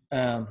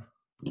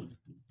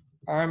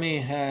 Army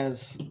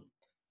has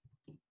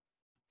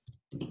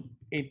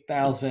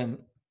 8,000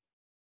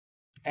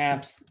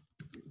 apps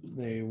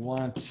they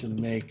want to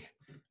make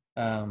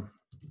cloud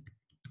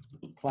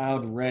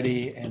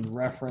ready and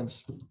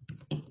reference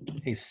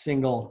a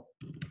single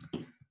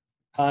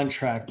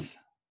contract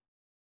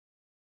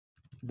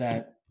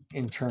that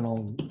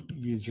internal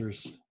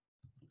users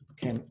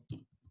can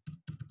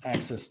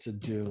access to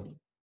do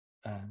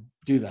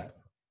that.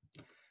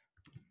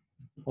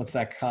 What's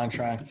that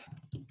contract,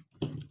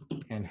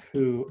 and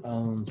who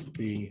owns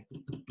the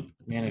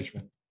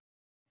management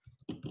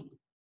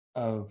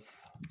of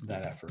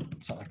that effort?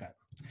 Something like that.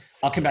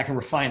 I'll come back and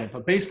refine it,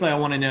 but basically I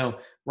want to know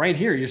right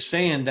here, you're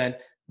saying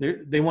that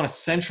they want a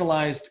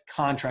centralized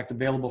contract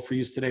available for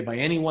use today by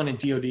anyone in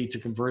DoD to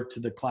convert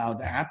to the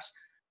cloud apps.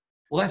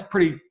 Well, that's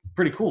pretty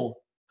cool.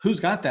 Who's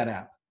got that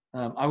app?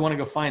 I want to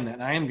go find that,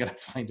 and I am going to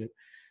find it.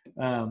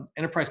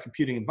 Enterprise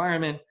computing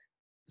environment.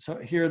 So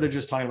here they're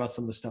just talking about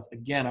some of the stuff.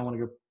 Again, I want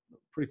to go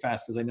pretty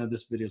fast because I know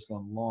this video is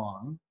going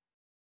long.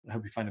 I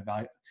hope you find it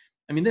valuable.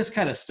 This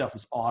kind of stuff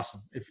is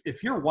awesome.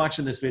 If you're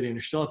watching this video and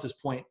you're still at this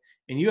point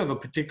and you have a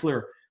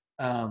particular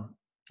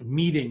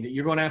meeting that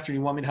you're going after and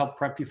you want me to help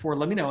prep you for,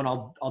 let me know and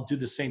I'll do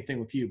the same thing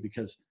with you,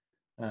 because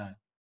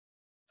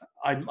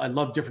I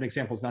love different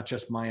examples, not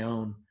just my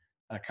own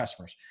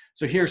customers.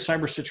 So here's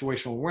cyber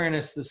situational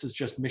awareness. This is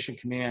just mission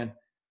command.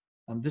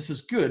 This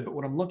is good, but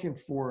what I'm looking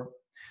for,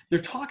 they're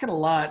talking a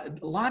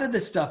lot of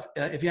this stuff.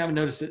 If you haven't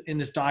noticed it in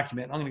this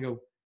document,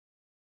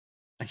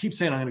 I keep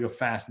saying I'm going to go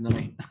fast,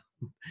 and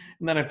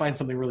then I find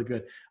something really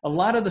good. A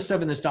lot of the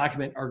stuff in this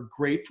document are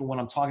great for when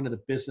I'm talking to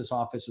the business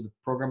office or the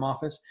program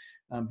office,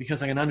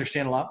 because I can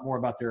understand a lot more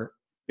about their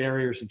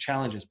barriers and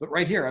challenges. But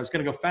right here, I was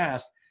going to go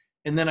fast,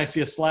 and then I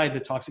see a slide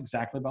that talks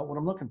exactly about what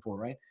I'm looking for,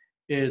 right?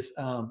 Is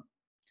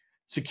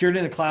security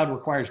in the cloud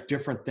requires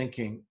different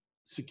thinking.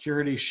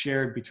 Security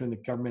shared between the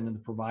government and the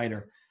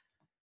provider.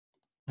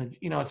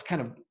 It's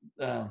kind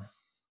of,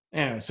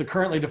 anyway, so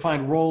currently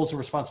defined roles and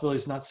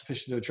responsibilities not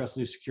sufficient to address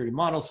new security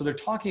models. So they're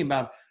talking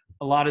about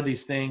a lot of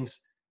these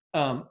things.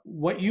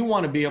 What you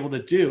want to be able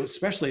to do,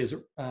 especially is,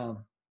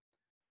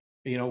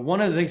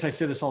 one of the things I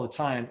say this all the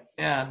time,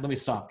 let me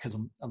stop because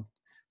I'm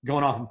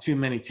going off on too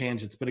many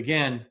tangents. But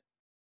again,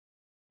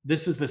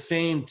 this is the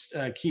same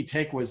key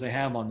takeaways they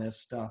have on this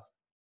stuff.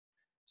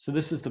 So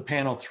this is the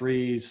panel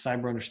 3,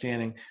 cyber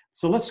understanding.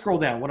 So let's scroll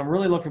down. What I'm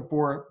really looking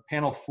for,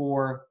 panel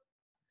 4.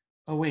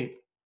 Oh, wait.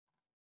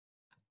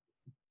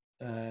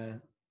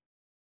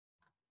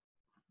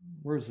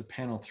 Where's the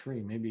panel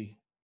 3? Maybe.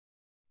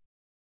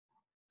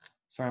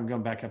 Sorry, I'm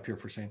going back up here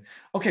for a second.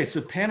 Okay,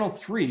 so panel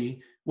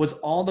 3 was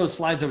all those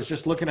slides I was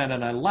just looking at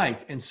and I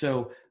liked. And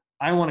so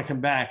I want to come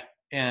back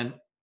and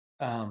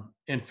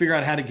figure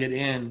out how to get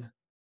in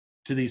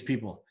to these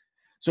people.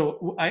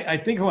 So I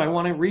think who I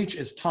want to reach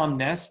is Tom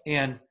Neff,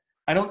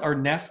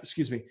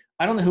 excuse me.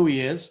 I don't know who he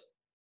is.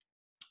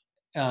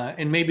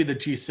 And maybe the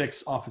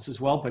G6 office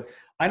as well, but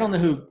I don't know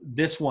who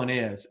this one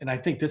is. And I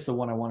think this is the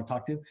one I want to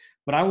talk to,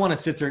 but I want to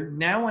sit there.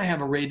 Now I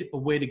have a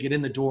way to get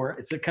in the door.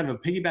 It's a kind of a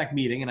piggyback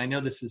meeting. And I know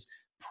this is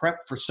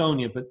prep for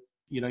Sonia, but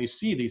you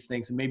see these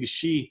things and maybe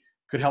she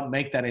could help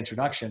make that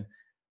introduction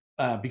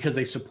because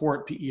they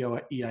support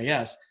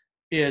PEO-EIS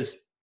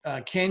is,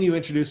 can you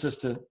introduce us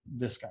to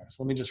this guy?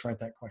 So let me just write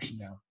that question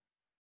down.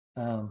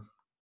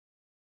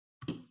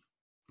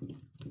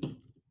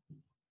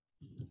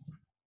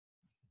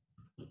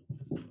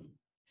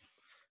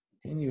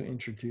 Can you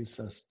introduce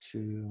us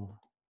to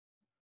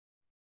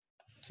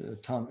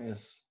Tom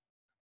is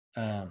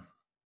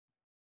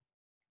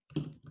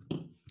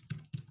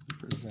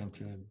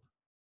presented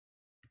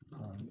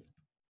on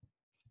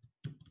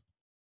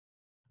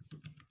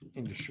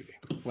industry,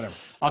 whatever.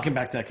 I'll come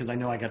back to that because I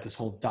know I got this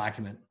whole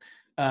document.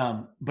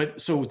 But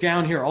so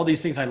down here, all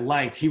these things I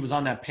liked, he was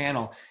on that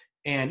panel.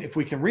 And if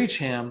we can reach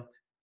him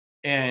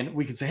and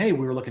we can say, hey,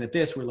 we were looking at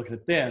this, we were looking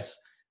at this,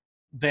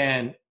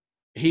 then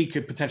he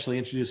could potentially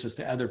introduce us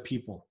to other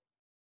people.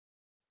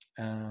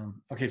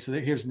 Okay, so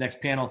here's the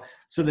next panel.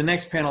 So the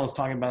next panel is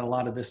talking about a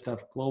lot of this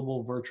stuff,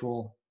 global,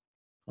 virtual.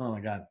 Oh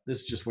my God, this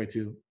is just way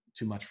too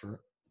too much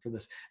for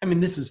this. I mean,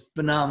 this is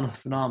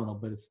phenomenal,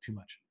 but it's too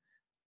much.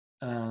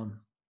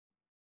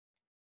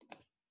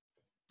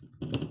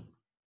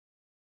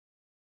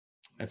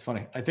 That's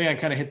funny. I think I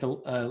kind of hit the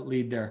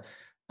lead there.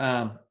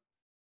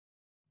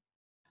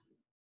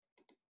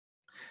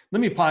 Let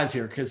me pause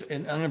here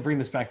and I'm going to bring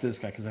this back to this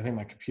guy because I think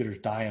my computer's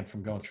dying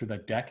from going through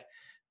that deck.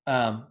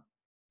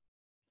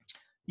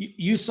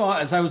 You saw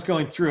as I was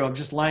going through, I'm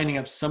just lining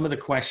up some of the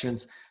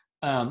questions.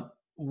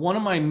 One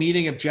of my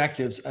meeting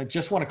objectives, I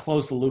just want to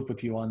close the loop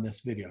with you on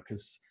this video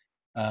because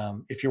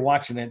if you're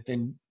watching it,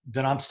 then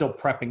I'm still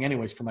prepping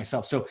anyways for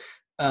myself. So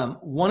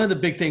one of the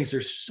big things,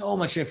 there's so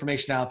much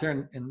information out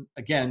there and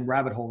again,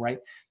 rabbit hole, right?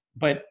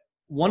 But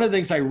one of the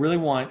things I really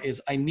want is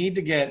I need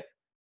to get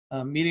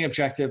a meeting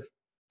objective.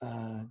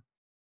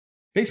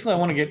 Basically, I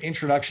want to get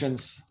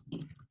introductions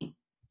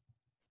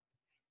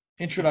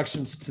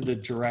to the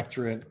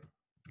directorate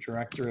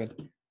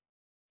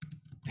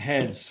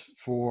heads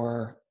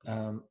for,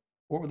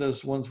 what were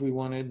those ones we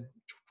wanted?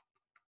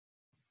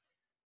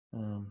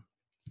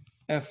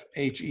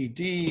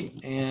 FHED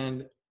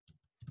and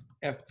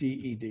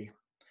FDED.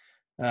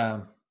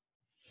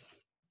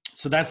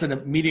 So that's a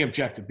meeting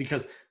objective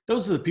because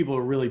those are the people who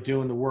are really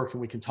doing the work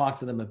and we can talk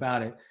to them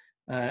about it.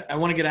 I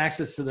want to get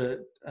access to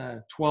the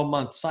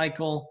 12-month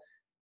cycle.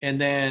 And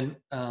then,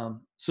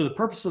 so the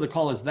purpose of the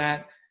call is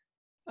that,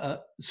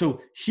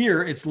 so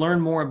here it's learn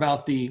more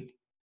about the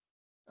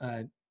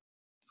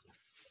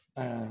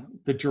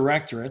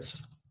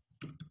directorates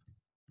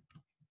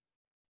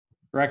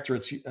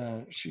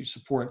she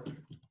support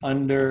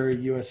under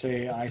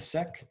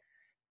USAISEC.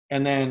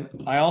 And then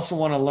I also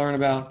want to learn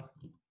about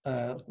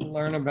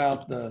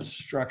the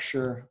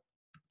structure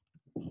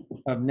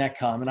of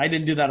NetCom. And I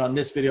didn't do that on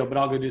this video, but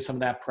I'll go do some of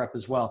that prep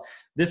as well.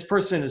 This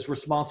person is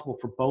responsible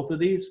for both of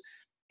these.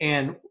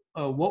 And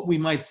what we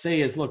might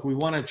say is, look, we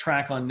want to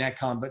track on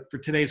NetCom, but for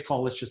today's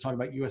call, let's just talk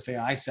about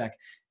USAISEC.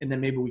 And then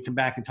maybe we come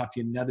back and talk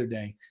to you another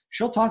day.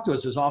 She'll talk to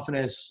us as often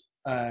as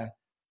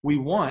we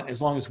want,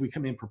 as long as we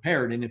come in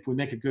prepared. And if we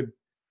make a good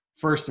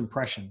first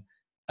impression.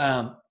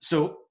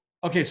 So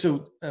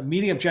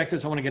meeting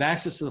objectives, I want to get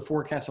access to the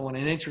forecast. I want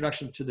an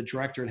introduction to the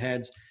directorate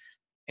heads.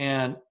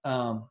 And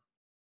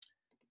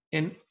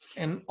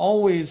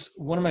always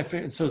one of my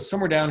favorite, so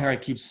somewhere down here, I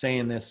keep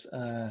saying this,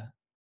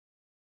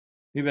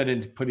 maybe I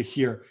didn't put it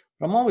here,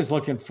 but I'm always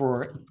looking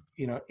for,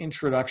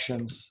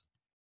 introductions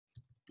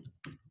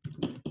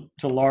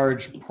to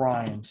large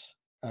primes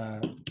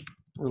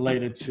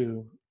related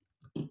to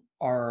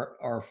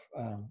our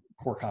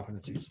core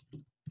competencies.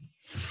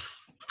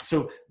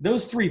 So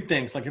those three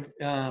things, like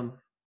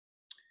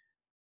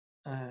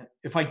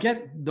if I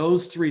get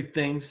those three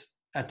things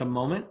at the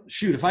moment,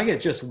 if I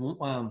get just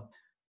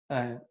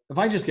if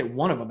I just get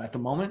one of them at the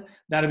moment,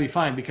 that'd be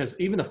fine because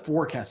even the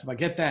forecast, if I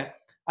get that,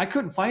 I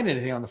couldn't find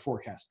anything on the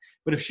forecast.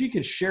 But if she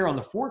can share on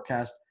the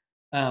forecast,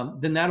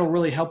 then that'll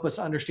really help us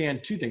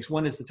understand two things.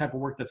 One is the type of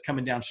work that's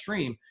coming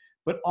downstream,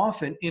 but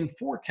often in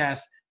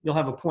forecasts, you'll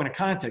have a point of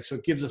contact. So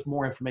it gives us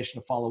more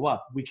information to follow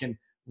up. We can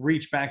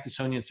reach back to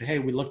Sonia and say, hey,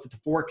 we looked at the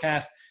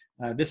forecast.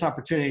 This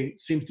opportunity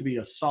seems to be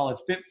a solid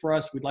fit for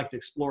us. We'd like to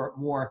explore it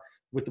more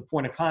with the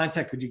point of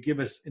contact. Could you give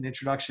us an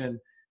introduction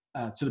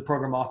to the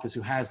program office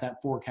who has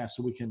that forecast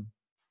so we can,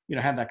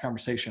 have that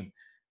conversation.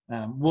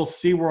 We'll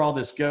see where all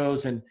this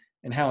goes and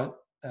how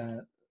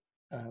it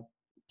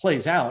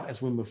plays out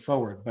as we move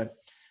forward. But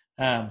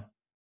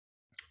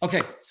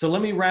okay, so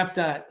let me wrap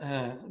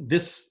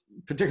this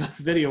particular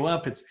video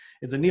up. It's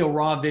a Neil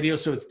Raw video,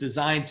 so it's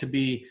designed to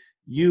be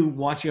you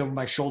watching over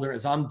my shoulder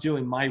as I'm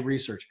doing my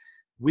research.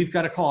 We've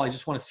got a call. I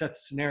just want to set the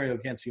scenario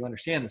again so you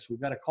understand this.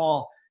 We've got a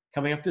call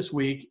coming up this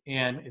week,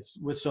 and it's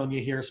with Sonia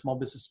here, small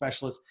business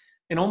specialist.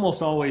 And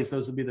almost always,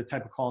 those would be the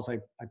type of calls I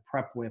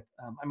prep with.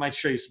 I might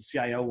show you some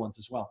CIO ones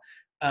as well.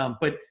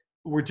 But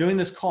we're doing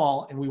this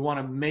call, and we want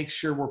to make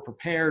sure we're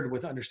prepared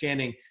with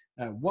understanding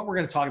what we're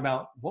going to talk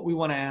about, what we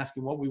want to ask,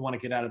 and what we want to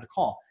get out of the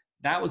call.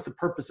 That was the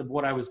purpose of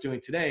what I was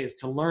doing today, is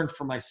to learn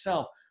for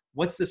myself,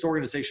 what's this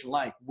organization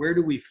like? Where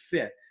do we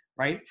fit,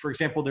 right? For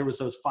example, there was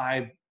those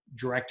 5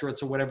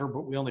 directorates or whatever,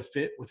 but we only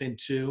fit within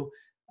 2.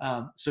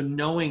 So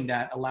knowing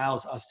that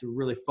allows us to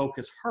really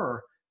focus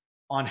her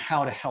on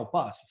how to help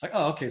us. It's like,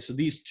 oh, okay, so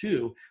these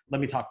 2, let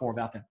me talk more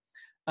about them.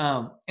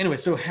 Anyway,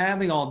 so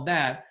having all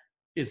that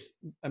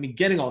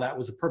getting all that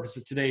was the purpose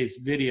of today's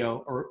video,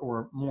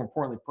 or more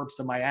importantly, purpose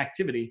of my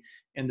activity,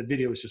 and the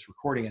video is just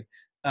recording it.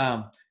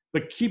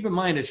 But keep in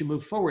mind, as you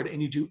move forward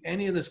and you do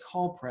any of this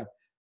call prep,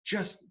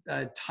 just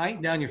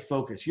tighten down your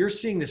focus. You're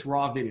seeing this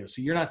raw video,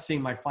 so you're not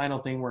seeing my final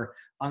thing where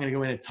I'm going to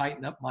go in and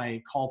tighten up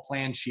my call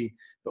plan sheet.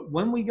 But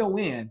when we go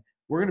in,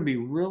 we're going to be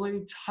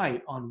really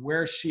tight on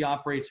where she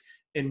operates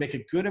and make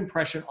a good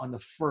impression on the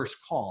first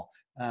call.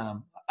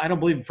 I don't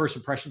believe in first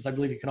impressions. I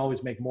believe you can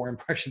always make more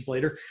impressions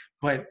later.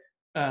 But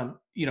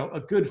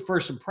a good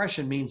first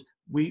impression means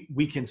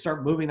we can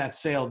start moving that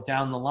sale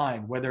down the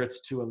line, whether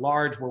it's to a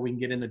large where we can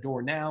get in the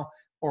door now,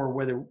 or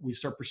whether we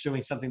start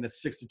pursuing something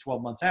that's 6 to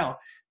 12 months out.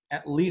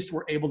 At least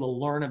we're able to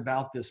learn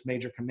about this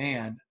major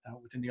command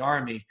within the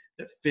Army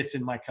that fits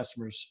in my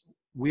customer's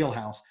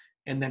wheelhouse.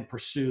 and then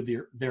pursue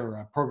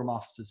their program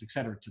offices, et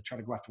cetera, to try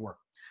to go after work.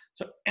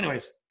 So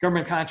anyways,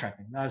 government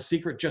contracting, not a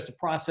secret, just a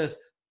process.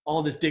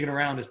 All this digging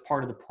around is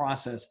part of the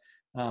process.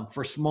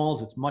 For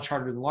smalls, it's much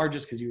harder than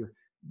largest because you're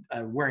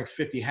wearing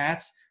 50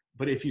 hats.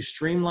 But if you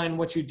streamline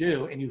what you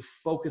do and you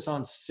focus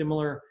on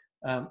similar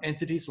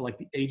entities, so like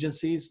the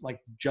agencies, like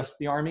just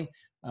the Army,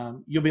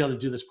 you'll be able to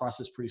do this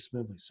process pretty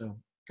smoothly. So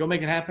go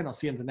make it happen. I'll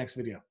see you in the next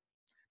video.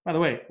 By the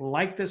way,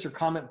 like this or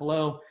comment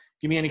below.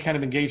 Give me any kind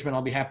of engagement.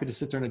 I'll be happy to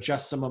sit there and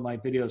adjust some of my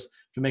videos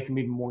to make them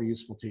even more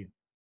useful to you.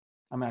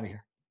 I'm out of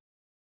here.